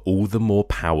gets, but all the more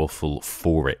powerful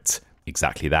for it.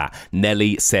 Exactly that.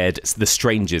 Nelly said, The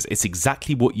Strangers, it's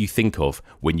exactly what you think of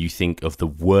when you think of the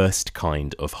worst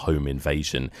kind of home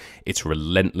invasion. It's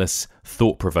relentless,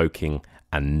 thought-provoking,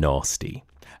 and nasty.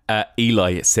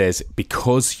 Eli says,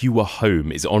 because you were home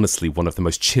is honestly one of the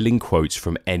most chilling quotes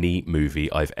from any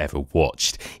movie I've ever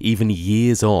watched. Even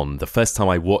years on, the first time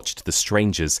I watched The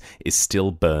Strangers is still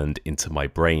burned into my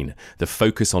brain. The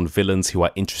focus on villains who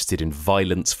are interested in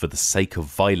violence for the sake of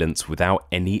violence without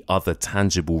any other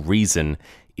tangible reason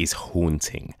is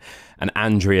haunting. And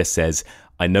Andrea says,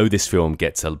 I know this film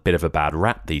gets a bit of a bad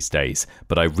rap these days,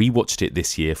 but I rewatched it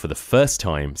this year for the first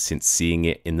time since seeing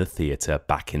it in the theatre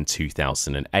back in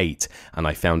 2008, and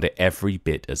I found it every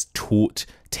bit as taut,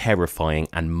 terrifying,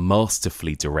 and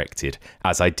masterfully directed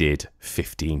as I did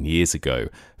 15 years ago.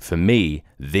 For me,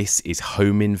 this is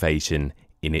home invasion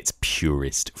in its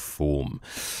purest form.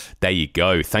 There you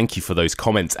go. Thank you for those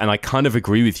comments. And I kind of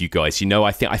agree with you guys. You know,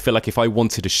 I feel like if I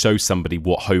wanted to show somebody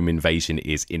what home invasion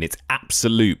is in its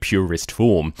absolute purest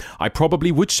form, I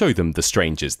probably would show them The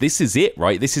Strangers. This is it,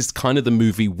 right? This is kind of the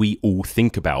movie we all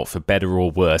think about, for better or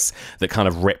worse, that kind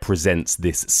of represents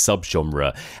this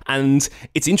subgenre. And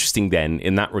it's interesting then,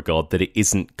 in that regard, that it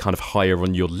isn't kind of higher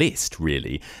on your list,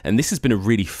 really. And this has been a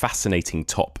really fascinating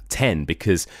top 10,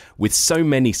 because with so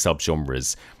many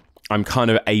subgenres, I'm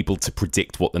kind of able to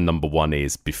predict what the number one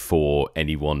is before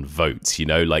anyone votes, you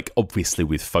know, like obviously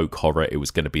with folk horror, it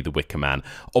was going to be The Wicker Man.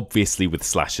 Obviously with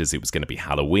slashers, it was going to be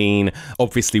Halloween.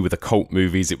 Obviously with occult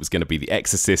movies, it was going to be The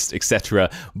Exorcist, etc.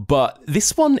 But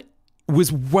this one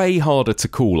was way harder to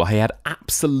call. I had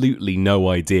absolutely no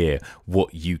idea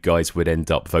what you guys would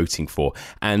end up voting for.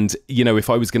 And, you know, if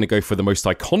I was going to go for the most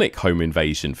iconic home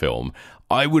invasion film,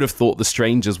 I would have thought The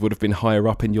Strangers would have been higher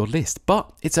up in your list,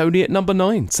 but it's only at number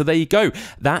 9. So there you go.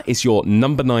 That is your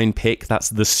number 9 pick. That's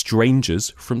The Strangers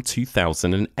from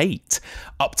 2008.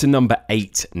 Up to number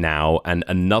 8 now, and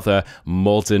another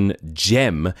modern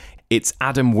gem. It's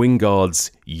Adam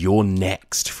Wingard's You're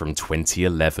Next from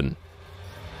 2011.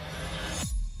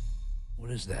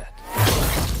 is that?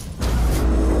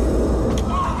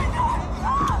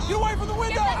 Get away from the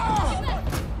window!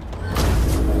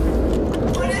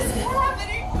 What is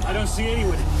happening? I don't see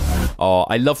anyone. Oh,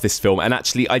 I love this film, and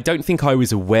actually I don't think I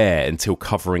was aware until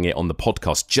covering it on the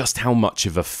podcast just how much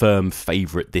of a firm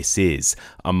favourite this is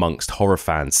amongst horror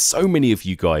fans. So many of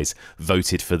you guys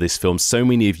voted for this film, so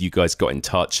many of you guys got in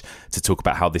touch to talk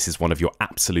about how this is one of your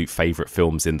absolute favourite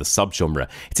films in the subgenre.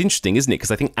 It's interesting, isn't it?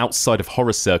 Because I think outside of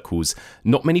horror circles,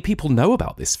 not many people know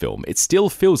about this film. It still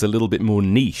feels a little bit more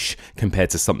niche compared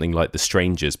to something like The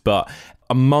Strangers, but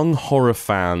among horror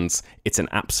fans, it's an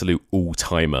absolute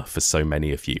all-timer for so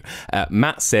many of you.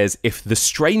 Matt says, if The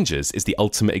Strangers is the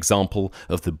ultimate example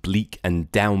of the bleak and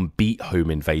downbeat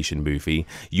home invasion movie,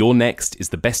 You're Next is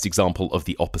the best example of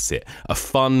the opposite. A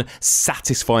fun,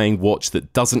 satisfying watch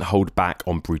that doesn't hold back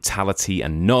on brutality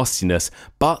and nastiness,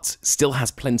 but still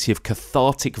has plenty of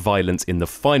cathartic violence in the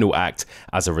final act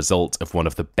as a result of one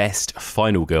of the best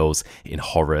final girls in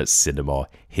horror cinema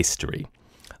history.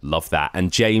 Love that.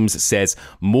 And James says,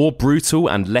 more brutal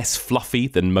and less fluffy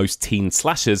than most teen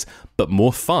slashers, but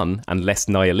more fun and less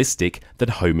nihilistic than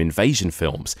home invasion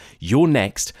films. You're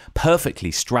Next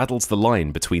perfectly straddles the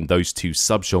line between those two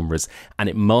subgenres, and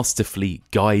it masterfully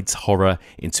guides horror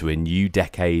into a new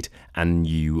decade and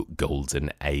new golden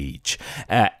age.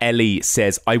 Ellie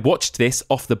says, I watched this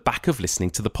off the back of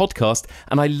listening to the podcast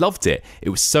and I loved it. It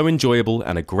was so enjoyable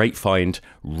and a great find,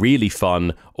 really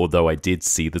fun, although I did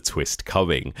see the twist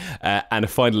coming. And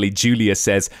finally, Julia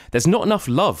says, there's not enough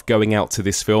love going out to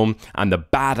this film and the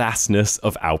badassness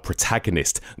of our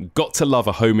protagonist. Got to love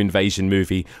a home invasion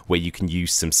movie where you can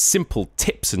use some simple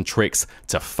tips and tricks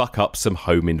to fuck up some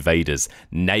home invaders.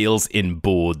 Nails in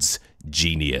boards.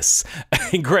 Genius.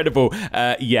 Incredible.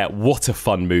 Yeah, what a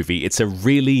fun movie. It's a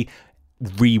really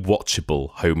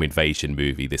rewatchable home invasion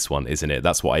movie, this one, isn't it?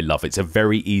 That's what I love. It's a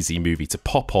very easy movie to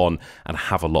pop on and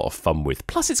have a lot of fun with.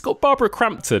 Plus, it's got Barbara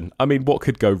Crampton. I mean, what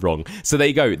could go wrong? So there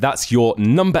you go. That's your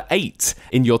number 8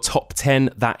 in your top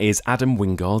 10. That is Adam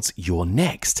Wingard's You're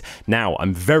Next. Now,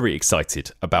 I'm very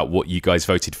excited about what you guys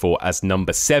voted for as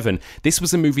number 7. This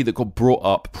was a movie that got brought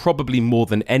up probably more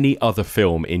than any other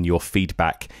film in your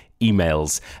feedback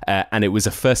emails, and it was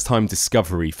a first-time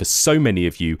discovery for so many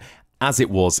of you, as it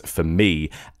was for me.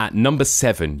 At number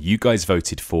 7, you guys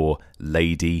voted for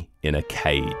Lady in a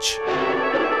Cage.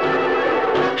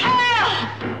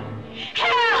 Help!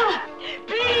 Help!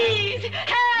 Please,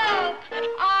 help!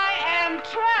 I am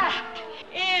trapped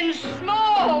in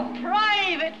small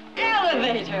private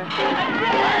elevator.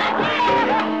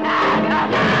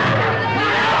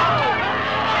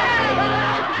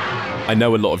 I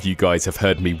know a lot of you guys have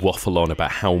heard me waffle on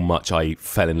about how much I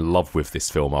fell in love with this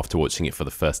film after watching it for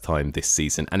the first time this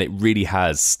season, and it really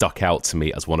has stuck out to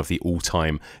me as one of the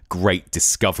all-time great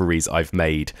discoveries I've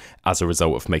made as a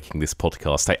result of making this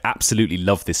podcast. I absolutely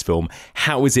love this film.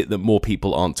 How is it that more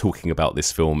people aren't talking about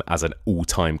this film as an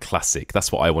all-time classic?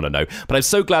 That's what I want to know. But I'm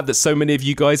so glad that so many of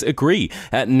you guys agree.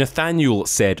 Nathaniel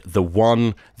said the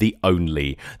one, the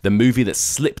only, the movie that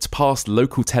slipped past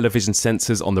local television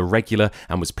censors on the regular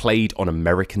and was played on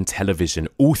American television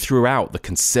all throughout the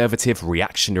conservative,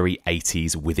 reactionary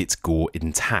 80s with its gore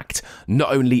intact.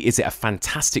 Not only is it a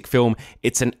fantastic film,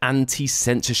 it's an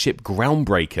anti-censorship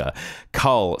groundbreaker.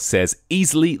 Carl says,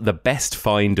 easily the best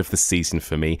find of the season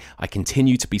for me. I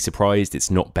continue to be surprised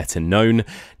it's not better known.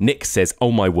 Nick says,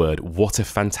 oh my word, what a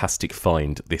fantastic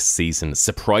find this season.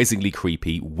 Surprisingly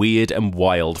creepy, weird and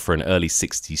wild for an early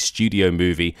 60s studio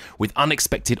movie with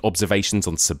unexpected observations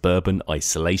on suburban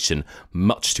isolation.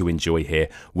 Much to enjoy here.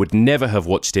 Would never have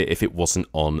watched it if it wasn't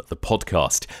on the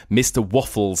podcast. Mr.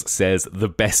 Waffles says the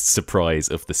best surprise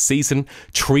of the season.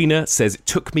 Trina says it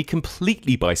took me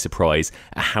completely by surprise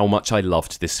at how much I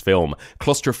loved this film.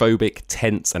 Claustrophobic,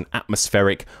 tense and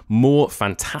atmospheric. More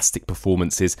fantastic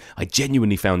performances. I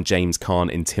genuinely found James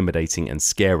Caan intimidating and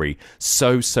scary.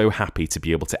 So happy to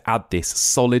be able to add this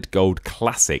solid gold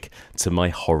classic to my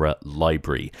horror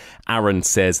library. Aaron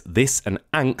says this and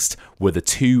Angst were the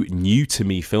two new to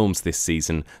me films this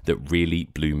season that really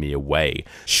blew me away.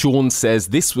 Sean says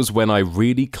this was when I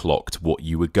really clocked what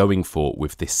you were going for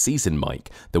with this season, Mike.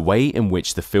 The way in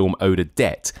which the film owed a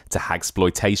debt to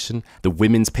hagsploitation, the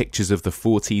women's pictures of the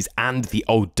 40s and the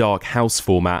old dark house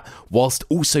format, whilst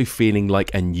also feeling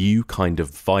like a new kind of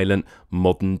violent,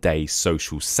 modern-day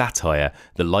social satire,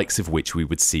 the likes of which we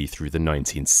would see through the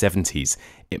 1970s.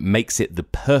 It makes it the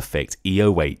perfect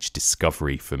EOH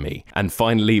discovery for me. And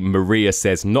finally, Maria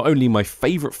says, not only my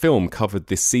favourite film covered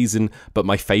this season, but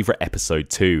my favourite episode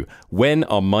too. When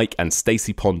are Mike and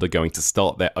Stacey Ponder going to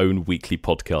start their own weekly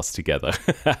podcast together?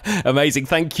 Amazing.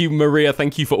 Thank you, Maria.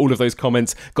 Thank you for all of those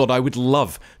comments. God, I would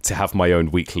love to have my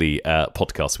own weekly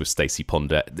podcast with Stacey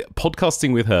Ponder.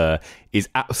 Podcasting with her is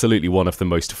absolutely one of the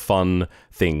most fun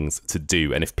things to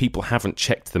do. And if people haven't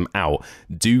checked them out,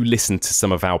 do listen to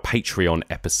some of our Patreon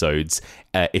episodes.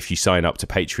 If you sign up to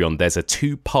Patreon, there's a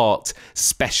 2-part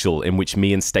special in which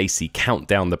me and Stacey count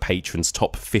down the patrons'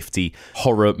 top 50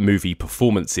 horror movie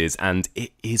performances, and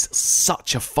it is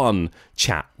such a fun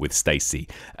chat with Stacey.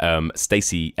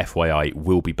 Stacey, FYI,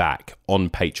 will be back on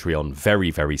Patreon very,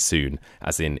 very soon,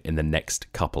 as in the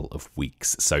next couple of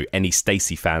weeks. So any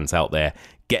Stacey fans out there,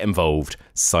 get involved,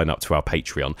 sign up to our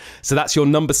Patreon. So that's your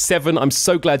number 7. I'm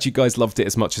so glad you guys loved it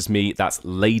as much as me. That's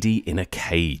Lady in a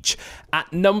Cage.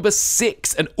 At number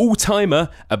 6, an all-timer,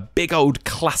 a big old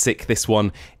classic, this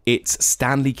one. It's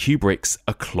Stanley Kubrick's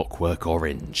A Clockwork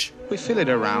Orange. We filled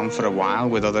around for a while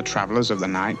with other travellers of the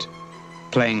night,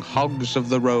 playing hogs of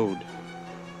the road.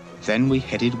 Then we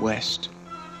headed west.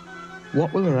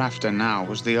 What we were after now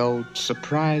was the old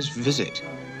surprise visit.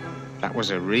 That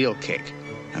was a real kick,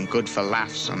 and good for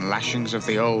laughs and lashings of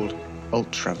the old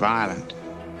ultra-violent.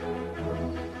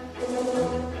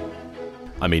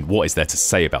 I mean, what is there to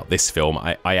say about this film?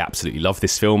 I absolutely love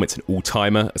this film. It's an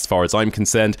all-timer as far as I'm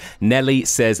concerned. Nelly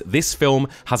says, this film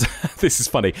has... this is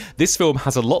funny. This film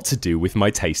has a lot to do with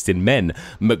my taste in men.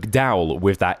 McDowell,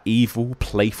 with that evil,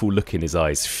 playful look in his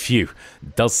eyes, phew,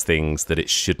 does things that it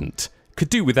shouldn't. Could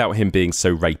do without him being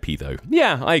so rapey, though.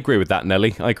 Yeah, I agree with that,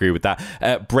 Nelly. I agree with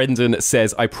that. Brendan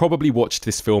says, I probably watched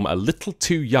this film a little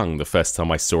too young the first time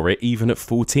I saw it, even at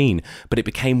 14, but it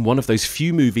became one of those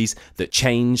few movies that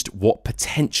changed what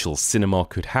potential cinema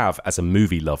could have as a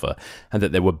movie lover, and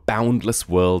that there were boundless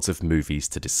worlds of movies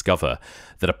to discover.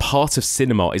 That a part of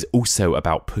cinema is also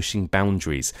about pushing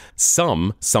boundaries.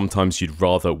 Sometimes you'd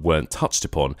rather weren't touched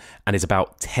upon, and is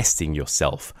about testing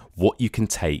yourself, what you can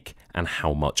take, and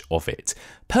how much of it.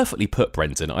 Perfectly put,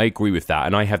 Brendan. I agree with that,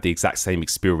 and I have the exact same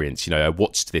experience. You know, I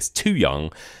watched this too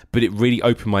young, but it really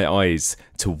opened my eyes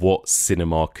to what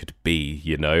cinema could be,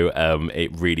 you know.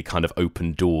 It really kind of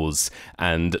opened doors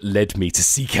and led me to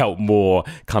seek out more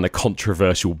kind of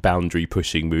controversial,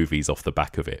 boundary-pushing movies off the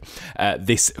back of it.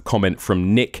 This comment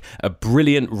from Nick, a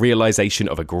brilliant realisation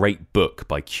of a great book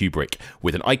by Kubrick,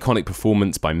 with an iconic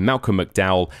performance by Malcolm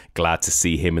McDowell. Glad to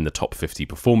see him in the top 50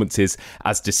 performances.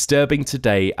 As disturbing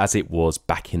today as it was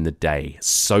back in the day.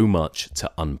 So much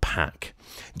to unpack.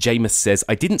 Jameis says,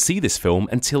 I didn't see this film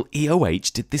until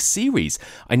EOH did this series.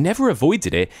 I never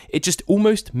avoided it. It just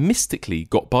almost mystically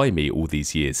got by me all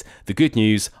these years. The good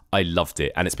news, I loved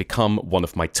it, and it's become one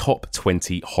of my top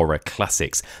 20 horror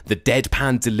classics. The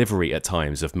deadpan delivery at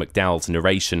times of McDowell's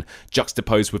narration,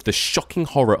 juxtaposed with the shocking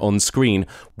horror on screen,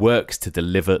 works to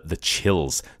deliver the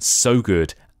chills. So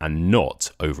good and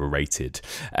not overrated.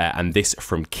 And this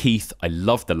from Keith, I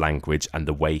love the language and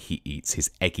the way he eats his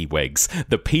eggy wigs.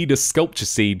 The penis sculpture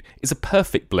scene is a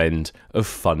perfect blend of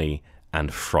funny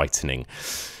and frightening.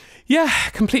 Yeah,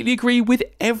 completely agree with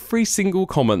every single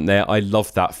comment there. I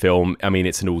love that film. I mean,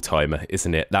 it's an all-timer,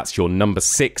 isn't it? That's your number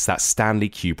 6. That's Stanley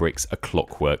Kubrick's A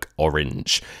Clockwork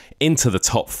Orange. Into the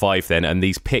top 5 then, and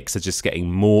these picks are just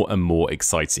getting more and more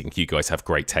exciting. You guys have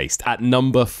great taste. At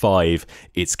number 5,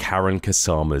 it's Karen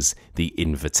Kusama's The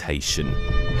Invitation.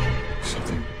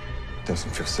 Something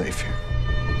doesn't feel safe here.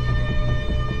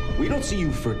 We don't see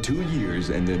you for 2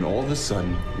 years, and then all of a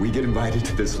sudden, we get invited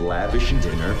to this lavish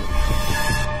dinner.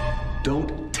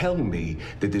 Don't tell me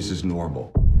that this is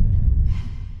normal.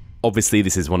 Obviously,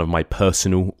 this is one of my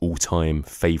personal all-time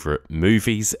favourite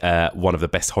movies. One of the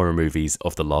best horror movies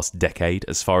of the last decade,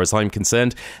 as far as I'm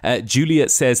concerned. Juliet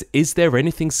says, is there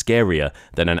anything scarier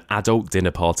than an adult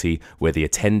dinner party where the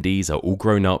attendees are all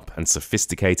grown up and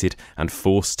sophisticated and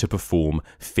forced to perform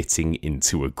fitting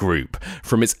into a group?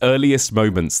 From its earliest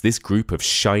moments, this group of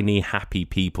shiny, happy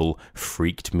people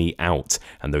freaked me out.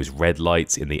 And those red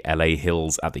lights in the LA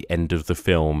hills at the end of the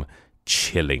film,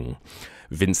 chilling.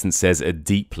 Vincent says, a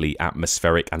deeply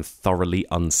atmospheric and thoroughly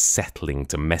unsettling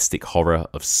domestic horror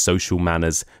of social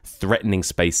manners, threatening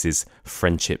spaces,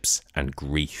 friendships, and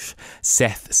grief.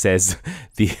 Seth says,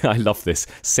 I love this,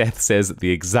 Seth says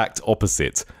the exact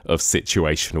opposite of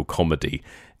situational comedy.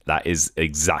 That is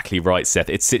exactly right, Seth.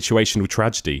 It's situational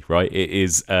tragedy, right? It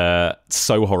is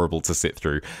so horrible to sit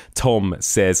through. Tom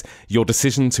says, your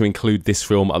decision to include this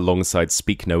film alongside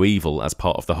Speak No Evil as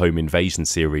part of the Home Invasion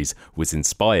series was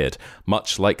inspired.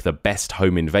 Much like the best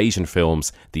home invasion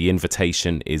films, The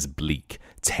Invitation is bleak,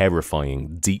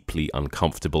 terrifying, deeply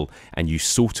uncomfortable, and you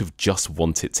sort of just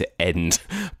want it to end.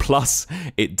 Plus,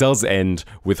 it does end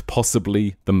with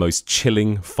possibly the most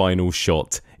chilling final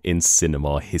shot in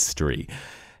cinema history.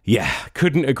 Yeah,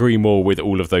 couldn't agree more with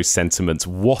all of those sentiments.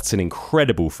 What an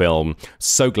incredible film.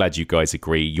 So glad you guys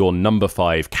agree. Your number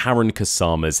 5, Karen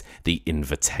Kusama's The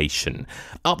Invitation.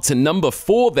 Up to number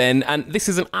 4 then, and this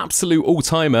is an absolute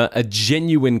all-timer, a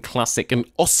genuine classic, an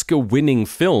Oscar-winning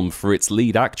film for its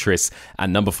lead actress. At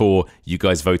number 4, you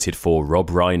guys voted for Rob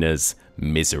Reiner's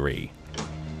Misery.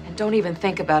 And don't even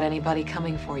think about anybody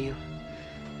coming for you.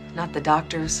 Not the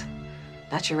doctors,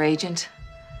 not your agent,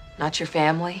 not your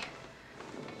family.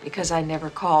 Because I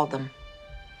never called them.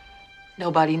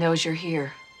 Nobody knows you're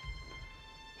here.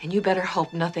 And you better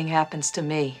hope nothing happens to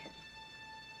me.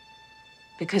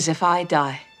 Because if I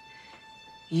die,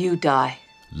 you die.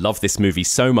 Love this movie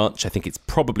so much. I think it's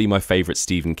probably my favourite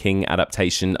Stephen King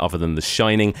adaptation other than The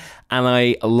Shining. And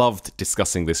I loved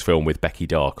discussing this film with Becky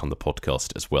Dark on the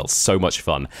podcast as well. So much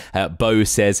fun. Bo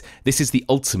says, this is the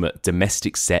ultimate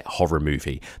domestic set horror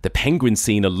movie. The penguin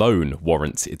scene alone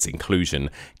warrants its inclusion.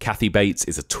 Kathy Bates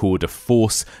is a tour de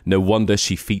force. No wonder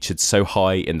she featured so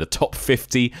high in the top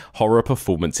 50 horror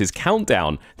performances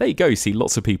countdown. There you go. You see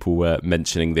lots of people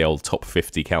mentioning the old top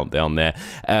 50 countdown there.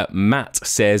 Matt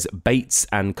says, Bates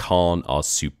and Khan are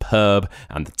superb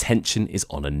and the tension is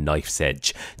on a knife's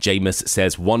edge. Jameis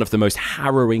says, one of the most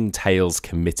harrowing tales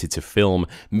committed to film.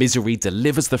 Misery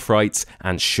delivers the frights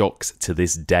and shocks to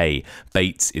this day.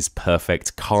 Bates is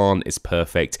perfect, Khan is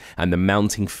perfect, and the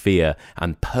mounting fear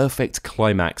and perfect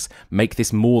climax make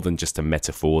this more than just a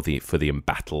metaphor for the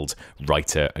embattled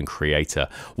writer and creator.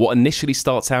 What initially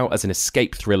starts out as an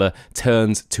escape thriller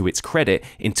turns, to its credit,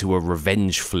 into a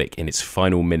revenge flick in its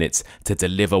final minutes to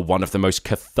deliver one of the most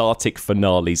cathartic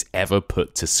finales ever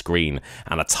put to screen.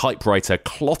 And a typewriter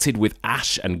clotted with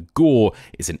ash and gore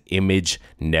is an image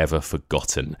never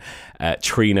forgotten.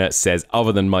 Trina says,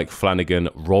 other than Mike Flanagan,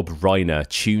 Rob Reiner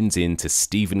tunes in to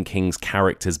Stephen King's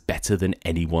characters better than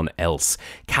anyone else.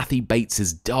 Kathy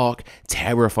Bates's dark,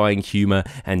 terrifying humour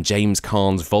and James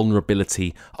Caan's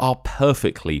vulnerability are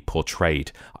perfectly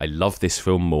portrayed. I love this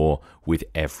film more with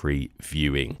every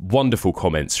viewing. Wonderful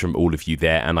comments from all of you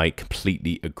there, and I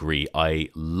completely agree. I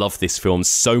love this film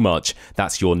so much.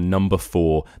 That's your number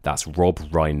 4. That's Rob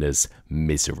Reiner's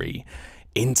Misery.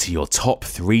 Into your top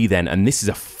 3 then, and this is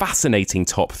a fascinating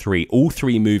top 3. All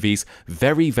 3 movies,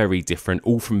 very, very different,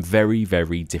 all from very,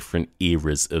 very different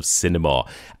eras of cinema.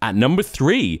 At number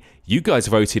 3, you guys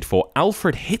voted for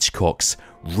Alfred Hitchcock's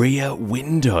Rear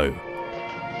Window.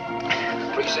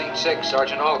 Precinct 6,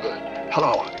 Sergeant Allgood.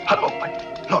 Hello.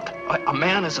 Look, a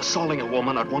man is assaulting a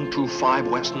woman at 125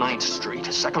 West 9th Street,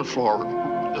 second floor,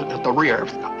 the rear.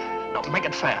 No, make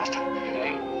it fast.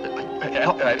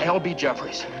 L.B.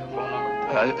 Jeffries.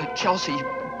 Chelsea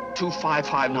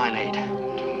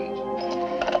 25598.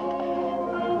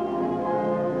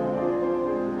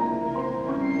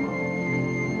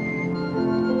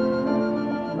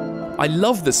 I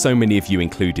love that so many of you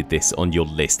included this on your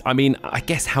list. I mean, I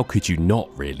guess how could you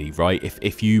not really, right?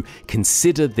 If you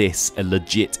consider this a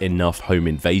legit enough home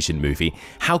invasion movie,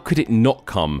 how could it not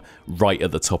come right at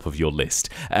the top of your list?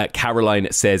 Caroline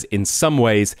says, in some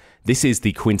ways, this is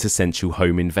the quintessential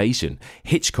home invasion.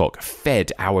 Hitchcock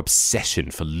fed our obsession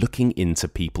for looking into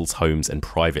people's homes and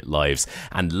private lives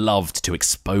and loved to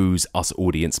expose us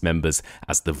audience members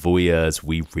as the voyeurs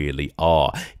we really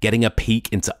are. Getting a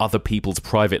peek into other people's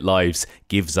private lives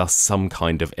gives us some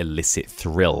kind of illicit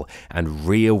thrill, and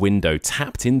Rear Window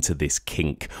tapped into this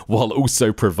kink while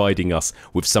also providing us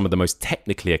with some of the most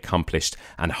technically accomplished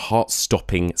and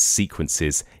heart-stopping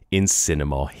sequences in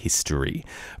cinema history.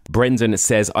 Brendan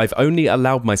says, I've only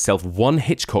allowed myself one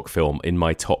Hitchcock film in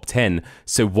my top 10,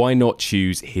 so why not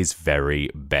choose his very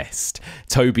best?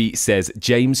 Toby says,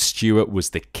 James Stewart was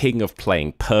the king of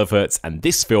playing perverts, and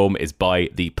this film is by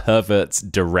the pervert's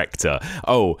director.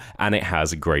 Oh, and it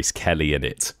has Grace Kelly in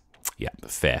it. Yeah,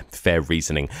 fair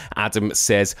reasoning. Adam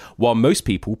says, while most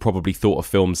people probably thought of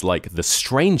films like The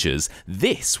Strangers,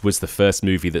 this was the first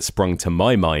movie that sprung to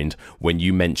my mind when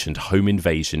you mentioned home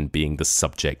invasion being the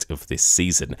subject of this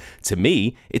season. To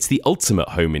me, it's the ultimate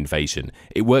home invasion.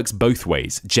 It works both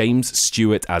ways. James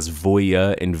Stewart as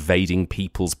voyeur invading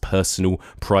people's personal,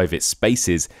 private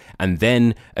spaces, and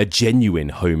then a genuine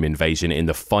home invasion in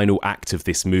the final act of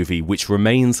this movie, which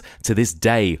remains to this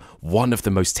day one of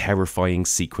the most terrifying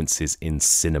sequences in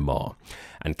cinema.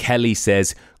 And Kelly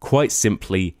says, quite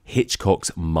simply,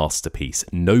 Hitchcock's masterpiece.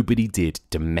 Nobody did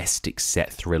domestic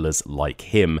set thrillers like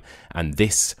him, and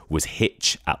this was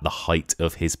Hitch at the height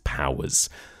of his powers.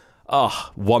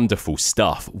 Ah, wonderful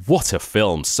stuff. What a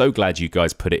film. So glad you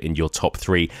guys put it in your top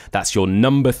 3. That's your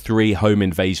number 3 home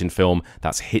invasion film.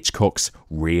 That's Hitchcock's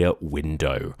Rear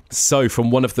Window. So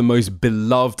from one of the most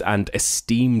beloved and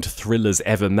esteemed thrillers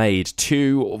ever made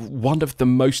to one of the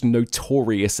most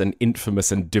notorious and infamous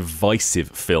and divisive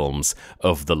films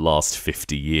of the last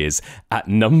 50 years. At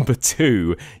number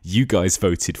 2, you guys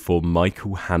voted for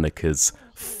Michael Haneke's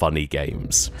Funny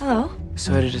Games. Hello.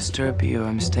 Sorry to disturb you.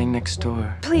 I'm staying next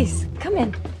door. Please, come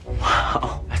in.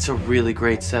 Wow, that's a really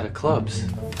great set of clubs.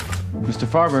 Mr.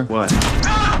 Farber. What?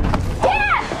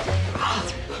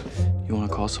 You want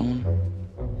to call someone?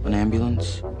 An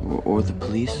ambulance? Or the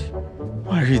police?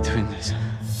 Why are you doing this?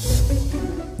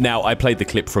 Now, I played the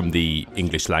clip from the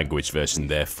English language version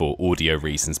there for audio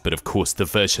reasons, but of course the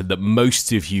version that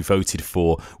most of you voted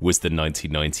for was the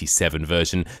 1997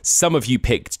 version. Some of you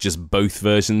picked just both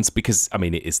versions because, I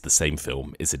mean, it is the same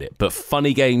film, isn't it? But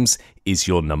Funny Games is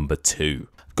your number 2.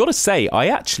 Gotta say, I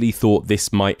actually thought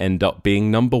this might end up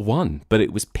being number 1, but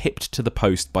it was pipped to the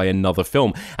post by another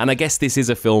film. And I guess this is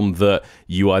a film that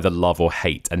you either love or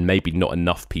hate, and maybe not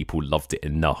enough people loved it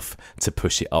enough to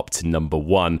push it up to number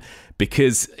 1,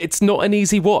 because it's not an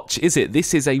easy watch, is it?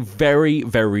 This is a very,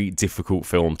 very difficult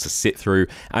film to sit through.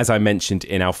 As I mentioned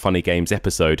in our Funny Games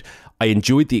episode, I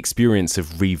enjoyed the experience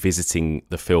of revisiting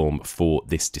the film for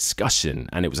this discussion,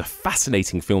 and it was a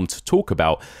fascinating film to talk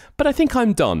about, but I think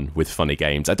I'm done with Funny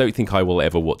Games. I don't think I will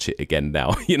ever watch it again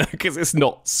now, because it's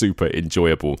not super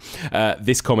enjoyable.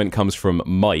 This comment comes from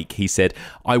Mike. He said,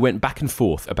 I went back and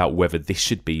forth about whether this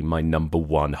should be my number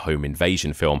 1 home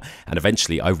invasion film, and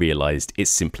eventually I realised it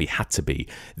simply had to be.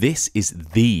 This is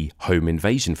the home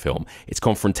invasion film. It's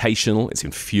confrontational, it's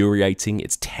infuriating,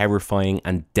 it's terrifying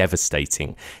and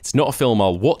devastating. It's not a film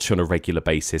I'll watch on a regular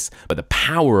basis, but the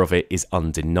power of it is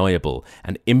undeniable,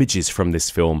 and images from this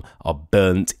film are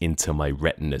burnt into my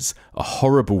retinas. A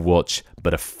horrible watch,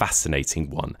 but a fascinating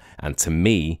one, and to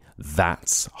me,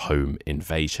 that's home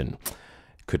invasion.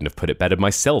 Couldn't have put it better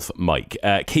myself, Mike.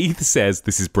 Keith says,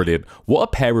 this is brilliant. What a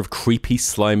pair of creepy,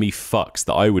 slimy fucks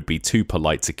that I would be too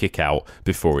polite to kick out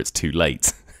before it's too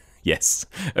late. Yes,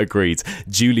 agreed.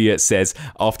 Juliet says,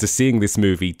 after seeing this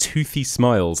movie, toothy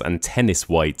smiles and tennis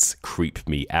whites creep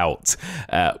me out.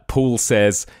 Paul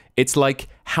says, it's like,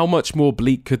 how much more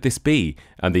bleak could this be?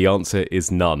 And the answer is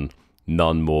none.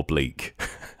 None more bleak.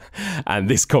 And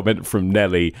this comment from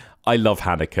Nelly, I love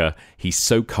Haneke. He's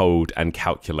so cold and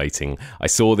calculating. I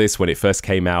saw this when it first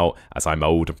came out, as I'm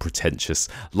old and pretentious.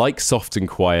 Like Soft and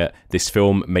Quiet, this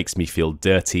film makes me feel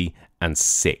dirty and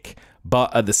sick.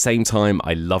 But at the same time,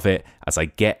 I love it as I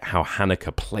get how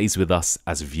Haneke plays with us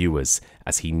as viewers,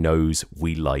 as he knows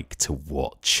we like to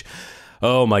watch.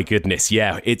 Oh my goodness,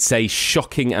 yeah, it's a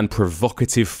shocking and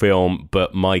provocative film,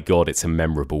 but my God, it's a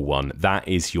memorable one. That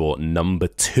is your number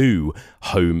 2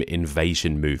 home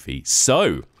invasion movie.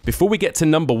 So, before we get to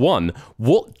number 1,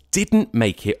 what didn't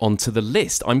make it onto the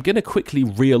list? I'm going to quickly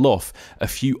reel off a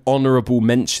few honourable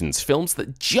mentions, films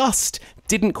that just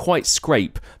didn't quite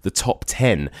scrape the top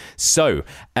 10. So,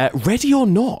 Ready or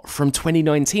Not from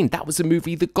 2019, that was a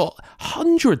movie that got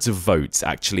hundreds of votes,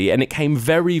 actually, and it came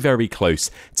very, very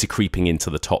close to creeping into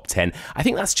the top 10. I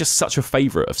think that's just such a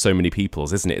favourite of so many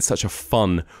people's, isn't it? It's such a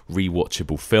fun,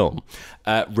 rewatchable film.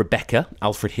 Rebecca,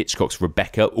 Alfred Hitchcock's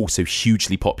Rebecca, also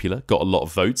hugely popular, got a lot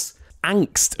of votes.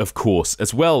 Angst, of course,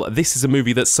 as well. This is a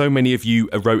movie that so many of you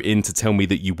wrote in to tell me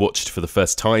that you watched for the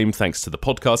first time thanks to the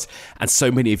podcast, and so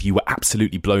many of you were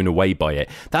absolutely blown away by it.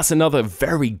 That's another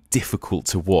very difficult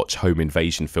to watch home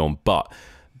invasion film, but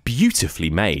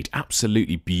beautifully made,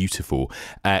 absolutely beautiful.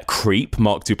 Creep,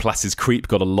 Mark Duplass's Creep,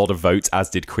 got a lot of votes, as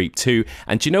did Creep 2.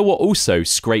 And do you know what also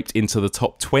scraped into the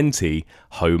top 20?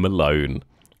 Home Alone.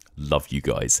 Love you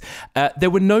guys. There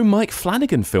were no Mike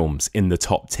Flanagan films in the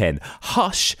top 10.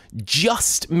 Hush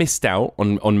just missed out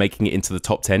on making it into the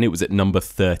top 10. It was at number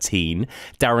 13.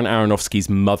 Darren Aronofsky's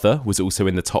Mother was also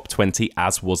in the top 20,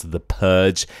 as was The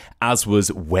Purge, as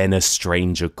was When a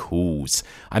Stranger Calls.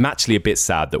 I'm actually a bit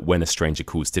sad that When a Stranger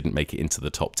Calls didn't make it into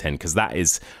the top 10, because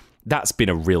that's been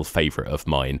a real favourite of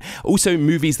mine. Also,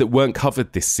 movies that weren't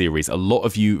covered this series. A lot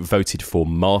of you voted for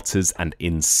Martyrs and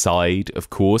Inside,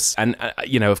 of course. And,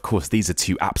 of course, these are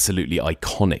two absolutely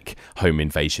iconic home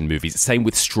invasion movies. Same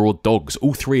with Straw Dogs.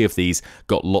 All three of these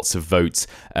got lots of votes,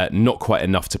 not quite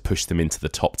enough to push them into the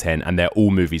top 10. And they're all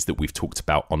movies that we've talked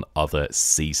about on other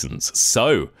seasons.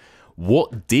 So,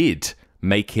 what did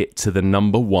make it to the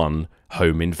number one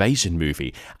home invasion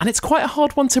movie? And it's quite a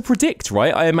hard one to predict,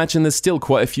 right? I imagine there's still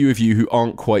quite a few of you who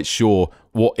aren't quite sure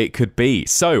what it could be.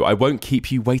 So I won't keep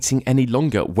you waiting any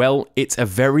longer. Well, it's a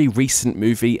very recent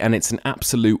movie and it's an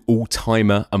absolute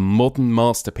all-timer, a modern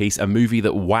masterpiece, a movie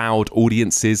that wowed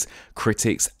audiences,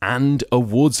 critics, and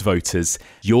awards voters.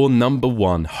 Your number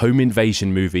one home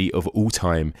invasion movie of all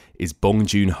time is Bong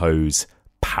Joon-ho's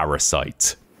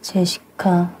Parasite.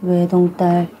 제시카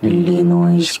외동딸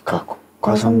일리노이 시카고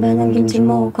과선배는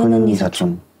김치모 그는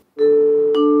이사촌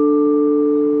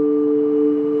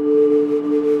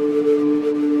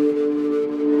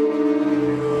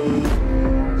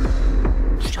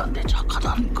부자인데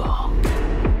착하다니까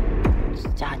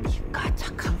진짜 니가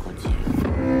착한 거지.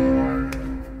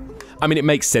 I mean, it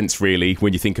makes sense, really,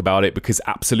 when you think about it, because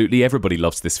absolutely everybody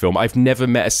loves this film. I've never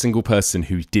met a single person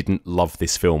who didn't love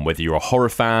this film, whether you're a horror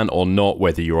fan or not,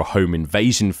 whether you're a home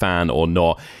invasion fan or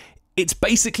not. It's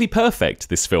basically perfect,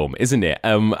 this film, isn't it?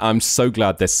 I'm so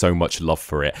glad there's so much love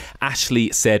for it.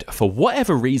 Ashley said, for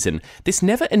whatever reason, this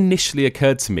never initially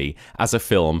occurred to me as a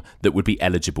film that would be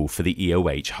eligible for the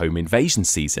EOH home invasion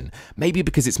season. Maybe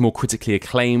because it's more critically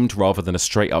acclaimed rather than a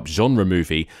straight-up genre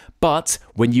movie. But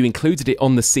when you included it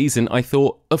on the season, I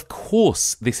thought, of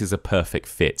course, this is a perfect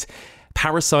fit.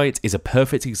 Parasite is a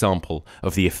perfect example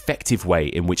of the effective way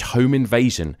in which home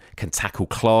invasion can tackle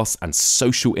class and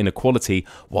social inequality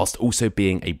whilst also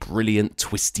being a brilliant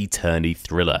twisty-turny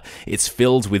thriller. It's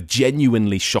filled with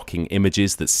genuinely shocking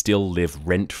images that still live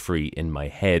rent-free in my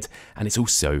head, and it's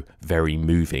also very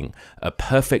moving. A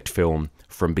perfect film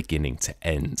from beginning to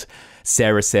end.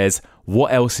 Sarah says,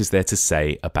 what else is there to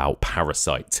say about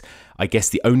Parasite? I guess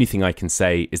the only thing I can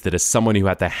say is that as someone who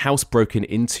had their house broken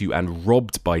into and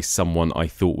robbed by someone I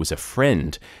thought was a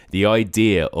friend, the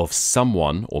idea of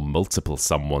someone or multiple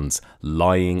someones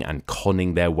lying and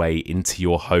conning their way into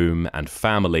your home and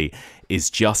family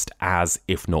is just as,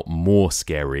 if not more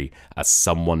scary, as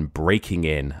someone breaking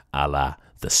in a la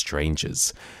The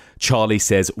Strangers. Charlie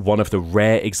says one of the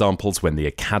rare examples when the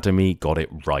Academy got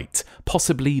it right.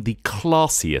 Possibly the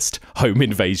classiest home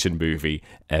invasion movie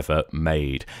ever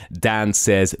made. Dan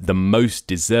says the most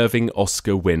deserving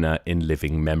Oscar winner in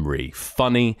living memory.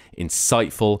 Funny,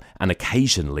 insightful, and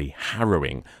occasionally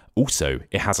harrowing. Also,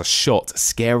 it has a shot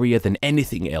scarier than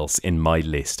anything else in my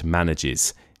list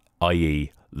manages,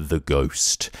 i.e., The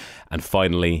Ghost. And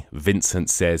finally, Vincent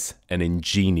says an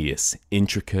ingenious,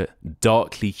 intricate,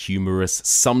 darkly humorous,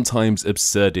 sometimes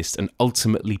absurdist and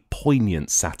ultimately poignant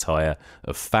satire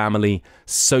of family,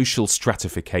 social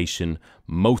stratification,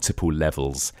 multiple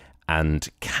levels, and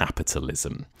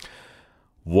capitalism.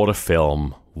 What a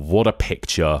film, what a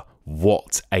picture,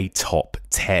 what a top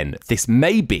 10. This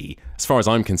may be, as far as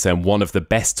I'm concerned, one of the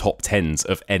best top 10s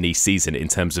of any season in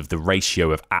terms of the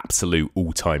ratio of absolute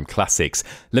all-time classics.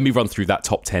 Let me run through that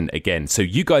top 10 again. So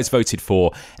you guys voted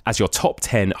for, as your top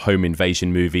 10 home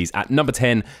invasion movies, at number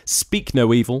 10, Speak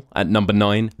No Evil. At number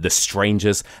 9, The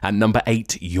Strangers. At number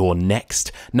 8, You're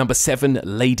Next. Number 7,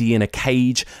 Lady in a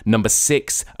Cage. Number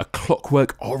 6, A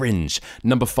Clockwork Orange.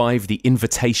 Number 5, The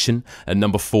Invitation. At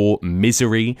number 4,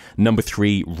 Misery. Number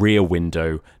 3, Rear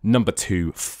Window. Number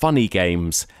 2, Funny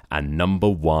Games. And number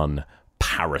 1,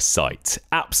 Parasite.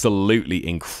 Absolutely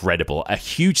incredible. A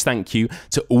huge thank you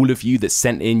to all of you that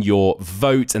sent in your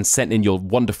vote and sent in your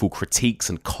wonderful critiques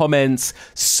and comments.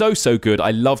 So good.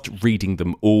 I loved reading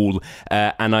them all.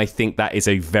 And I think that is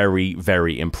a very,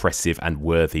 very impressive and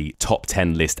worthy top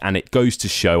 10 list. And it goes to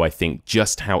show, I think,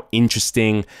 just how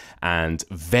interesting and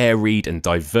varied and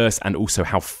diverse, and also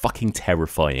how fucking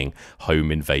terrifying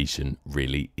home invasion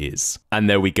really is. And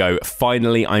there we go.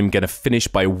 Finally, I'm going to finish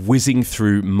by whizzing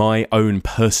through my own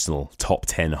personal top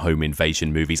 10 home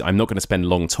invasion movies. I'm not going to spend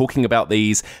long talking about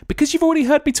these because you've already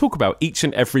heard me talk about each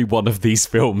and every one of these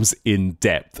films in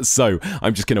depth. So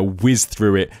I'm just going to whiz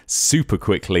through it super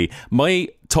quickly. My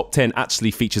top 10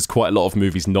 actually features quite a lot of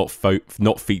movies not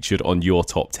featured on your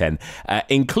top 10,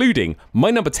 including my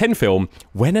number 10 film,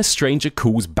 When a Stranger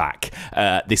Calls Back.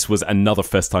 This was another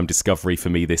first-time discovery for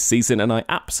me this season, and I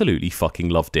absolutely fucking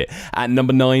loved it. At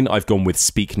number 9, I've gone with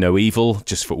Speak No Evil,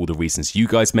 just for all the reasons you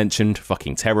guys mentioned,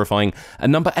 fucking terrifying.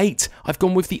 And number 8, I've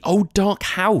gone with The Old Dark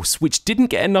House, which didn't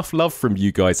get enough love from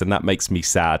you guys, and that makes me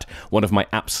sad. One of my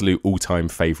absolute all-time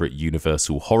favourite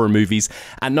Universal horror movies.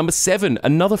 At number 7,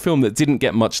 another film that didn't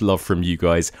get much love from you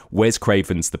guys, Wes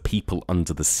Craven's The People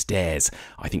Under the Stairs.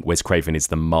 I think Wes Craven is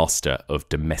the master of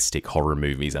domestic horror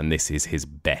movies, and this is his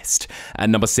best. At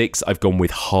number 6, I've gone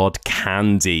with Hard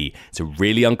Candy. It's a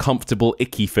really uncomfortable,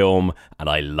 icky film, and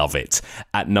I love it.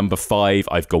 At number 5,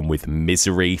 I've gone with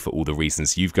Misery, for all the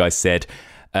reasons you guys said.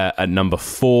 At number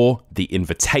 4, The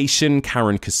Invitation,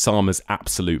 Karen Kusama's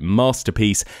absolute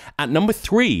masterpiece. At number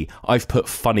 3, I've put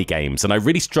Funny Games, and I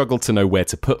really struggled to know where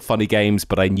to put Funny Games,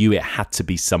 but I knew it had to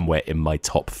be somewhere in my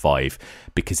top 5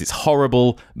 because it's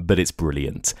horrible, but it's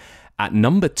brilliant. At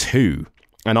number 2,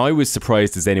 and I was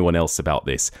surprised as anyone else about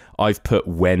this, I've put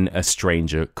When a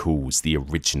Stranger Calls, the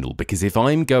original, because if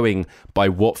I'm going by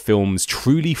what films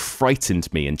truly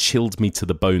frightened me and chilled me to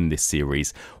the bone this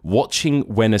series, watching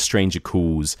When a Stranger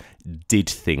Calls did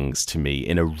things to me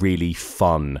in a really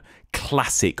fun,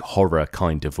 classic horror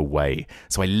kind of a way.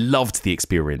 So I loved the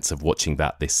experience of watching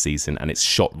that this season, and it's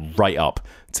shot right up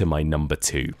to my number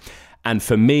 2. And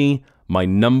for me, my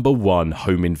number 1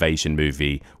 home invasion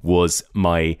movie was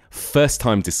my first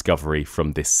time discovery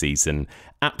from this season.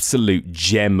 Absolute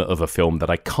gem of a film that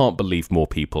I can't believe more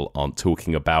people aren't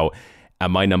talking about.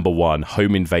 And my number 1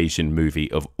 home invasion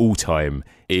movie of all time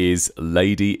is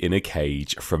Lady in a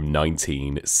Cage from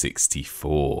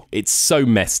 1964. It's so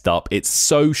messed up, it's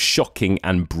so shocking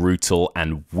and brutal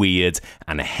and weird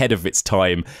and ahead of its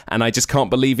time, and I just can't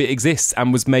believe it exists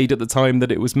and was made at the time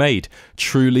that it was made.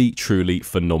 Truly, truly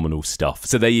phenomenal stuff.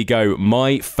 So there you go,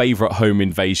 my favourite home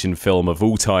invasion film of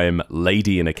all time,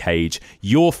 Lady in a Cage.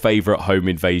 Your favourite home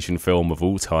invasion film of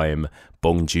all time,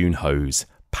 Bong Joon-ho's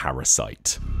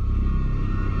Parasite.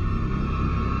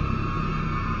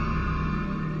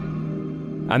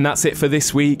 And that's it for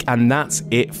this week, and that's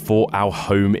it for our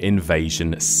home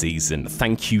invasion season.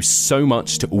 Thank you so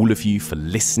much to all of you for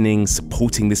listening,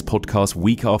 supporting this podcast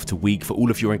week after week, for all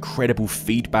of your incredible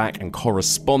feedback and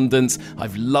correspondence.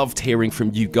 I've loved hearing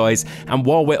from you guys, and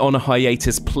while we're on a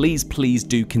hiatus, please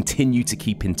do continue to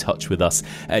keep in touch with us.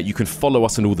 You can follow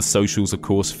us on all the socials, of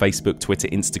course, Facebook, Twitter,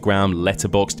 Instagram,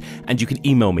 Letterboxd, and you can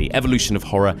email me,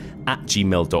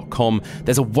 evolutionofhorror@gmail.com.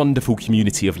 There's a wonderful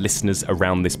community of listeners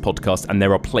around this podcast, and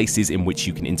there are places in which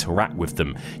you can interact with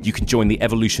them. You can join the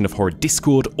Evolution of Horror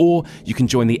Discord, or you can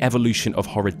join the Evolution of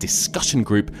Horror discussion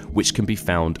group, which can be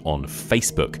found on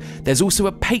Facebook. There's also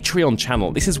a Patreon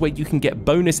channel. This is where you can get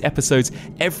bonus episodes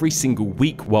every single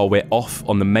week while we're off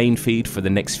on the main feed for the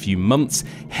next few months.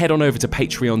 Head on over to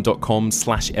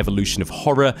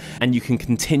patreon.com/evolutionofhorror, and you can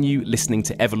continue listening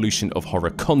to Evolution of Horror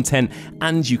content,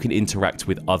 and you can interact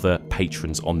with other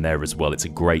patrons on there as well. It's a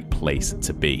great place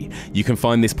to be. You can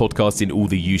find this podcast in all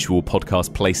the usual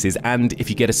podcast places, and if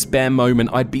you get a spare moment,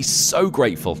 I'd be so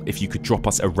grateful if you could drop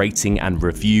us a rating and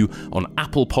review on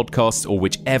Apple Podcasts or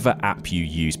whichever app you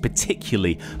use,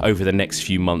 particularly over the next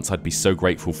few months. I'd be so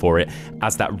grateful for it,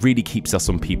 as that really keeps us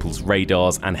on people's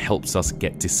radars and helps us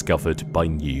get discovered by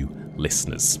new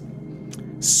listeners.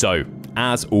 So,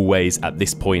 as always, at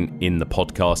this point in the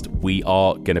podcast, we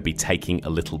are going to be taking a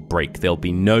little break. There'll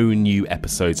be no new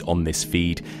episodes on this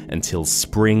feed until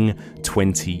spring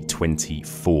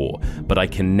 2024. But I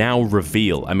can now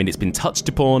reveal, I mean, it's been touched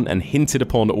upon and hinted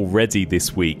upon already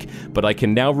this week, but I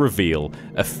can now reveal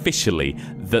officially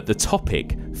that the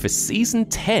topic for season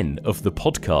 10 of the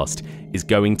podcast is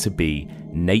going to be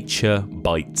Nature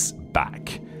Bites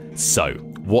Back. So,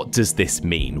 what does this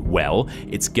mean? Well,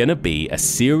 it's going to be a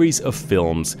series of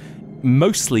films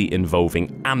mostly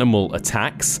involving animal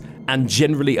attacks and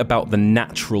generally about the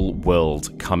natural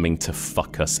world coming to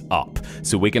fuck us up.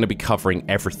 So we're going to be covering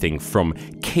everything from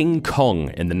King Kong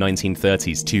in the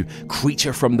 1930s to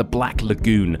Creature from the Black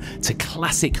Lagoon to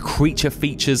classic creature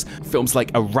features, films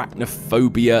like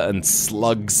Arachnophobia and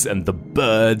Slugs and The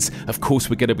Birds. Of course,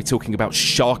 we're going to be talking about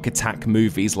shark attack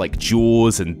movies like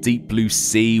Jaws and Deep Blue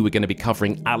Sea. We're going to be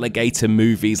covering alligator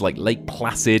movies like Lake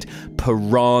Placid,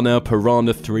 Piranha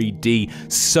 3D.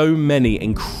 So many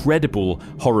incredible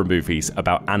horror movies movies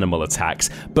about animal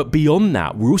attacks, but beyond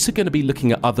that, we're also going to be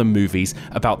looking at other movies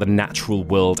about the natural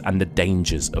world and the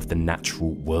dangers of the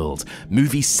natural world.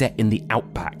 Movies set in the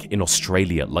outback in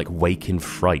Australia, like Wake in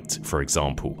Fright, for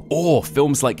example. Or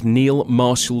films like Neil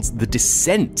Marshall's The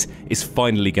Descent is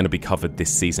finally going to be covered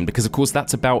this season, because of course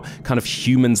that's about kind of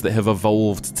humans that have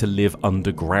evolved to live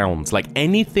underground. Like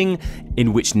anything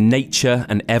in which nature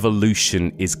and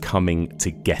evolution is coming to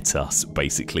get us,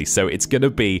 basically. So it's going to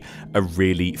be a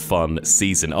really fun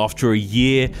season. After a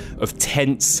year of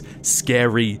tense,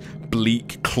 scary,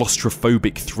 bleak,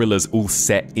 claustrophobic thrillers all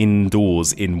set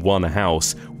indoors in one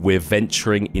house, we're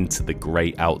venturing into the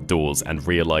great outdoors and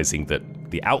realizing that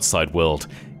the outside world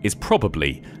is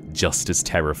probably just as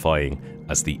terrifying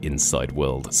as the inside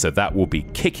world. So that will be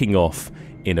kicking off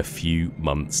in a few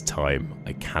months' time.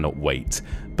 I cannot wait.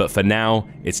 But for now,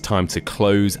 it's time to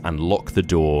close and lock the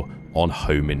door on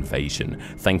Home Invasion.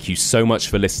 Thank you so much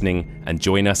for listening, and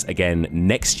join us again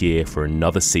next year for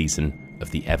another season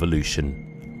of the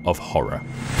evolution of horror.